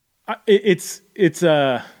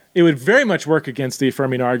 it would very much work against the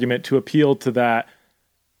affirming argument to appeal to that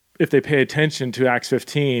if they pay attention to Acts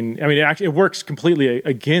 15. I mean, it works completely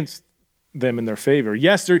against them in their favor.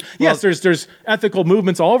 There's ethical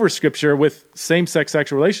movements all over Scripture with same-sex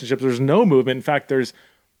sexual relationships. There's no movement. In fact, there's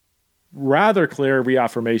rather clear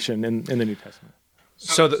reaffirmation in the New Testament.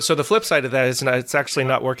 So the flip side of that is it's actually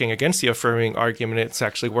not working against the affirming argument. It's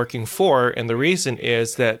actually working for, and the reason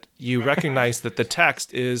is that you recognize that the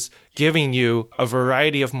text is giving you a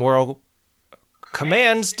variety of moral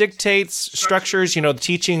commands, dictates, structures, the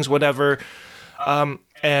teachings, whatever.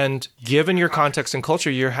 And given your context and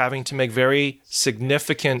culture, you're having to make very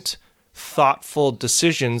significant, thoughtful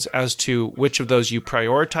decisions as to which of those you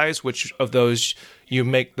prioritize, which of those you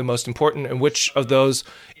make the most important, and which of those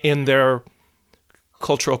in their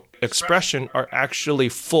cultural expression are actually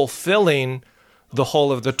fulfilling the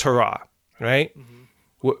whole of the Torah, right?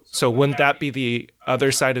 Mm-hmm. So wouldn't that be the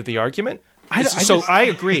other side of the argument? I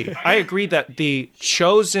agree. I agree that the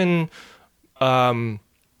chosen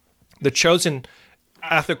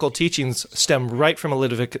ethical teachings stem right from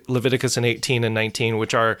Leviticus in 18 and 19,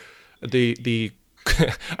 which are the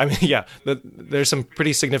there's some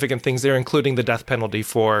pretty significant things there, including the death penalty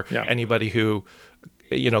for anybody who,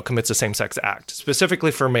 commits a same-sex act,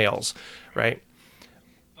 specifically for males, right?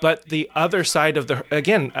 But the other side of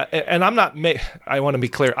and I want to be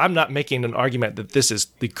clear, I'm not making an argument that this is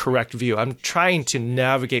the correct view. I'm trying to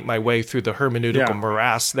navigate my way through the hermeneutical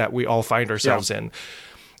morass that we all find ourselves in.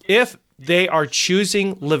 If they are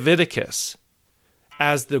choosing Leviticus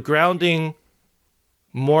as the grounding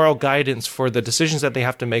moral guidance for the decisions that they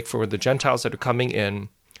have to make for the Gentiles that are coming in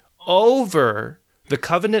over the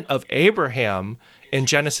covenant of Abraham in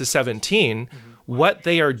Genesis 17, what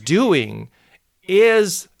they are doing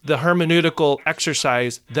is the hermeneutical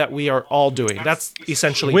exercise that we are all doing. That's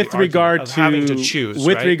essentially with the regard of to having to choose.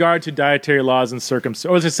 with right? regard to dietary laws and circumcision,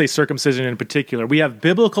 or let's just say circumcision in particular. We have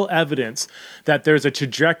biblical evidence that there's a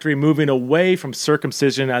trajectory moving away from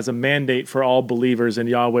circumcision as a mandate for all believers in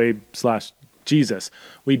Yahweh/Jesus.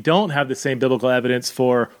 We don't have the same biblical evidence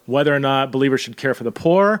for whether or not believers should care for the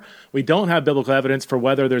poor. We don't have biblical evidence for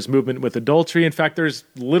whether there's movement with adultery. In fact, there's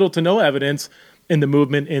little to no evidence in the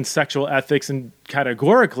movement in sexual ethics, and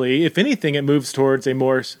categorically, if anything, it moves towards a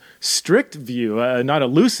more strict view, not a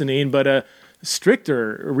loosening, but a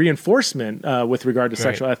stricter reinforcement with regard to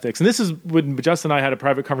sexual ethics. And this is when Justin and I had a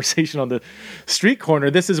private conversation on the street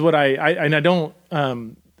corner. This is what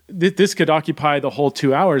this could occupy the whole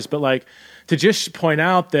 2 hours, but like to just point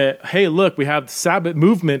out that, hey, look, we have Sabbath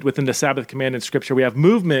movement within the Sabbath command in Scripture. We have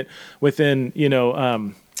movement within,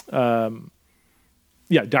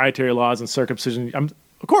 dietary laws and circumcision. Of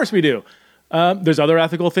course we do. There's other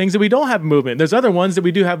ethical things that we don't have movement. There's other ones that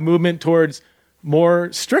we do have movement towards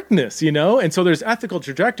more strictness, And so there's ethical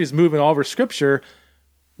trajectories moving all over Scripture.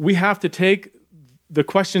 We have to take the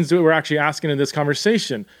questions that we're actually asking in this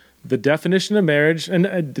conversation, the definition of marriage,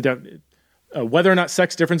 and whether or not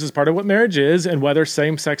sex difference is part of what marriage is, and whether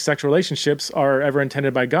same-sex sexual relationships are ever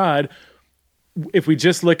intended by God. If we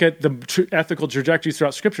just look at the ethical trajectories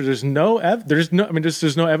throughout Scripture, there's no evidence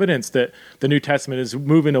that the New Testament is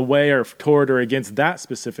moving away or toward or against that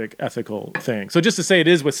specific ethical thing. So just to say it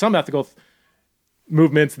is with some ethical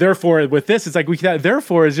movements, therefore with this, it's like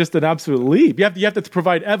therefore is just an absolute leap. You have to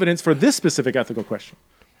provide evidence for this specific ethical question.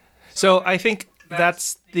 So I think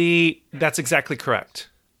that's exactly correct.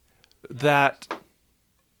 That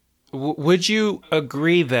would you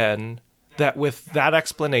agree then that with that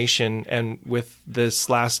explanation and with this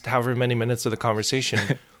last however many minutes of the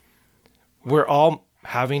conversation, we're all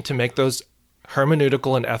having to make those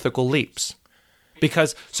hermeneutical and ethical leaps?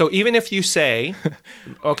 Because, so even if you say,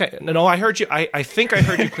 okay, no, I heard you, I think I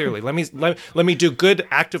heard you clearly. Let me do good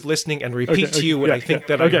active listening and repeat to you what I think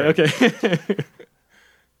that I heard. Okay.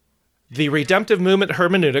 The redemptive movement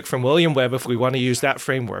hermeneutic from William Webb, if we want to use that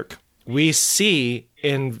framework, we see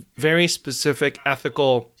in very specific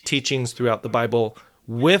ethical teachings throughout the Bible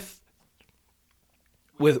with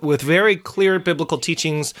very clear biblical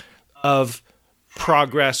teachings of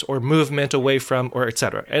progress or movement away from, or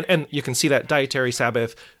etc. And you can see that dietary,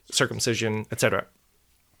 Sabbath, circumcision, etc.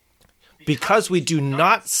 Because we do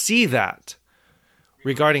not see that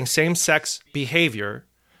regarding same-sex behavior,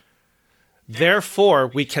 therefore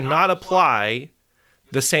we cannot apply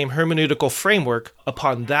the same hermeneutical framework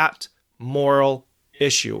upon that moral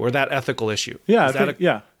issue or that ethical issue.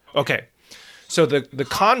 Yeah, Okay. So the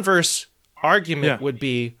converse argument would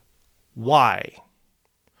be, why?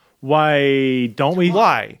 Why don't we?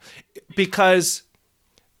 Why? Because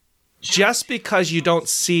just because you don't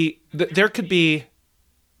see, there could be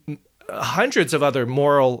hundreds of other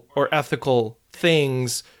moral or ethical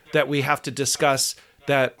things that we have to discuss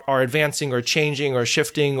that are advancing or changing or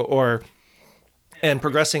shifting and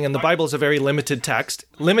progressing. And the Bible is a very limited text,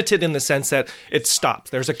 limited in the sense that it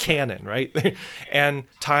stops. There's a canon, right? And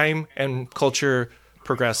time and culture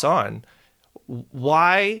progress on.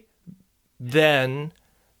 Why then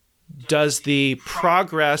does the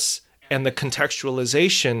progress and the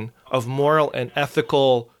contextualization of moral and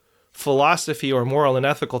ethical philosophy or moral and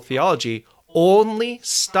ethical theology only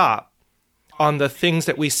stop on the things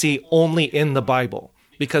that we see only in the Bible?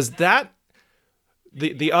 Because that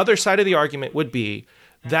the other side of the argument would be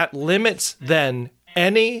that limits then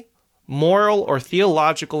any moral or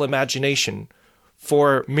theological imagination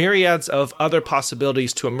for myriads of other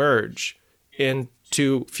possibilities to emerge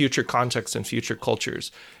into future contexts and future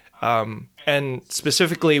cultures. And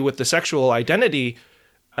specifically with the sexual identity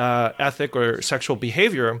ethic or sexual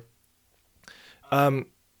behavior,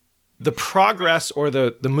 the progress or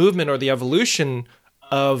the movement or the evolution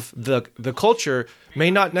of the culture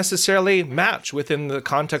may not necessarily match within the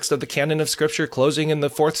context of the canon of Scripture closing in the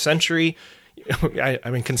 4th century. I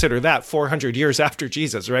mean, consider that 400 years after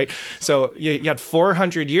Jesus, right? So you had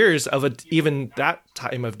 400 years of even that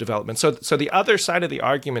time of development. So the other side of the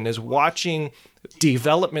argument is watching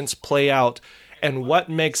developments play out and what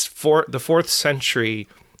makes the 4th century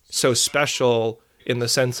so special in the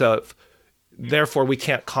sense of, therefore, we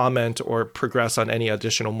can't comment or progress on any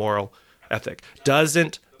additional moral ethic.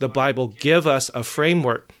 Doesn't the Bible give us a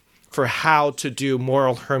framework for how to do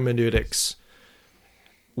moral hermeneutics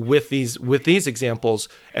with these examples,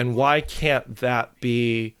 and why can't that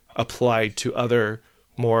be applied to other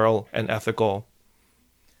moral and ethical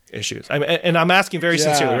issues? And I'm asking very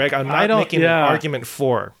sincerely, right? I'm not making an argument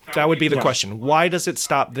for. That would be the question. Why does it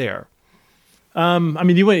stop there? I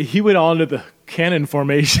mean, he went on to the canon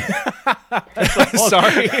formation.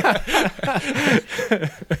 Sorry.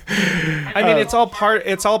 I mean, it's all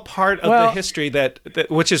part of the history that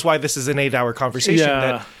which is why this is an 8-hour conversation.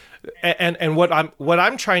 Yeah. And what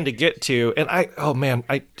I'm trying to get to, and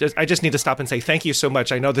I just need to stop and say thank you so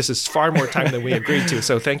much. I know this is far more time than we agreed to,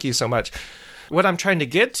 so thank you so much. What I'm trying to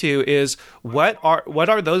get to is what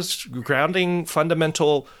are those grounding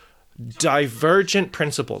fundamental divergent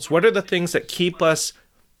principles? What are the things that keep us?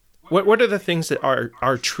 What are the things that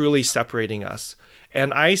are truly separating us?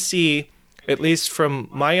 And I see, at least from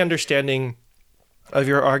my understanding of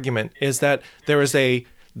your argument, is that there is a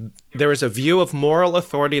view of moral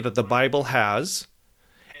authority that the Bible has,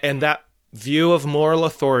 and that view of moral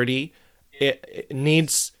authority it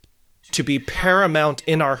needs to be paramount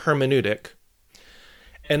in our hermeneutic.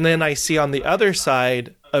 And then I see on the other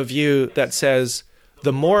side a view that says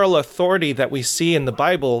the moral authority that we see in the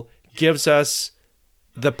Bible gives us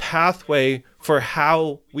the pathway for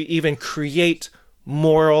how we even create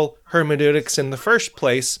moral hermeneutics in the first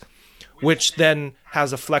place, which then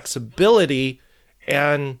has a flexibility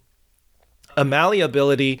and a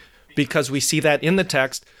malleability, because we see that in the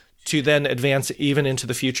text, to then advance even into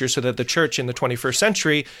the future, so that the church in the 21st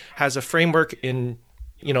century has a framework in,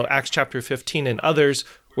 Acts chapter 15 and others,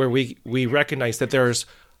 where we recognize that there's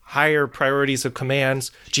higher priorities of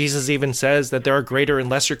commands. Jesus even says that there are greater and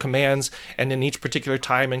lesser commands, and in each particular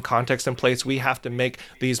time and context and place, we have to make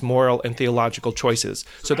these moral and theological choices.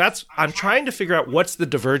 So I'm trying to figure out what's the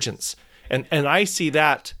divergence. And I see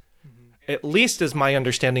that, at least as my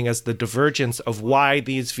understanding, as the divergence of why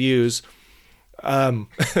these views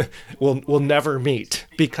will never meet.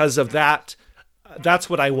 Because of that, that's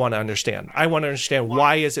what I want to understand. I want to understand,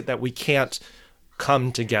 why is it that we can't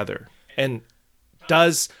come together? And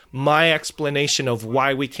does my explanation of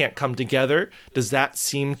why we can't come together, does that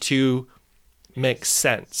seem to make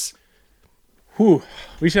sense?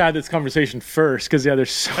 We should have this conversation first, because there's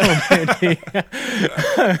so many.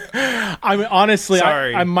 I mean, honestly,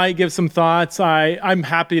 I might give some thoughts. I'm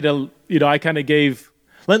happy to, I kind of gave.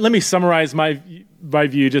 Let me summarize my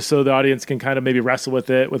view, just so the audience can kind of maybe wrestle with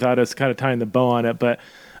it without us kind of tying the bow on it. But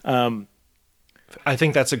I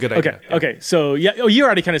think that's a good idea. Okay. So you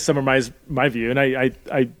already kind of summarized my view, and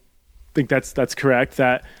I think that's correct.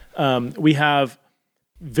 That we have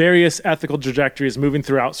various ethical trajectories moving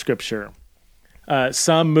throughout Scripture.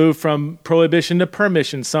 Some move from prohibition to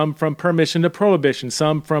permission, some from permission to prohibition,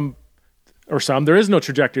 some there is no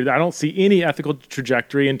trajectory. I don't see any ethical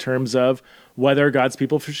trajectory in terms of whether God's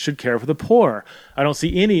people should care for the poor. I don't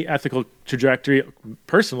see any ethical trajectory,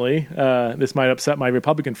 personally, this might upset my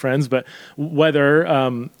Republican friends, but whether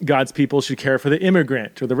God's people should care for the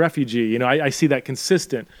immigrant or the refugee. I see that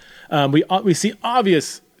consistent. We see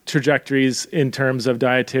obvious trajectories in terms of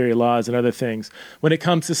dietary laws and other things. When it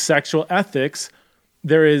comes to sexual ethics,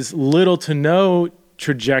 there is little to no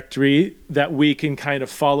trajectory that we can kind of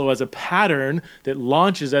follow as a pattern that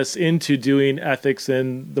launches us into doing ethics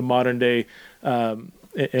in the modern day,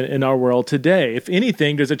 in our world today. If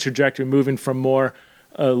anything, there's a trajectory moving from more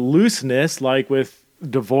looseness, like with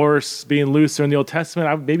divorce being looser in the Old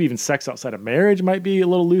Testament, maybe even sex outside of marriage might be a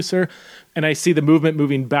little looser. And I see the movement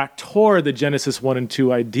moving back toward the Genesis 1 and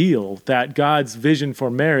 2 ideal, that God's vision for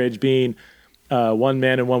marriage being one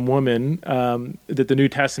man and one woman, that the New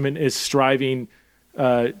Testament is striving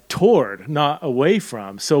toward, not away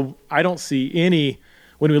from. So I don't see any,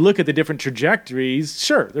 when we look at the different trajectories,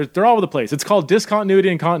 sure, they're all over the place. It's called discontinuity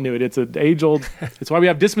and continuity. It's an age-old, it's why we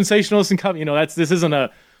have dispensationalists and covenant.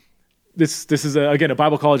 This is again, a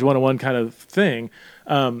Bible College 101 kind of thing.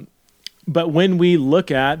 But when we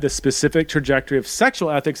look at the specific trajectory of sexual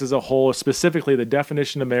ethics as a whole, specifically the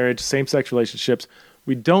definition of marriage, same-sex relationships,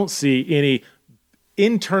 we don't see any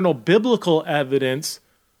internal biblical evidence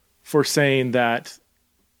for saying that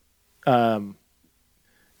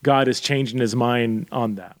God is changing his mind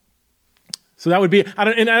on that. So that would be,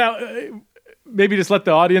 maybe just let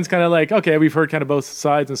the audience kind of okay, we've heard kind of both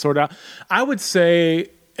sides and sort out. I would say,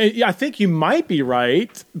 I think you might be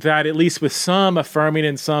right that at least with some affirming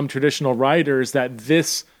and some traditional writers that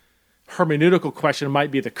this hermeneutical question might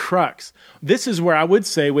be the crux. This is where I would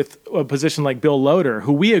say with a position like Bill Loader,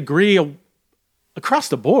 who we agree across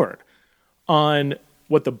the board on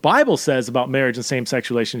what the Bible says about marriage and same-sex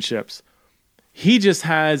relationships. He just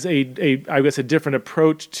has a different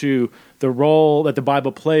approach to the role that the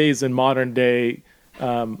Bible plays in modern day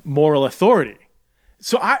moral authority.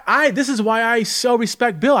 So this is why I so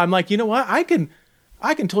respect Bill. I'm like, you know what? I can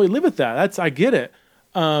totally live with that. I get it.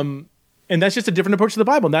 And that's just a different approach to the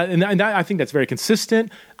Bible. And that, I think that's very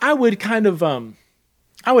consistent. I would kind of,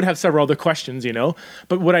 I would have several other questions,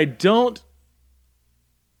 but what I don't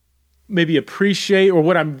maybe appreciate, or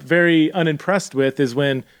what I'm very unimpressed with, is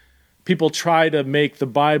when people try to make the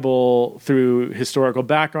Bible, through historical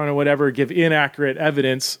background or whatever, give inaccurate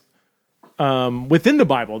evidence within the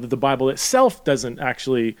Bible, that the Bible itself doesn't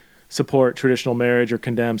actually support traditional marriage or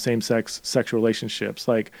condemn same-sex sexual relationships.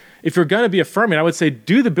 Like, if you're going to be affirming, I would say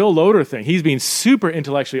do the Bill Loader thing. He's being super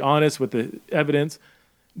intellectually honest with the evidence.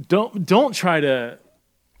 Don't try to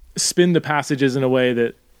spin the passages in a way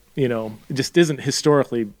that, you know, it just isn't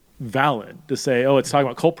historically valid to say, oh, it's talking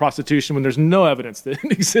about cult prostitution when there's no evidence that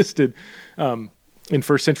it existed in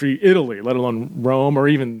first century Italy, let alone Rome or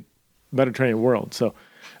even Mediterranean world. So,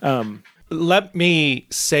 let me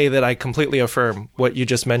say that I completely affirm what you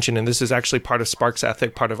just mentioned, and this is actually part of Spark's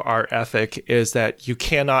ethic, part of our ethic, is that you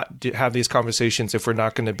cannot have these conversations if we're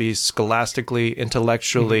not going to be scholastically,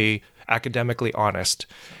 intellectually, academically honest.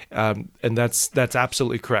 And that's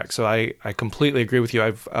absolutely correct. So I completely agree with you.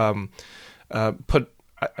 I've put,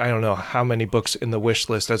 I don't know how many books in the wish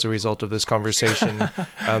list as a result of this conversation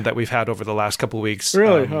that we've had over the last couple of weeks.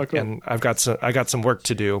 Really? Oh, cool. And I got some work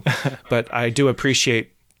to do, but I do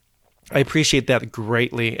appreciate that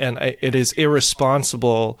greatly, and it is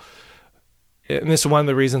irresponsible. And this is one of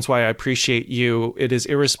the reasons why I appreciate you. It is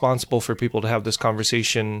irresponsible for people to have this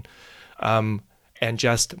conversation and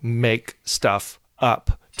just make stuff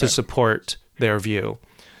up to support their view.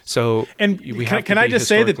 So, and can I just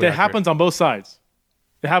say that happens on both sides?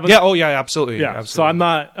 It happens. Yeah. Oh, yeah. Absolutely. Yeah. Absolutely. So I'm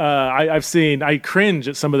not. I cringe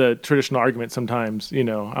at some of the traditional arguments sometimes. You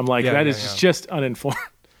know, I'm like, that is just uninformed.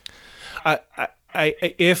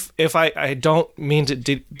 If I don't mean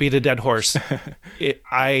to beat a dead horse,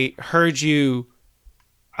 I heard you.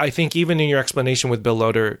 I think even in your explanation with Bill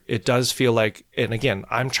Loader, it does feel like, and again,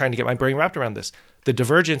 I'm trying to get my brain wrapped around this. The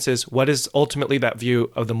divergence is what is ultimately that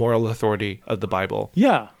view of the moral authority of the Bible.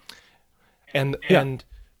 Yeah. And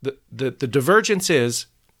the divergence is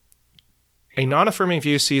a non-affirming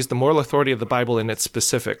view sees the moral authority of the Bible in its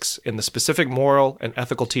specifics, in the specific moral and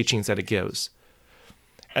ethical teachings that it gives.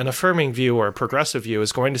 An affirming view or a progressive view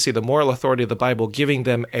is going to see the moral authority of the Bible giving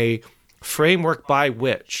them a framework by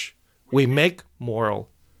which we make moral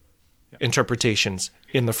interpretations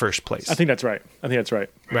in the first place. I think that's right.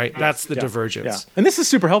 Right? That's the divergence. Yeah. And this is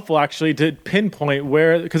super helpful, actually, to pinpoint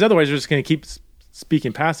where, because otherwise we're just going to keep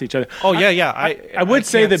speaking past each other. Oh, yeah. I would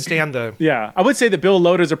say that I would say that Bill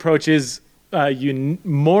Loader's approach is I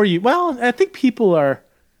think people are.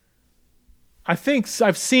 I think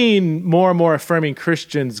I've seen more and more affirming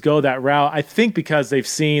Christians go that route. I think because they've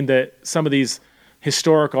seen that some of these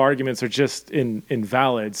historical arguments are just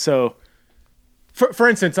invalid. So, for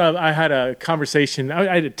instance, I had a conversation.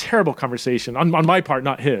 I had a terrible conversation on my part,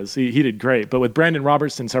 not his. He did great, but with Brandon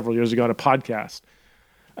Robertson several years ago on a podcast.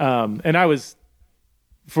 And I was,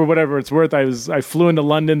 for whatever it's worth, I flew into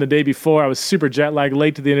London the day before. I was super jet lagged,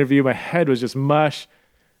 late to the interview. My head was just mush.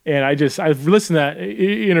 And I've listened to that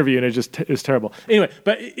interview, and it was terrible. Anyway,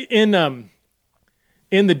 but in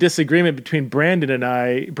the disagreement between Brandon and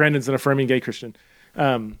I, Brandon's an affirming gay Christian,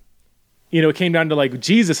 it came down to like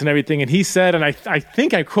Jesus and everything. And he said, and I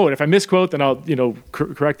think I quote, if I misquote, then I'll,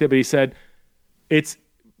 correct it. But he said, it's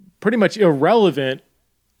pretty much irrelevant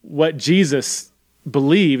what Jesus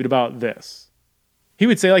believed about this. He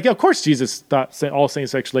would say like, yeah, of course Jesus thought all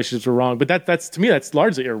same-sex relationships were wrong, but that's to me, that's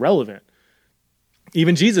largely irrelevant.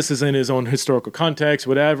 Even Jesus is in his own historical context,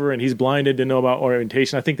 whatever, and he's blinded to know about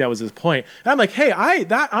orientation. I think that was his point. And I'm like, hey,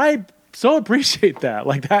 I so appreciate that.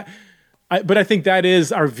 Like that. But I think that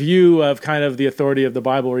is our view of kind of the authority of the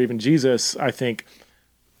Bible or even Jesus. I think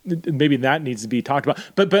maybe that needs to be talked about.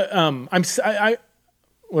 But what am I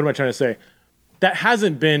trying to say? That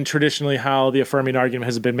hasn't been traditionally how the affirming argument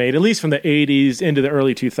has been made, at least from the 80s into the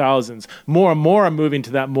early 2000s. More and more I'm moving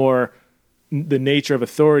to that more the nature of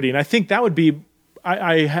authority. And I think that would be,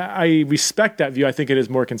 I respect that view. I think it is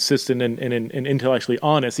more consistent and intellectually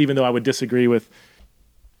honest, even though I would disagree with,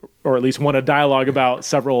 or at least want a dialogue about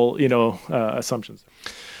several, assumptions.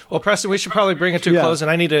 Well, Preston, we should probably bring it to a close.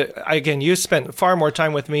 And I need to, again, you spent far more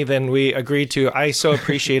time with me than we agreed to. I so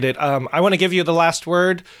appreciate it. I want to give you the last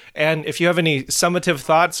word. And if you have any summative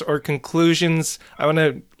thoughts or conclusions, I want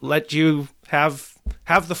to let you have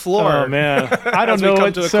the floor. Oh, man. I don't know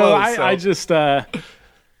what, so I just...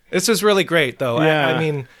 This was really great, though. Yeah. I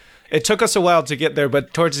mean, it took us a while to get there,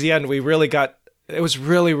 but towards the end, we really got. It was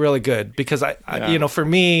really, really good because for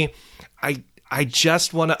me, I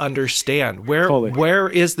just want to understand where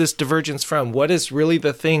is this divergence from? What is really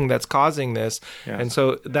the thing that's causing this? Yeah. And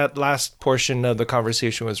so that last portion of the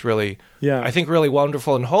conversation was really, I think, really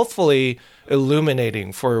wonderful and hopefully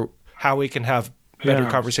illuminating for how we can have better Yeah.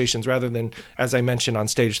 conversations rather than, as I mentioned on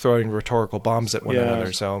stage, throwing rhetorical bombs at one Yeah.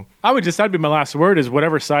 another. So that'd be my last word is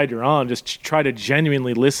whatever side you're on, just try to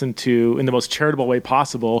genuinely listen to, in the most charitable way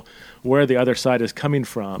possible, where the other side is coming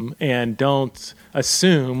from, and don't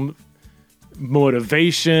assume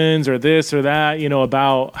motivations or this or that,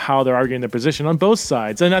 about how they're arguing their position on both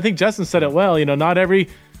sides. And I think Justin said it well, not every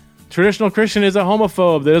traditional Christian is a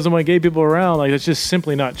homophobe that doesn't want gay people around. Like, that's just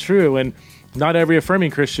simply not true. And not every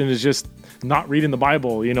affirming Christian is just not reading the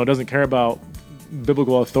Bible, doesn't care about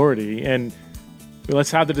biblical authority. And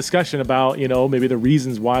let's have the discussion about, maybe the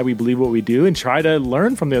reasons why we believe what we do, and try to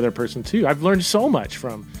learn from the other person too. I've learned so much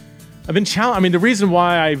I've been challenged. I mean, the reason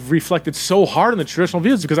why I've reflected so hard on the traditional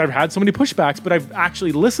views is because I've had so many pushbacks, but I've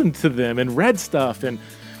actually listened to them and read stuff and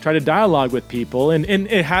tried to dialogue with people. And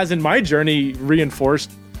it has, in my journey,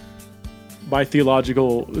 reinforced my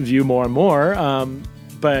theological view more and more.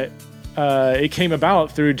 But it came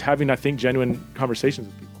about through having, I think, genuine conversations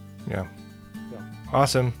with people. yeah.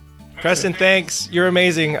 Awesome. Preston, thanks. You're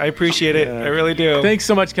amazing. I appreciate it. I really do. Thanks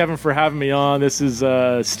so much, Kevin, for having me on. This is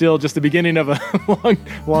still just the beginning of a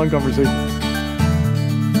long conversation.